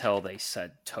reptile until they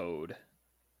said toad.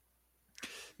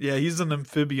 Yeah, he's an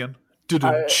amphibian.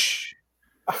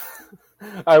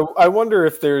 I wonder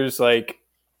if there's like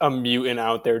a mutant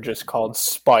out there just called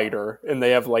Spider, and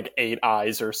they have like 8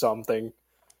 eyes or something.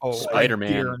 Oh, Spider-Man.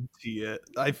 I guarantee it.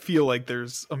 I feel like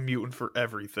there's a mutant for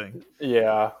everything.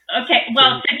 Yeah. Okay,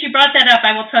 well, since you brought that up,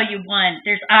 I will tell you one.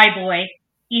 There's Eye Boy.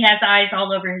 He has eyes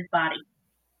all over his body.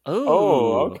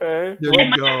 Oh, okay. There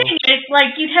and we go. my thing is,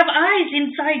 like, you'd have eyes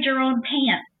inside your own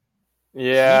pants.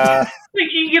 Yeah. Like,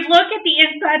 you look at the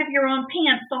inside of your own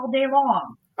pants all day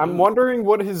long. I'm wondering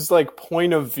what his like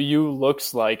point of view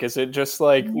looks like. Is it just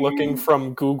like looking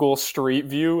from Google Street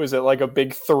View? Is it like a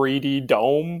big 3D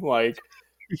dome? Like,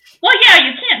 well, yeah,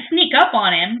 you can't sneak up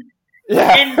on him.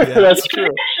 Yeah, and that's true.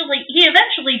 He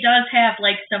eventually does have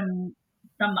like some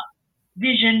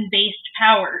vision-based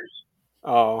powers.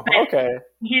 Oh, okay.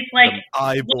 He's like,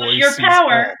 what's your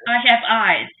power? I have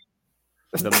eyes.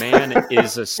 The man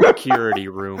is a security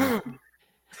room.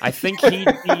 I think he'd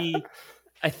be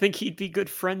I think he'd be good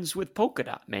friends with Polka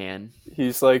Dot Man.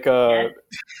 He's like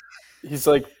he's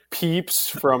like Peeps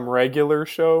from Regular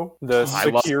Show, the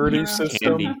security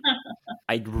system. Candy.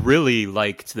 I really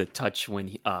liked the touch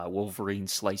when Wolverine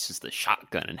slices the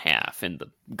shotgun in half, and the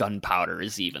gunpowder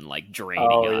is even like draining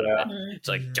out of it. It's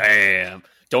like, damn,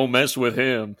 don't mess with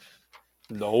him.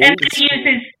 No. And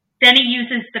then he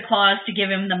uses the claws to give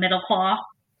him the middle claw.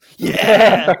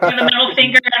 Yeah. With the middle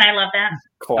finger, and I love that.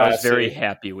 Classic. I was very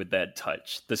happy with that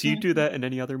touch. Does he do that in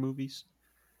any other movies?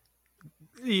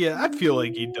 Yeah, I feel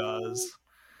like he does.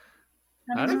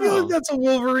 I I don't feel know. like that's a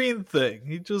Wolverine thing.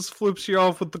 He just flips you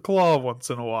off with the claw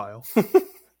once in a while. I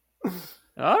don't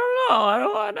know.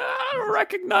 I don't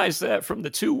recognize that from the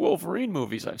 2 Wolverine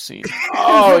movies I've seen.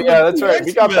 Oh yeah, that's right.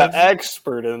 We got the X-Men.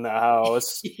 expert in the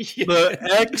house. The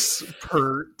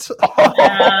expert.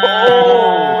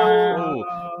 Oh.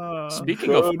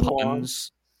 Speaking of Good one.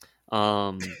 puns,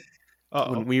 when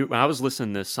I was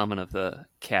listening to Summon of the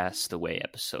Castaway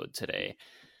episode today,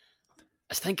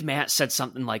 I think Matt said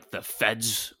something like the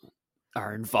feds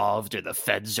are involved or the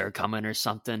feds are coming or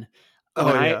something.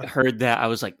 When I heard that, I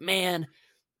was like, man,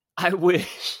 I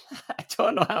wish. I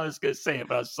don't know how I was going to say it,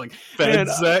 but I was just like, man,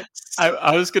 Feds.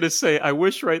 I was going to say, I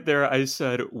wish right there I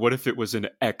said, what if it was an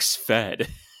ex-fed?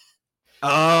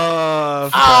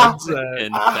 Feds.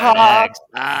 And FedEx.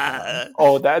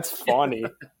 Oh, that's funny.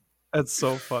 That's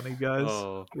so funny, guys.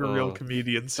 We're real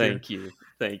comedians here.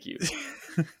 Thank you.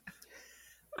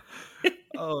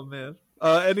 Oh man.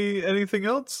 Anything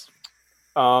else?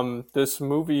 This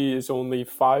movie is only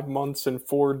 5 months and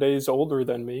 4 days older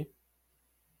than me.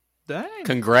 Dang.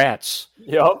 Congrats.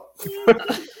 Yep.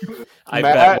 I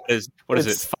Matt, bet what is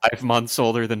it? 5 months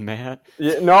older than Matt?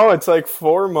 Yeah, no, it's like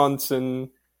 4 months and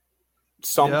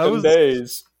something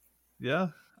days. Yeah.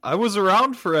 I was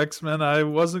around for X-Men. I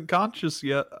wasn't conscious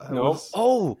yet.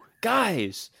 Oh,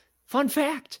 guys, fun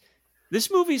fact. This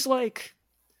movie's like,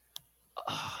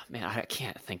 oh man, I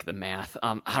can't think of the math.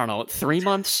 I don't know, 3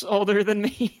 months older than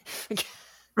me.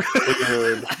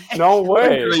 Dude, no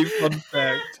way. Great fun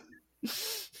fact.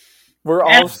 We're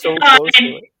all so close to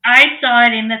it. I saw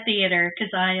it in the theater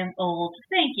because I am old.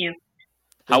 Thank you.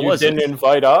 How You was didn't it?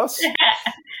 invite us?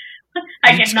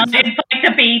 I did not invite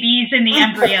the babies and the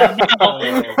embryo. No.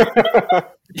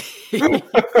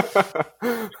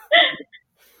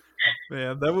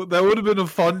 Man, that would have been a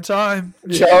fun time.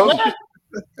 Joe?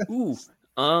 Ooh,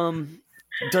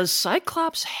 does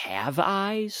Cyclops have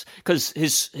eyes? Because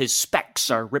his specs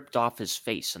are ripped off his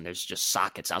face, and there's just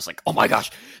sockets. I was like, oh my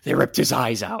gosh, they ripped his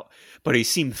eyes out, but he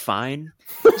seemed fine.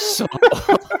 So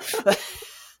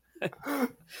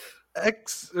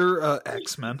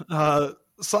X-Men.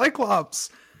 Cyclops.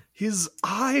 His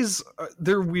eyes,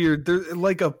 they're weird. They're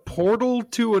like a portal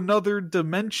to another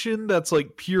dimension that's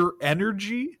like pure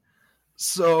energy.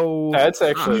 So That's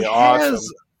actually he awesome.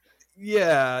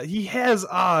 he has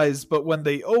eyes, but when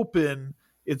they open,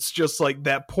 it's just like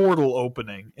that portal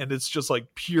opening, and it's just like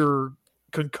pure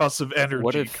concussive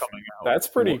energy coming out. That's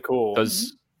pretty cool.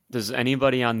 Does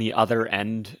anybody on the other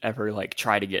end ever like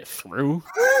try to get through?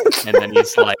 And then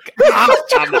he's like,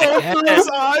 his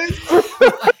eyes.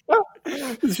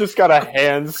 He's just got a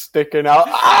hand sticking out.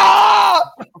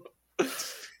 Ah!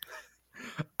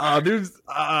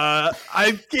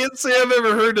 I can't say I've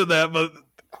ever heard of that, but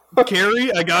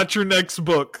Carrie, I got your next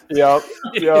book. Yep.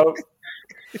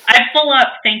 I'm full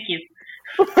up. Thank you.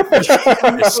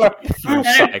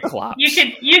 Cyclops. You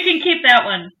can keep that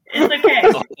one. It's okay.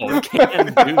 Oh,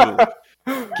 can do.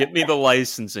 Get me the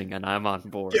licensing, and I'm on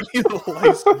board. Give me the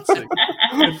licensing.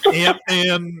 An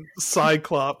Ant-Man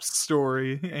Cyclops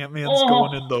story. Ant-Man's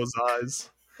going in those eyes.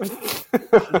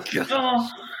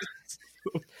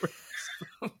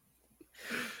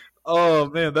 Oh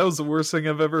man, that was the worst thing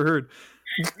I've ever heard.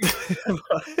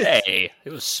 Hey,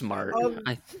 it was smart. Was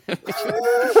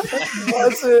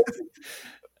it?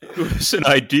 It was an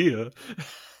idea.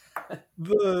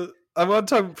 I want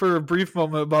to talk for a brief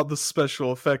moment about the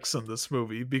special effects in this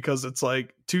movie, because it's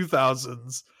like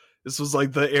 2000s. This was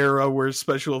like the era where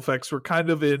special effects were kind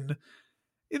of in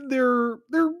their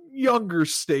younger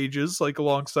stages, like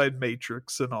alongside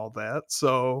Matrix and all that.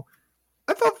 So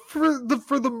I thought for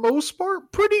the most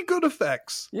part, pretty good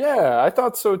effects. Yeah, I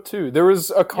thought so too. There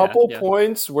was a couple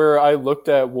points where I looked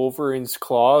at Wolverine's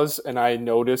claws and I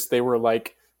noticed they were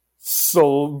like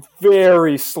so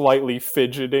very slightly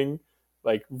fidgeting,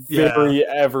 like very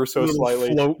ever so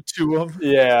slightly float to them.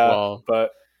 Yeah, well,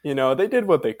 but you know they did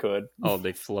what they could. Oh,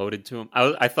 they floated to him.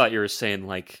 I thought you were saying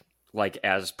like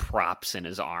as props in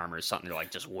his arm or something. They're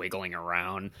like just wiggling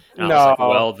around. And I was like,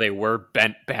 well, they were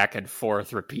bent back and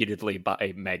forth repeatedly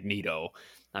by Magneto.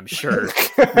 I'm sure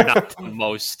not the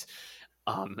most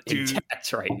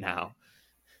intact right now.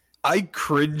 I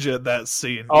cringe at that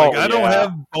scene. Oh, I don't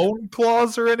have bone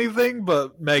claws or anything,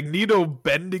 but Magneto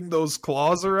bending those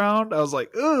claws around, I was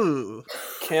like, ugh.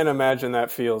 Can't imagine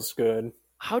that feels good.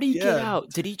 How did he get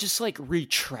out? Did he just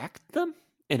retract them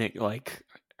and it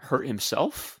hurt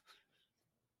himself?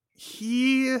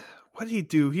 What did he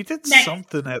do? He did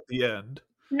something at the end.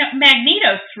 No,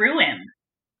 Magneto threw him.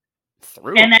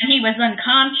 And then he was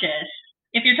unconscious.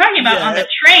 If you're talking about on the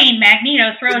train,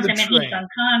 Magneto throws him and he's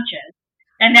unconscious.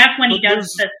 And that's when he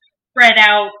does the spread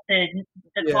out the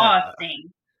claws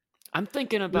thing. I'm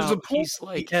thinking about he's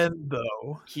end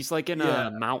though. He's in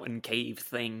a mountain cave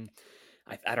thing.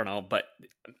 I don't know, but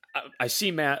I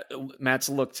see Matt's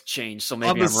look change, so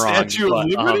maybe I'm wrong. Statue of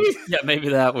Liberty? Yeah, maybe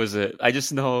that was it. I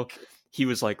just know he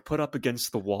was put up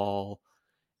against the wall,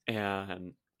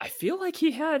 and I feel like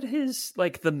he had his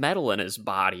the metal in his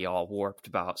body all warped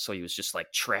about, so he was just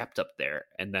trapped up there,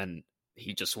 and then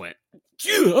he just went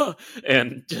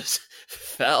and just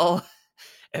fell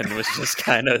and was just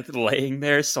kind of laying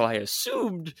there. So I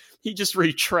assumed he just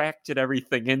retracted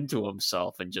everything into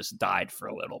himself and just died for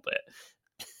a little bit.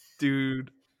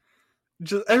 Dude,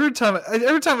 just every time I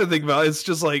think about it, it's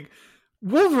just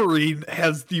Wolverine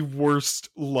has the worst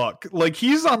luck.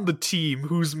 He's on the team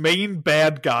whose main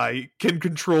bad guy can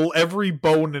control every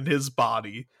bone in his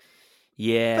body.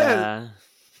 Yeah.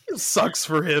 It sucks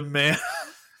for him, man.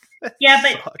 Yeah,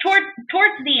 but towards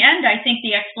the end, I think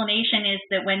the explanation is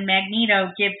that when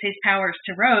Magneto gives his powers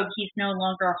to Rogue, he's no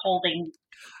longer holding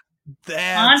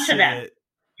onto them.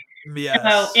 Yes.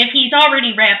 So if he's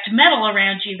already wrapped metal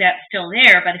around you, that's still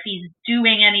there. But if he's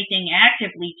doing anything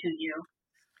actively to you,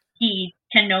 he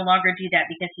can no longer do that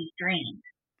because he's drained.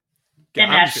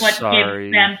 And that's what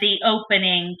gives them the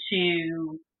opening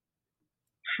to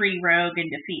free Rogue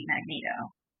and defeat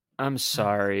Magneto. I'm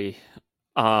sorry.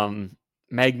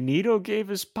 Magneto gave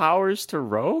his powers to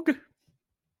Rogue?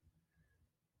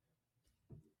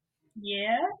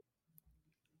 Yeah.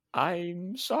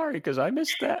 I'm sorry, because I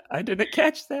missed that. I didn't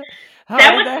catch that. How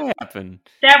did that happen?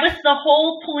 That was the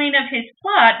whole point of his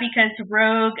plot, because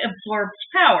Rogue absorbs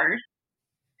powers,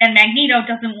 and Magneto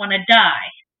doesn't want to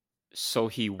die. So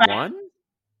he won?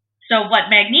 So what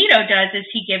Magneto does is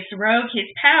he gives Rogue his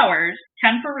powers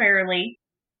temporarily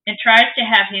and tries to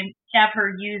have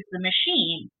her use the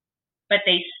machine, but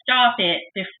they stop it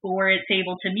before it's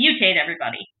able to mutate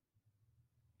everybody.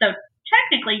 So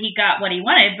technically he got what he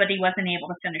wanted, but he wasn't able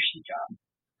to finish the job.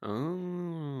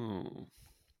 Oh.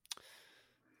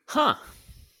 Huh.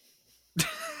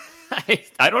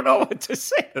 I don't know what to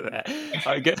say to that.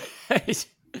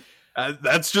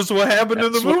 That's just what happened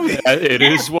in the movie. It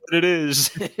is what it is.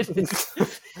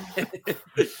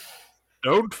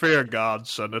 Don't fear God,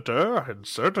 Senator, and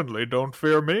certainly don't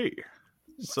fear me.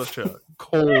 Such a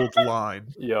cold line.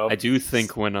 Yep. I do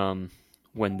think when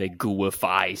they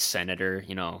gooify Senator,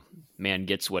 man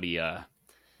gets what he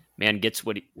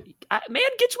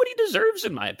deserves,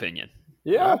 in my opinion.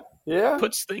 Yeah, yeah.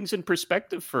 Puts things in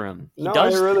perspective for him. He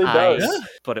really does.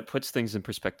 But it puts things in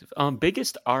perspective.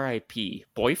 Biggest RIP,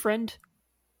 boyfriend?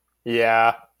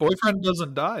 Yeah. Boyfriend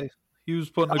doesn't die. He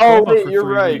was put in a coma for 3 weeks.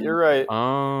 You're right.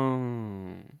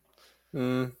 Oh.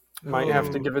 Might have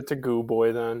to give it to Goo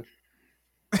Boy then.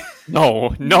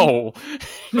 No, not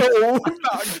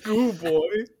Goo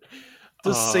Boy.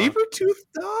 Does Sabretooth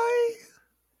die?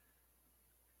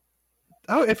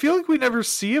 Oh, I feel like we never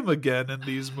see him again in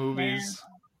these movies.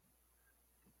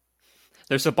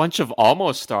 There's a bunch of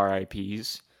almost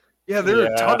RIPs. Yeah, there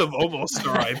are a ton of almost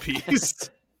RIPs.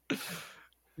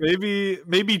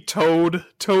 Maybe Toad.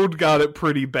 Toad got it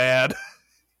pretty bad.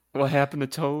 What happened to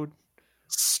Toad?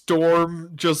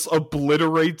 Storm just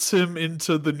obliterates him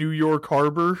into the New York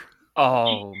harbor.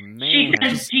 Oh man! She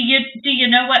says, "Do you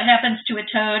know what happens to a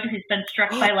toad who's been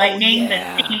struck by lightning?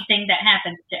 The same thing that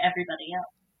happens to everybody else,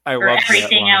 love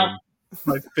everything else."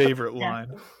 My favorite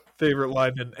line. Favorite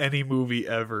line in any movie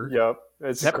ever. Yep,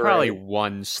 that probably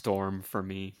won Storm for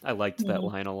me. I liked that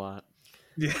line a lot.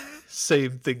 Yeah,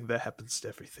 same thing that happens to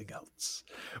everything else.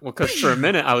 Well, because for a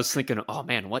minute I was thinking, oh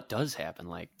man, what does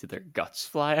happen? Did their guts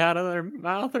fly out of their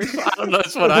mouth or something? I don't know.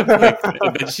 That's what I'm thinking.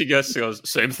 And then she goes,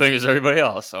 same thing as everybody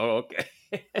else. Oh, okay.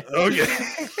 Okay.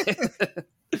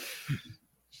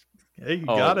 Hey, you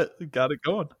got it. You got it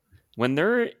going. When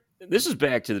this is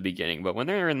back to the beginning, but when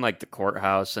they're in the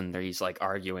courthouse and he's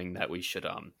arguing that we should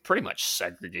pretty much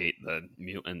segregate the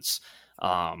mutants,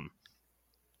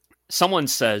 someone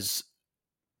says,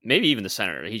 maybe even the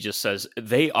senator, he just says,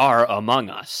 they are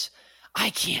among us. I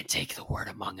can't take the word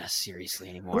Among Us seriously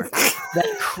anymore.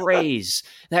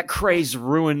 that craze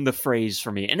ruined the phrase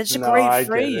for me. And it's a great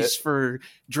phrase for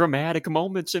dramatic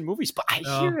moments in movies, but I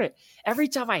hear it. Every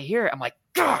time I hear it, I'm like,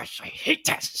 gosh, I hate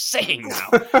that saying now.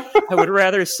 I would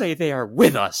rather say they are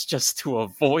with us just to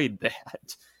avoid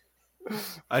that.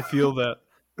 I feel that.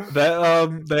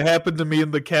 That happened to me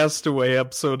in the Castaway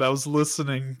episode. I was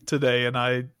listening today, and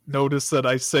I noticed that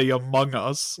I say Among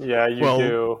Us. Yeah, you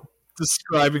do.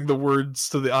 Describing the words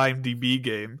to the IMDb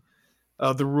game,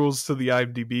 the rules to the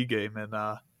IMDb game, and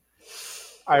I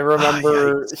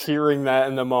remember hearing that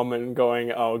in the moment and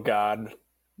going, "Oh God,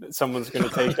 someone's going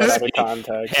to take that out of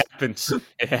context."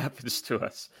 It happens to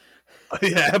us.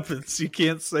 It happens. You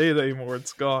can't say it anymore.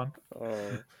 It's gone.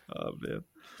 Oh man.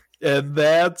 And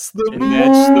that's the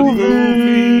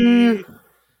movie.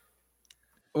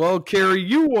 Well, Carrie,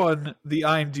 you won the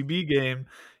IMDb game.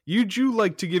 Would you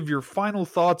like to give your final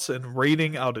thoughts and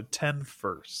rating out of 10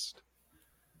 first?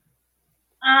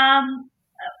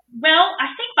 Well,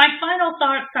 I think my final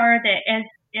thoughts are that as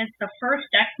the first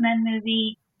X-Men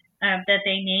movie that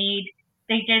they made,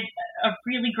 they did a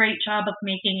really great job of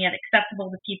making it accessible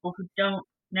to people who don't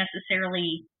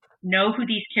necessarily know who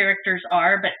these characters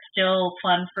are, but still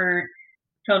fun for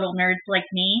total nerds like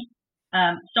me.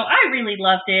 So I really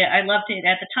loved it. I loved it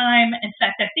at the time. In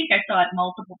fact, I think I saw it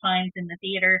multiple times in the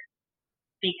theater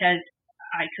because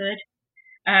I could.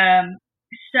 And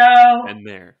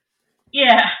there.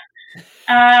 Yeah. So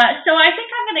I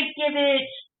think I'm gonna give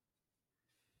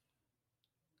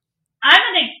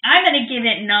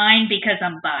it 9 because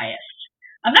I'm biased.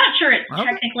 I'm not sure it's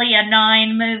technically a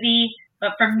 9 movie,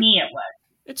 but for me it was.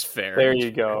 It's fair. There you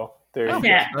go.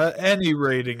 Any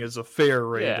rating is a fair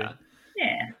rating.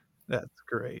 Yeah. That's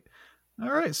great.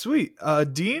 All right, sweet.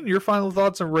 Dean, your final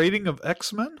thoughts and rating of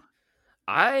X-Men?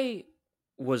 I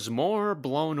was more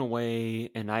blown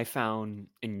away, and I found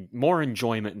more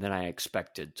enjoyment than I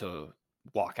expected to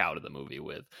walk out of the movie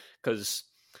with. Because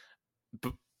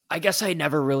I guess I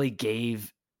never really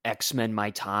gave X-Men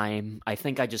my time. I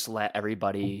think I just let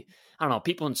everybody... I don't know,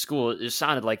 people in school, it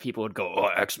sounded like people would go, oh,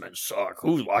 X-Men suck.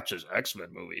 Who watches X-Men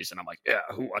movies? And I'm like, yeah,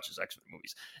 who watches X-Men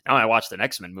movies? Now I watched an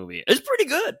X-Men movie. It's pretty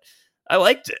good. I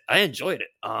liked it. I enjoyed it.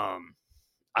 I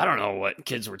don't know what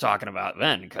kids were talking about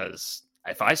then, because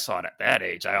if I saw it at that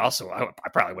age, I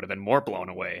probably would have been more blown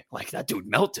away. Like, that dude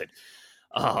melted.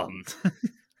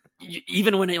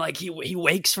 Even when he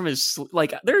wakes from his sleep,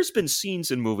 like, there's been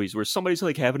scenes in movies where somebody's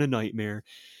like having a nightmare,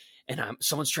 and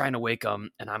someone's trying to wake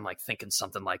him, and I'm like thinking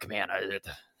something like, man,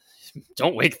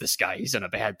 don't wake this guy. He's in a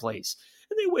bad place.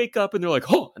 And they wake up and they're like,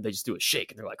 oh, and they just do a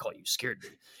shake. And they're like, oh, you scared me.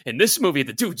 In this movie,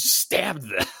 the dude stabbed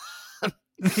them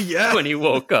when he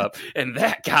woke up. And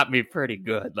that got me pretty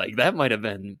good. Like, that might have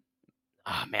been,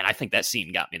 oh man, I think that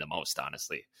scene got me the most,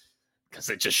 honestly, because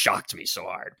it just shocked me so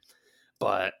hard.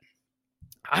 But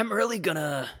I'm really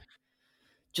gonna,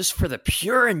 just for the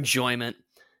pure enjoyment,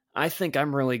 I think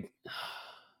I'm gonna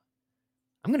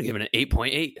give it an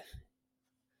 8.8.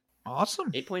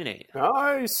 Awesome. 8.8.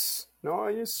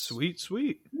 Nice.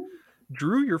 Sweet.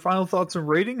 Drew, your final thoughts and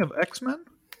rating of X-Men?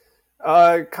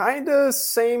 Kind of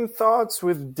same thoughts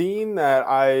with Dean, that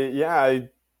I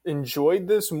enjoyed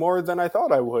this more than I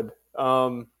thought I would.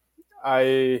 Like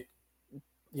I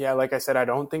said, I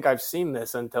don't think I've seen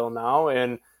this until now.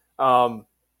 And,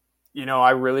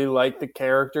 I really like the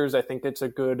characters. I think it's a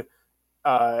good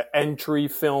entry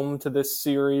film to this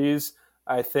series.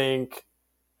 I think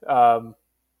I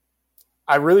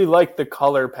really like the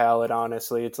color palette,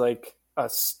 honestly. It's like a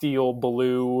steel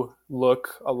blue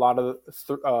look a lot of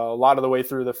the way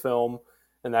through the film,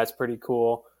 and that's pretty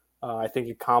cool. I think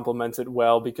it complements it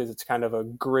well because it's kind of a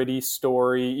gritty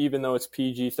story, even though it's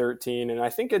PG-13, and I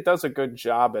think it does a good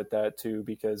job at that too,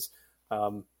 because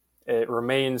it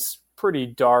remains pretty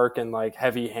dark and like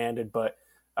heavy-handed, but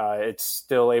it's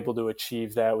still able to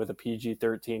achieve that with a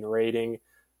PG-13 rating.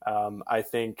 I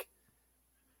think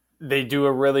they do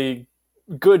a really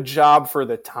good job for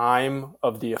the time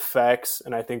of the effects,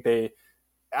 and I think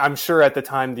I'm sure at the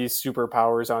time these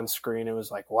superpowers on screen, it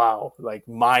was like, wow, like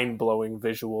mind-blowing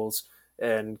visuals,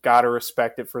 and gotta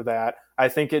respect it for that. I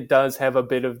think it does have a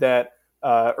bit of that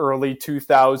early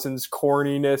 2000s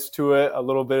corniness to it, a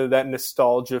little bit of that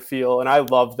nostalgia feel, and I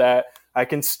love that. I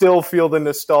can still feel the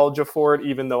nostalgia for it,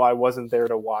 even though I wasn't there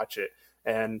to watch it,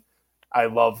 and I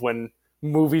love when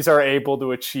movies are able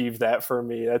to achieve that for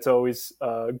me. That's always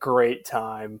a great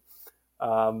time.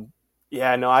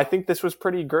 I think this was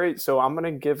pretty great. So I'm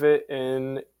going to give it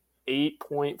an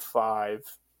 8.5.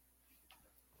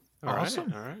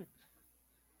 Awesome. All right.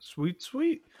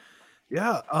 Sweet.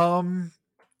 Yeah.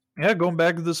 Going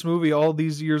back to this movie all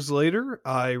these years later,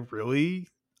 I really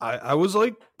I was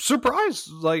like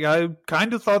surprised. Like I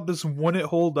kind of thought this wouldn't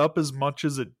hold up as much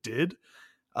as it did.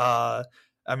 I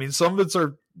mean, some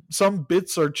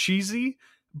bits are cheesy,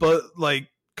 but like,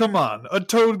 come on, a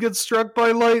toad gets struck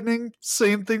by lightning,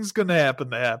 same thing's gonna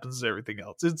happen that happens to everything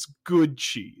else. It's good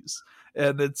cheese,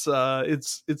 and it's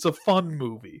a fun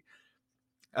movie.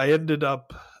 I ended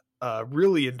up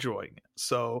really enjoying it.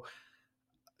 So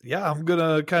yeah, I'm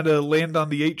gonna kind of land on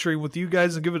the 8 train with you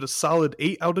guys and give it a solid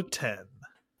 8 out of 10.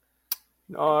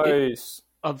 Nice.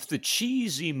 Of the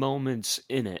cheesy moments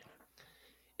in it,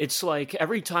 it's like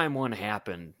every time one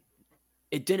happened,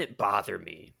 it didn't bother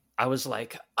me. I was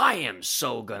like, I am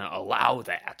so gonna allow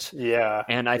that. Yeah.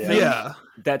 And I think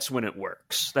that's when it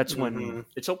works. That's when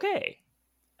it's okay.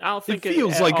 I don't think it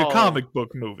feels like a comic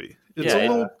book movie. It's a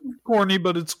little corny,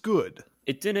 but it's good.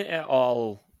 It didn't at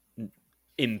all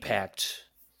impact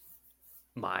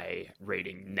my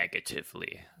rating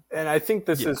negatively. And I think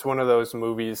this is one of those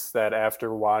movies that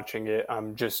after watching it,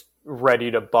 I'm just ready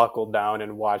to buckle down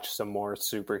and watch some more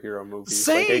superhero movies.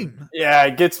 Same.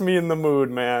 It gets me in the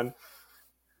mood, man.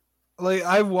 Like,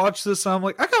 I watched this, and I'm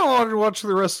like, I kind of want to watch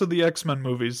the rest of the X-Men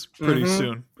movies pretty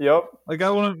soon. Yep. Like, I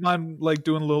wouldn't mind like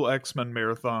doing a little X-Men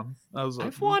marathon. I was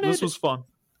like, this was fun.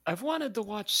 I've wanted to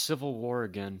watch Civil War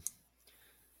again.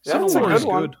 Yeah, it's a good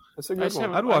one. It's a good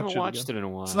one. I'd watch it. I haven't watched it in a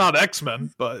while. It's not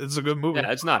X-Men, but it's a good movie.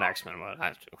 Yeah, it's not X-Men, but I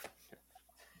have to.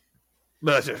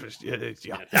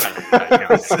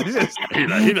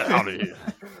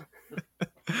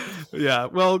 Yeah,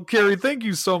 well, Carrie, thank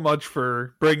you so much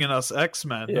for bringing us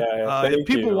X-Men. If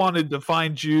people wanted to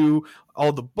find you,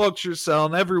 all the books you're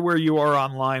selling, everywhere you are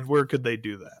online, where could they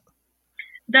do that?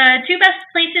 The 2 best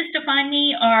places to find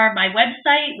me are my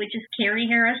website, which is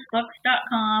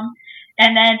carrieharrisbooks.com.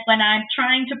 And then when I'm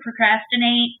trying to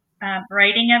procrastinate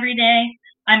writing every day,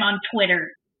 I'm on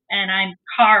Twitter. And I'm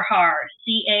Carrhar,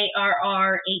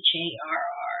 Carrrhar.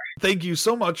 Thank you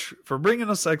so much for bringing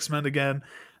us X-Men again.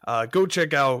 Go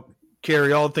check out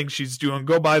Carrie, all the things she's doing.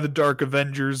 Go buy the Dark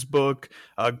Avengers book.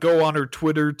 Go on her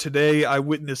Twitter today. I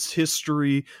witnessed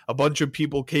history. A bunch of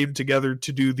people came together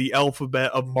to do the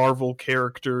alphabet of Marvel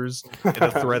characters in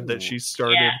a thread that she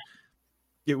started. Yeah.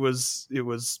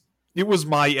 It was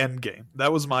my end game.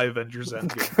 That was my Avengers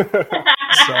end game.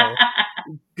 So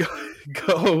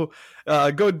go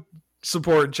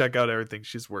support and check out everything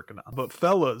she's working on. But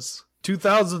fellas,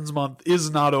 2000s month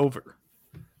is not over.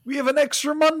 We have an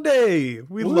extra Monday.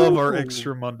 We love our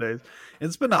extra Mondays.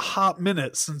 It's been a hot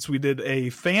minute since we did a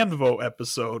fan vote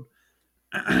episode.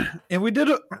 And we did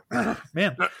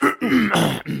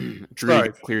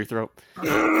Drew, clear your throat.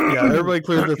 Yeah, everybody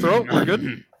cleared their throat. We're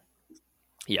good?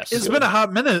 Yes. It's been a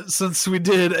hot minute since we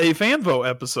did a fan vote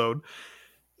episode.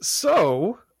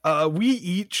 So we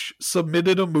each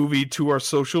submitted a movie to our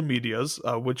social medias,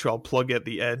 which I'll plug at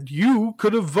the end. You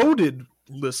could have voted,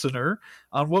 listener,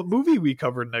 on what movie we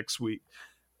cover next week.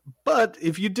 But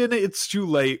if you didn't, it's too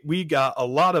late. We got a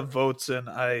lot of votes, and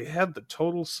I had the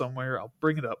total somewhere. I'll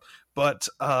bring it up. But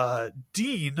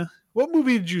Dean, what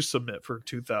movie did you submit for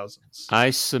 2000s?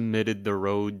 I submitted The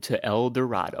Road to El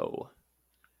Dorado.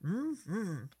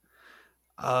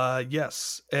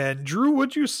 Yes. And Drew,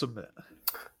 what'd you submit?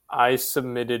 I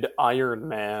submitted Iron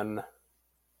Man.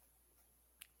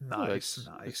 Nice.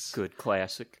 Good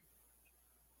classic.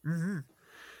 Mm-hmm.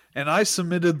 And I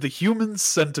submitted The Human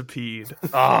Centipede.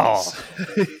 Oh,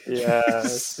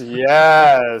 yes.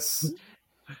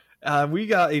 We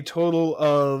got a total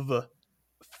of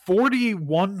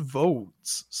 41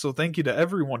 votes. So thank you to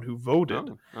everyone who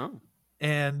voted.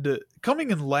 And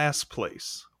coming in last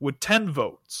place with 10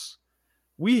 votes,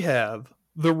 we have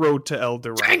The Road to El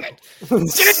Dorado. Dang it!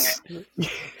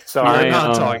 Sorry, I'm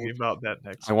not talking about that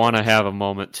next. I want to have a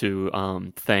moment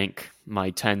to thank my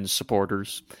 10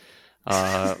 supporters.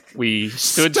 We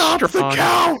stood strong. The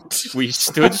count! We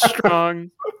stood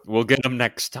strong. We'll get them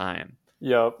next time.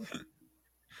 Yep.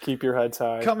 Keep your heads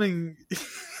high. Coming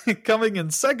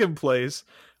in second place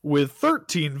with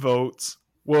 13 votes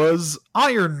was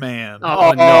Iron Man.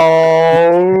 Oh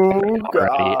no!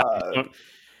 God.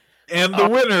 And the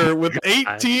winner with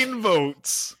 18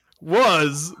 votes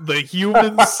was The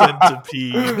Human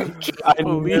Centipede. I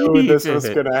knew this was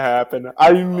going to happen.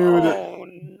 I knew that.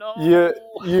 No.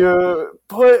 You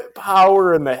put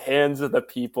power in the hands of the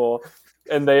people,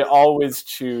 and they always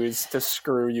choose to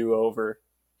screw you over.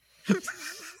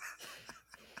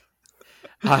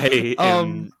 I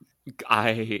am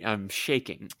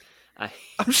shaking. I'm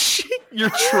shaking. You're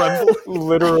trembling.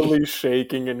 Literally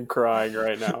shaking and crying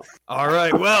right now. All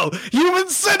right, well, Human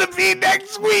Centipede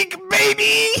next week,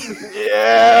 baby!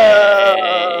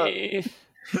 Yeah!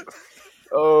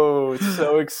 Oh,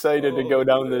 so excited to go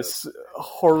down this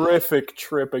horrific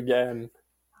trip again.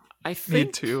 I think,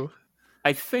 Me too.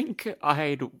 I think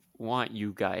I'd want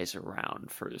you guys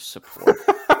around for support.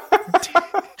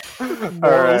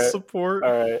 Moral support.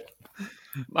 All right.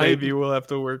 Maybe we'll have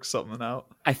to work something out.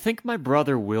 I think my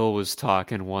brother Will was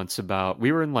talking once about,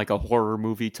 we were in like a horror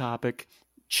movie topic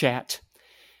chat,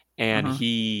 and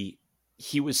he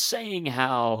was saying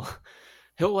how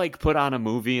he'll like put on a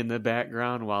movie in the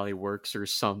background while he works or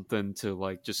something to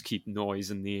like just keep noise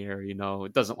in the air, you know.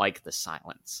 It doesn't like the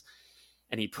silence.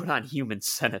 And he put on Human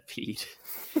Centipede.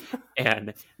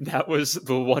 And that was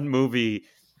the one movie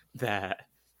that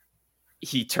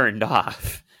he turned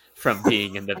off from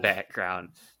being in the background,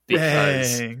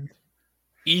 because Dang.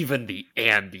 even the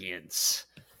ambience.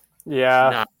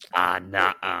 Yeah.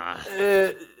 Nah.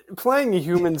 Playing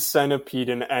Human Centipede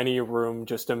in any room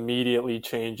just immediately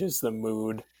changes the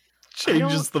mood.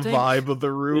 Changes the vibe of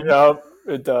the room. Yep,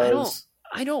 it does.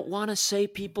 I don't want to say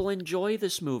people enjoy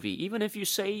this movie, even if you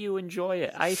say you enjoy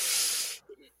it. I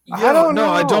don't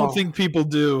know. I don't think people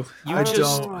do. You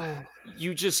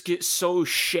just get so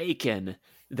shaken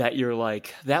that you're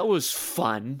like, that was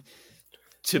fun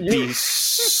to be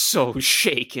so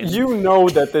shaken. You know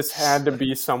that this had to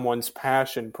be someone's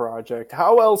passion project.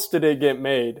 How else did it get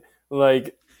made?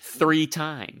 Like 3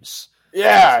 times.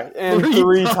 Yeah, and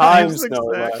 3 times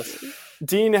no exactly. less.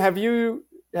 Dean, have you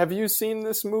seen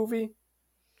this movie?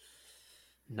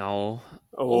 No.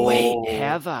 Oh. Wait,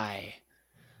 have I?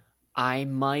 I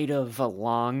might have a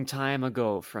long time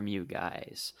ago from you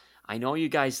guys. I know you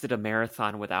guys did a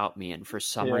marathon without me, and for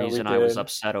some reason I was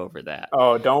upset over that.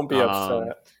 Oh, don't be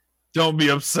upset. Don't be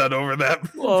upset over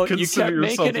that. Well, you kept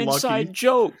making inside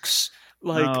jokes.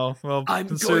 Like, I'm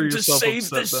going to save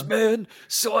this man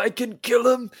so I can kill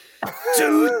him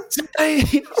 2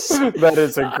 times. That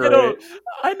is a great...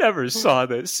 I never saw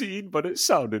that scene, but it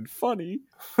sounded funny.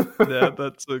 Yeah,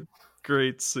 that's a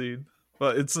great scene.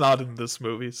 But it's not in this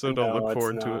movie, so don't look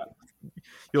forward to it.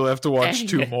 You'll have to watch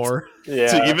 2 more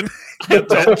to even get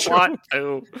that joke. Want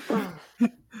to.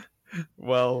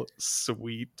 Well,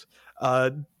 sweet.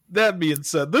 That being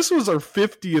said, this was our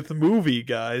 50th movie,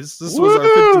 guys. This was our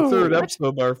 53rd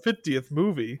episode, our 50th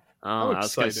movie. Oh, I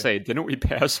was going to say, didn't we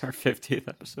pass our 50th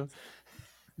episode?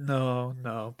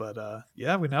 No, but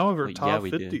yeah, we now have our top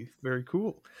 50. Did. Very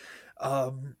cool.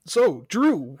 So,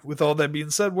 Drew, with all that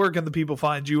being said, where can the people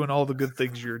find you and all the good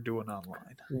things you're doing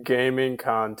online? Gaming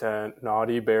content,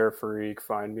 Naughty Bear Freak.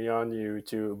 Find me on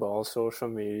YouTube, all social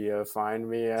media. Find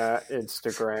me at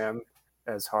Instagram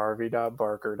as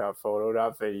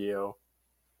harvey.barker.photo.video.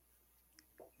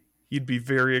 He'd be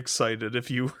very excited if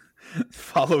you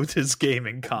followed his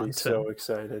gaming content. Be so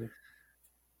excited.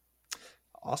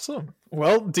 Awesome.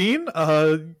 Well, Dean,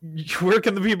 where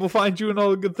can the people find you and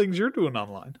all the good things you're doing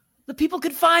online? The people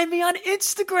can find me on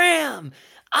Instagram.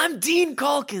 I'm Dean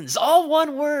Calkins. All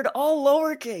one word, all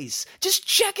lowercase. Just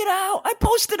check it out. I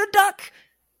posted a duck.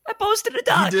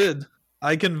 You did.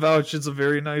 I can vouch it's a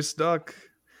very nice duck.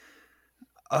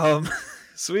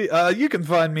 Sweet. You can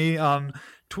find me on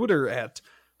Twitter at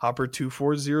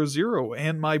Hopper2400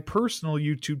 and my personal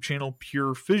YouTube channel,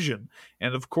 Pure Fission.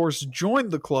 And of course, join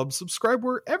the club, subscribe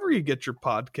wherever you get your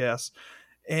podcasts,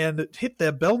 and hit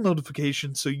that bell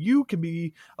notification so you can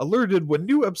be alerted when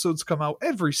new episodes come out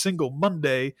every single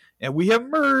Monday. And we have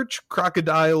merch.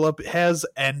 Crocodile Up has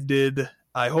ended.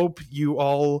 I hope you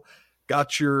all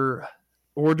got your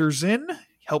orders in.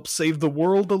 Help save the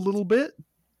world a little bit,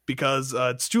 because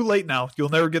it's too late now. You'll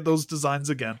never get those designs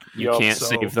again. You can't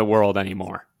save the world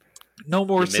anymore. No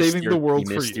more saving the world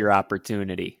for you. You missed your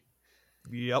opportunity.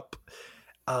 Yep.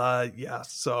 Yeah,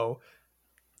 so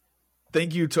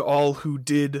thank you to all who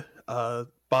did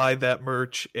buy that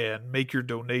merch and make your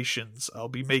donations. I'll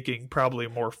be making probably a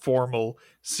more formal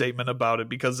statement about it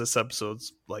because this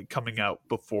episode's like coming out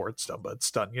before it's done, but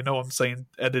it's done. You know what I'm saying?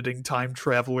 Editing time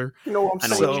traveler. You know what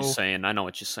I'm saying? I know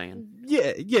what you're saying.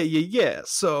 Yeah.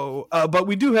 So, but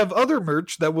we do have other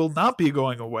merch that will not be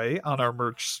going away on our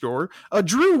merch store.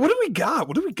 Drew, what do we got?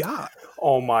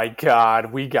 Oh my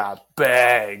God, we got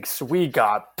bags. We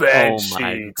got bed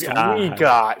sheets. We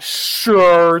got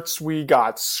shirts. We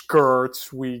got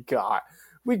skirts. We got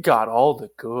all the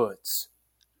goods.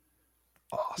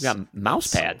 Awesome. We got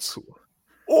mouse pads. So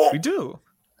cool. We do.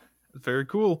 Very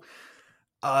cool.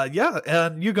 Yeah,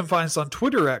 and you can find us on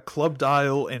Twitter at Club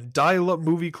Dial and Dial Up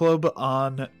Movie Club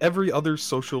on every other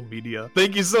social media.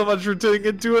 Thank you so much for tuning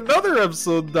into another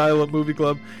episode of Dial Up Movie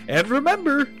Club. And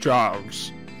remember,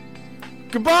 Charles.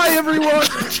 Goodbye, everyone.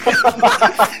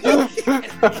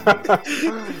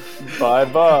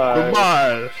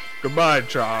 Bye-bye. Goodbye,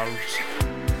 Charles.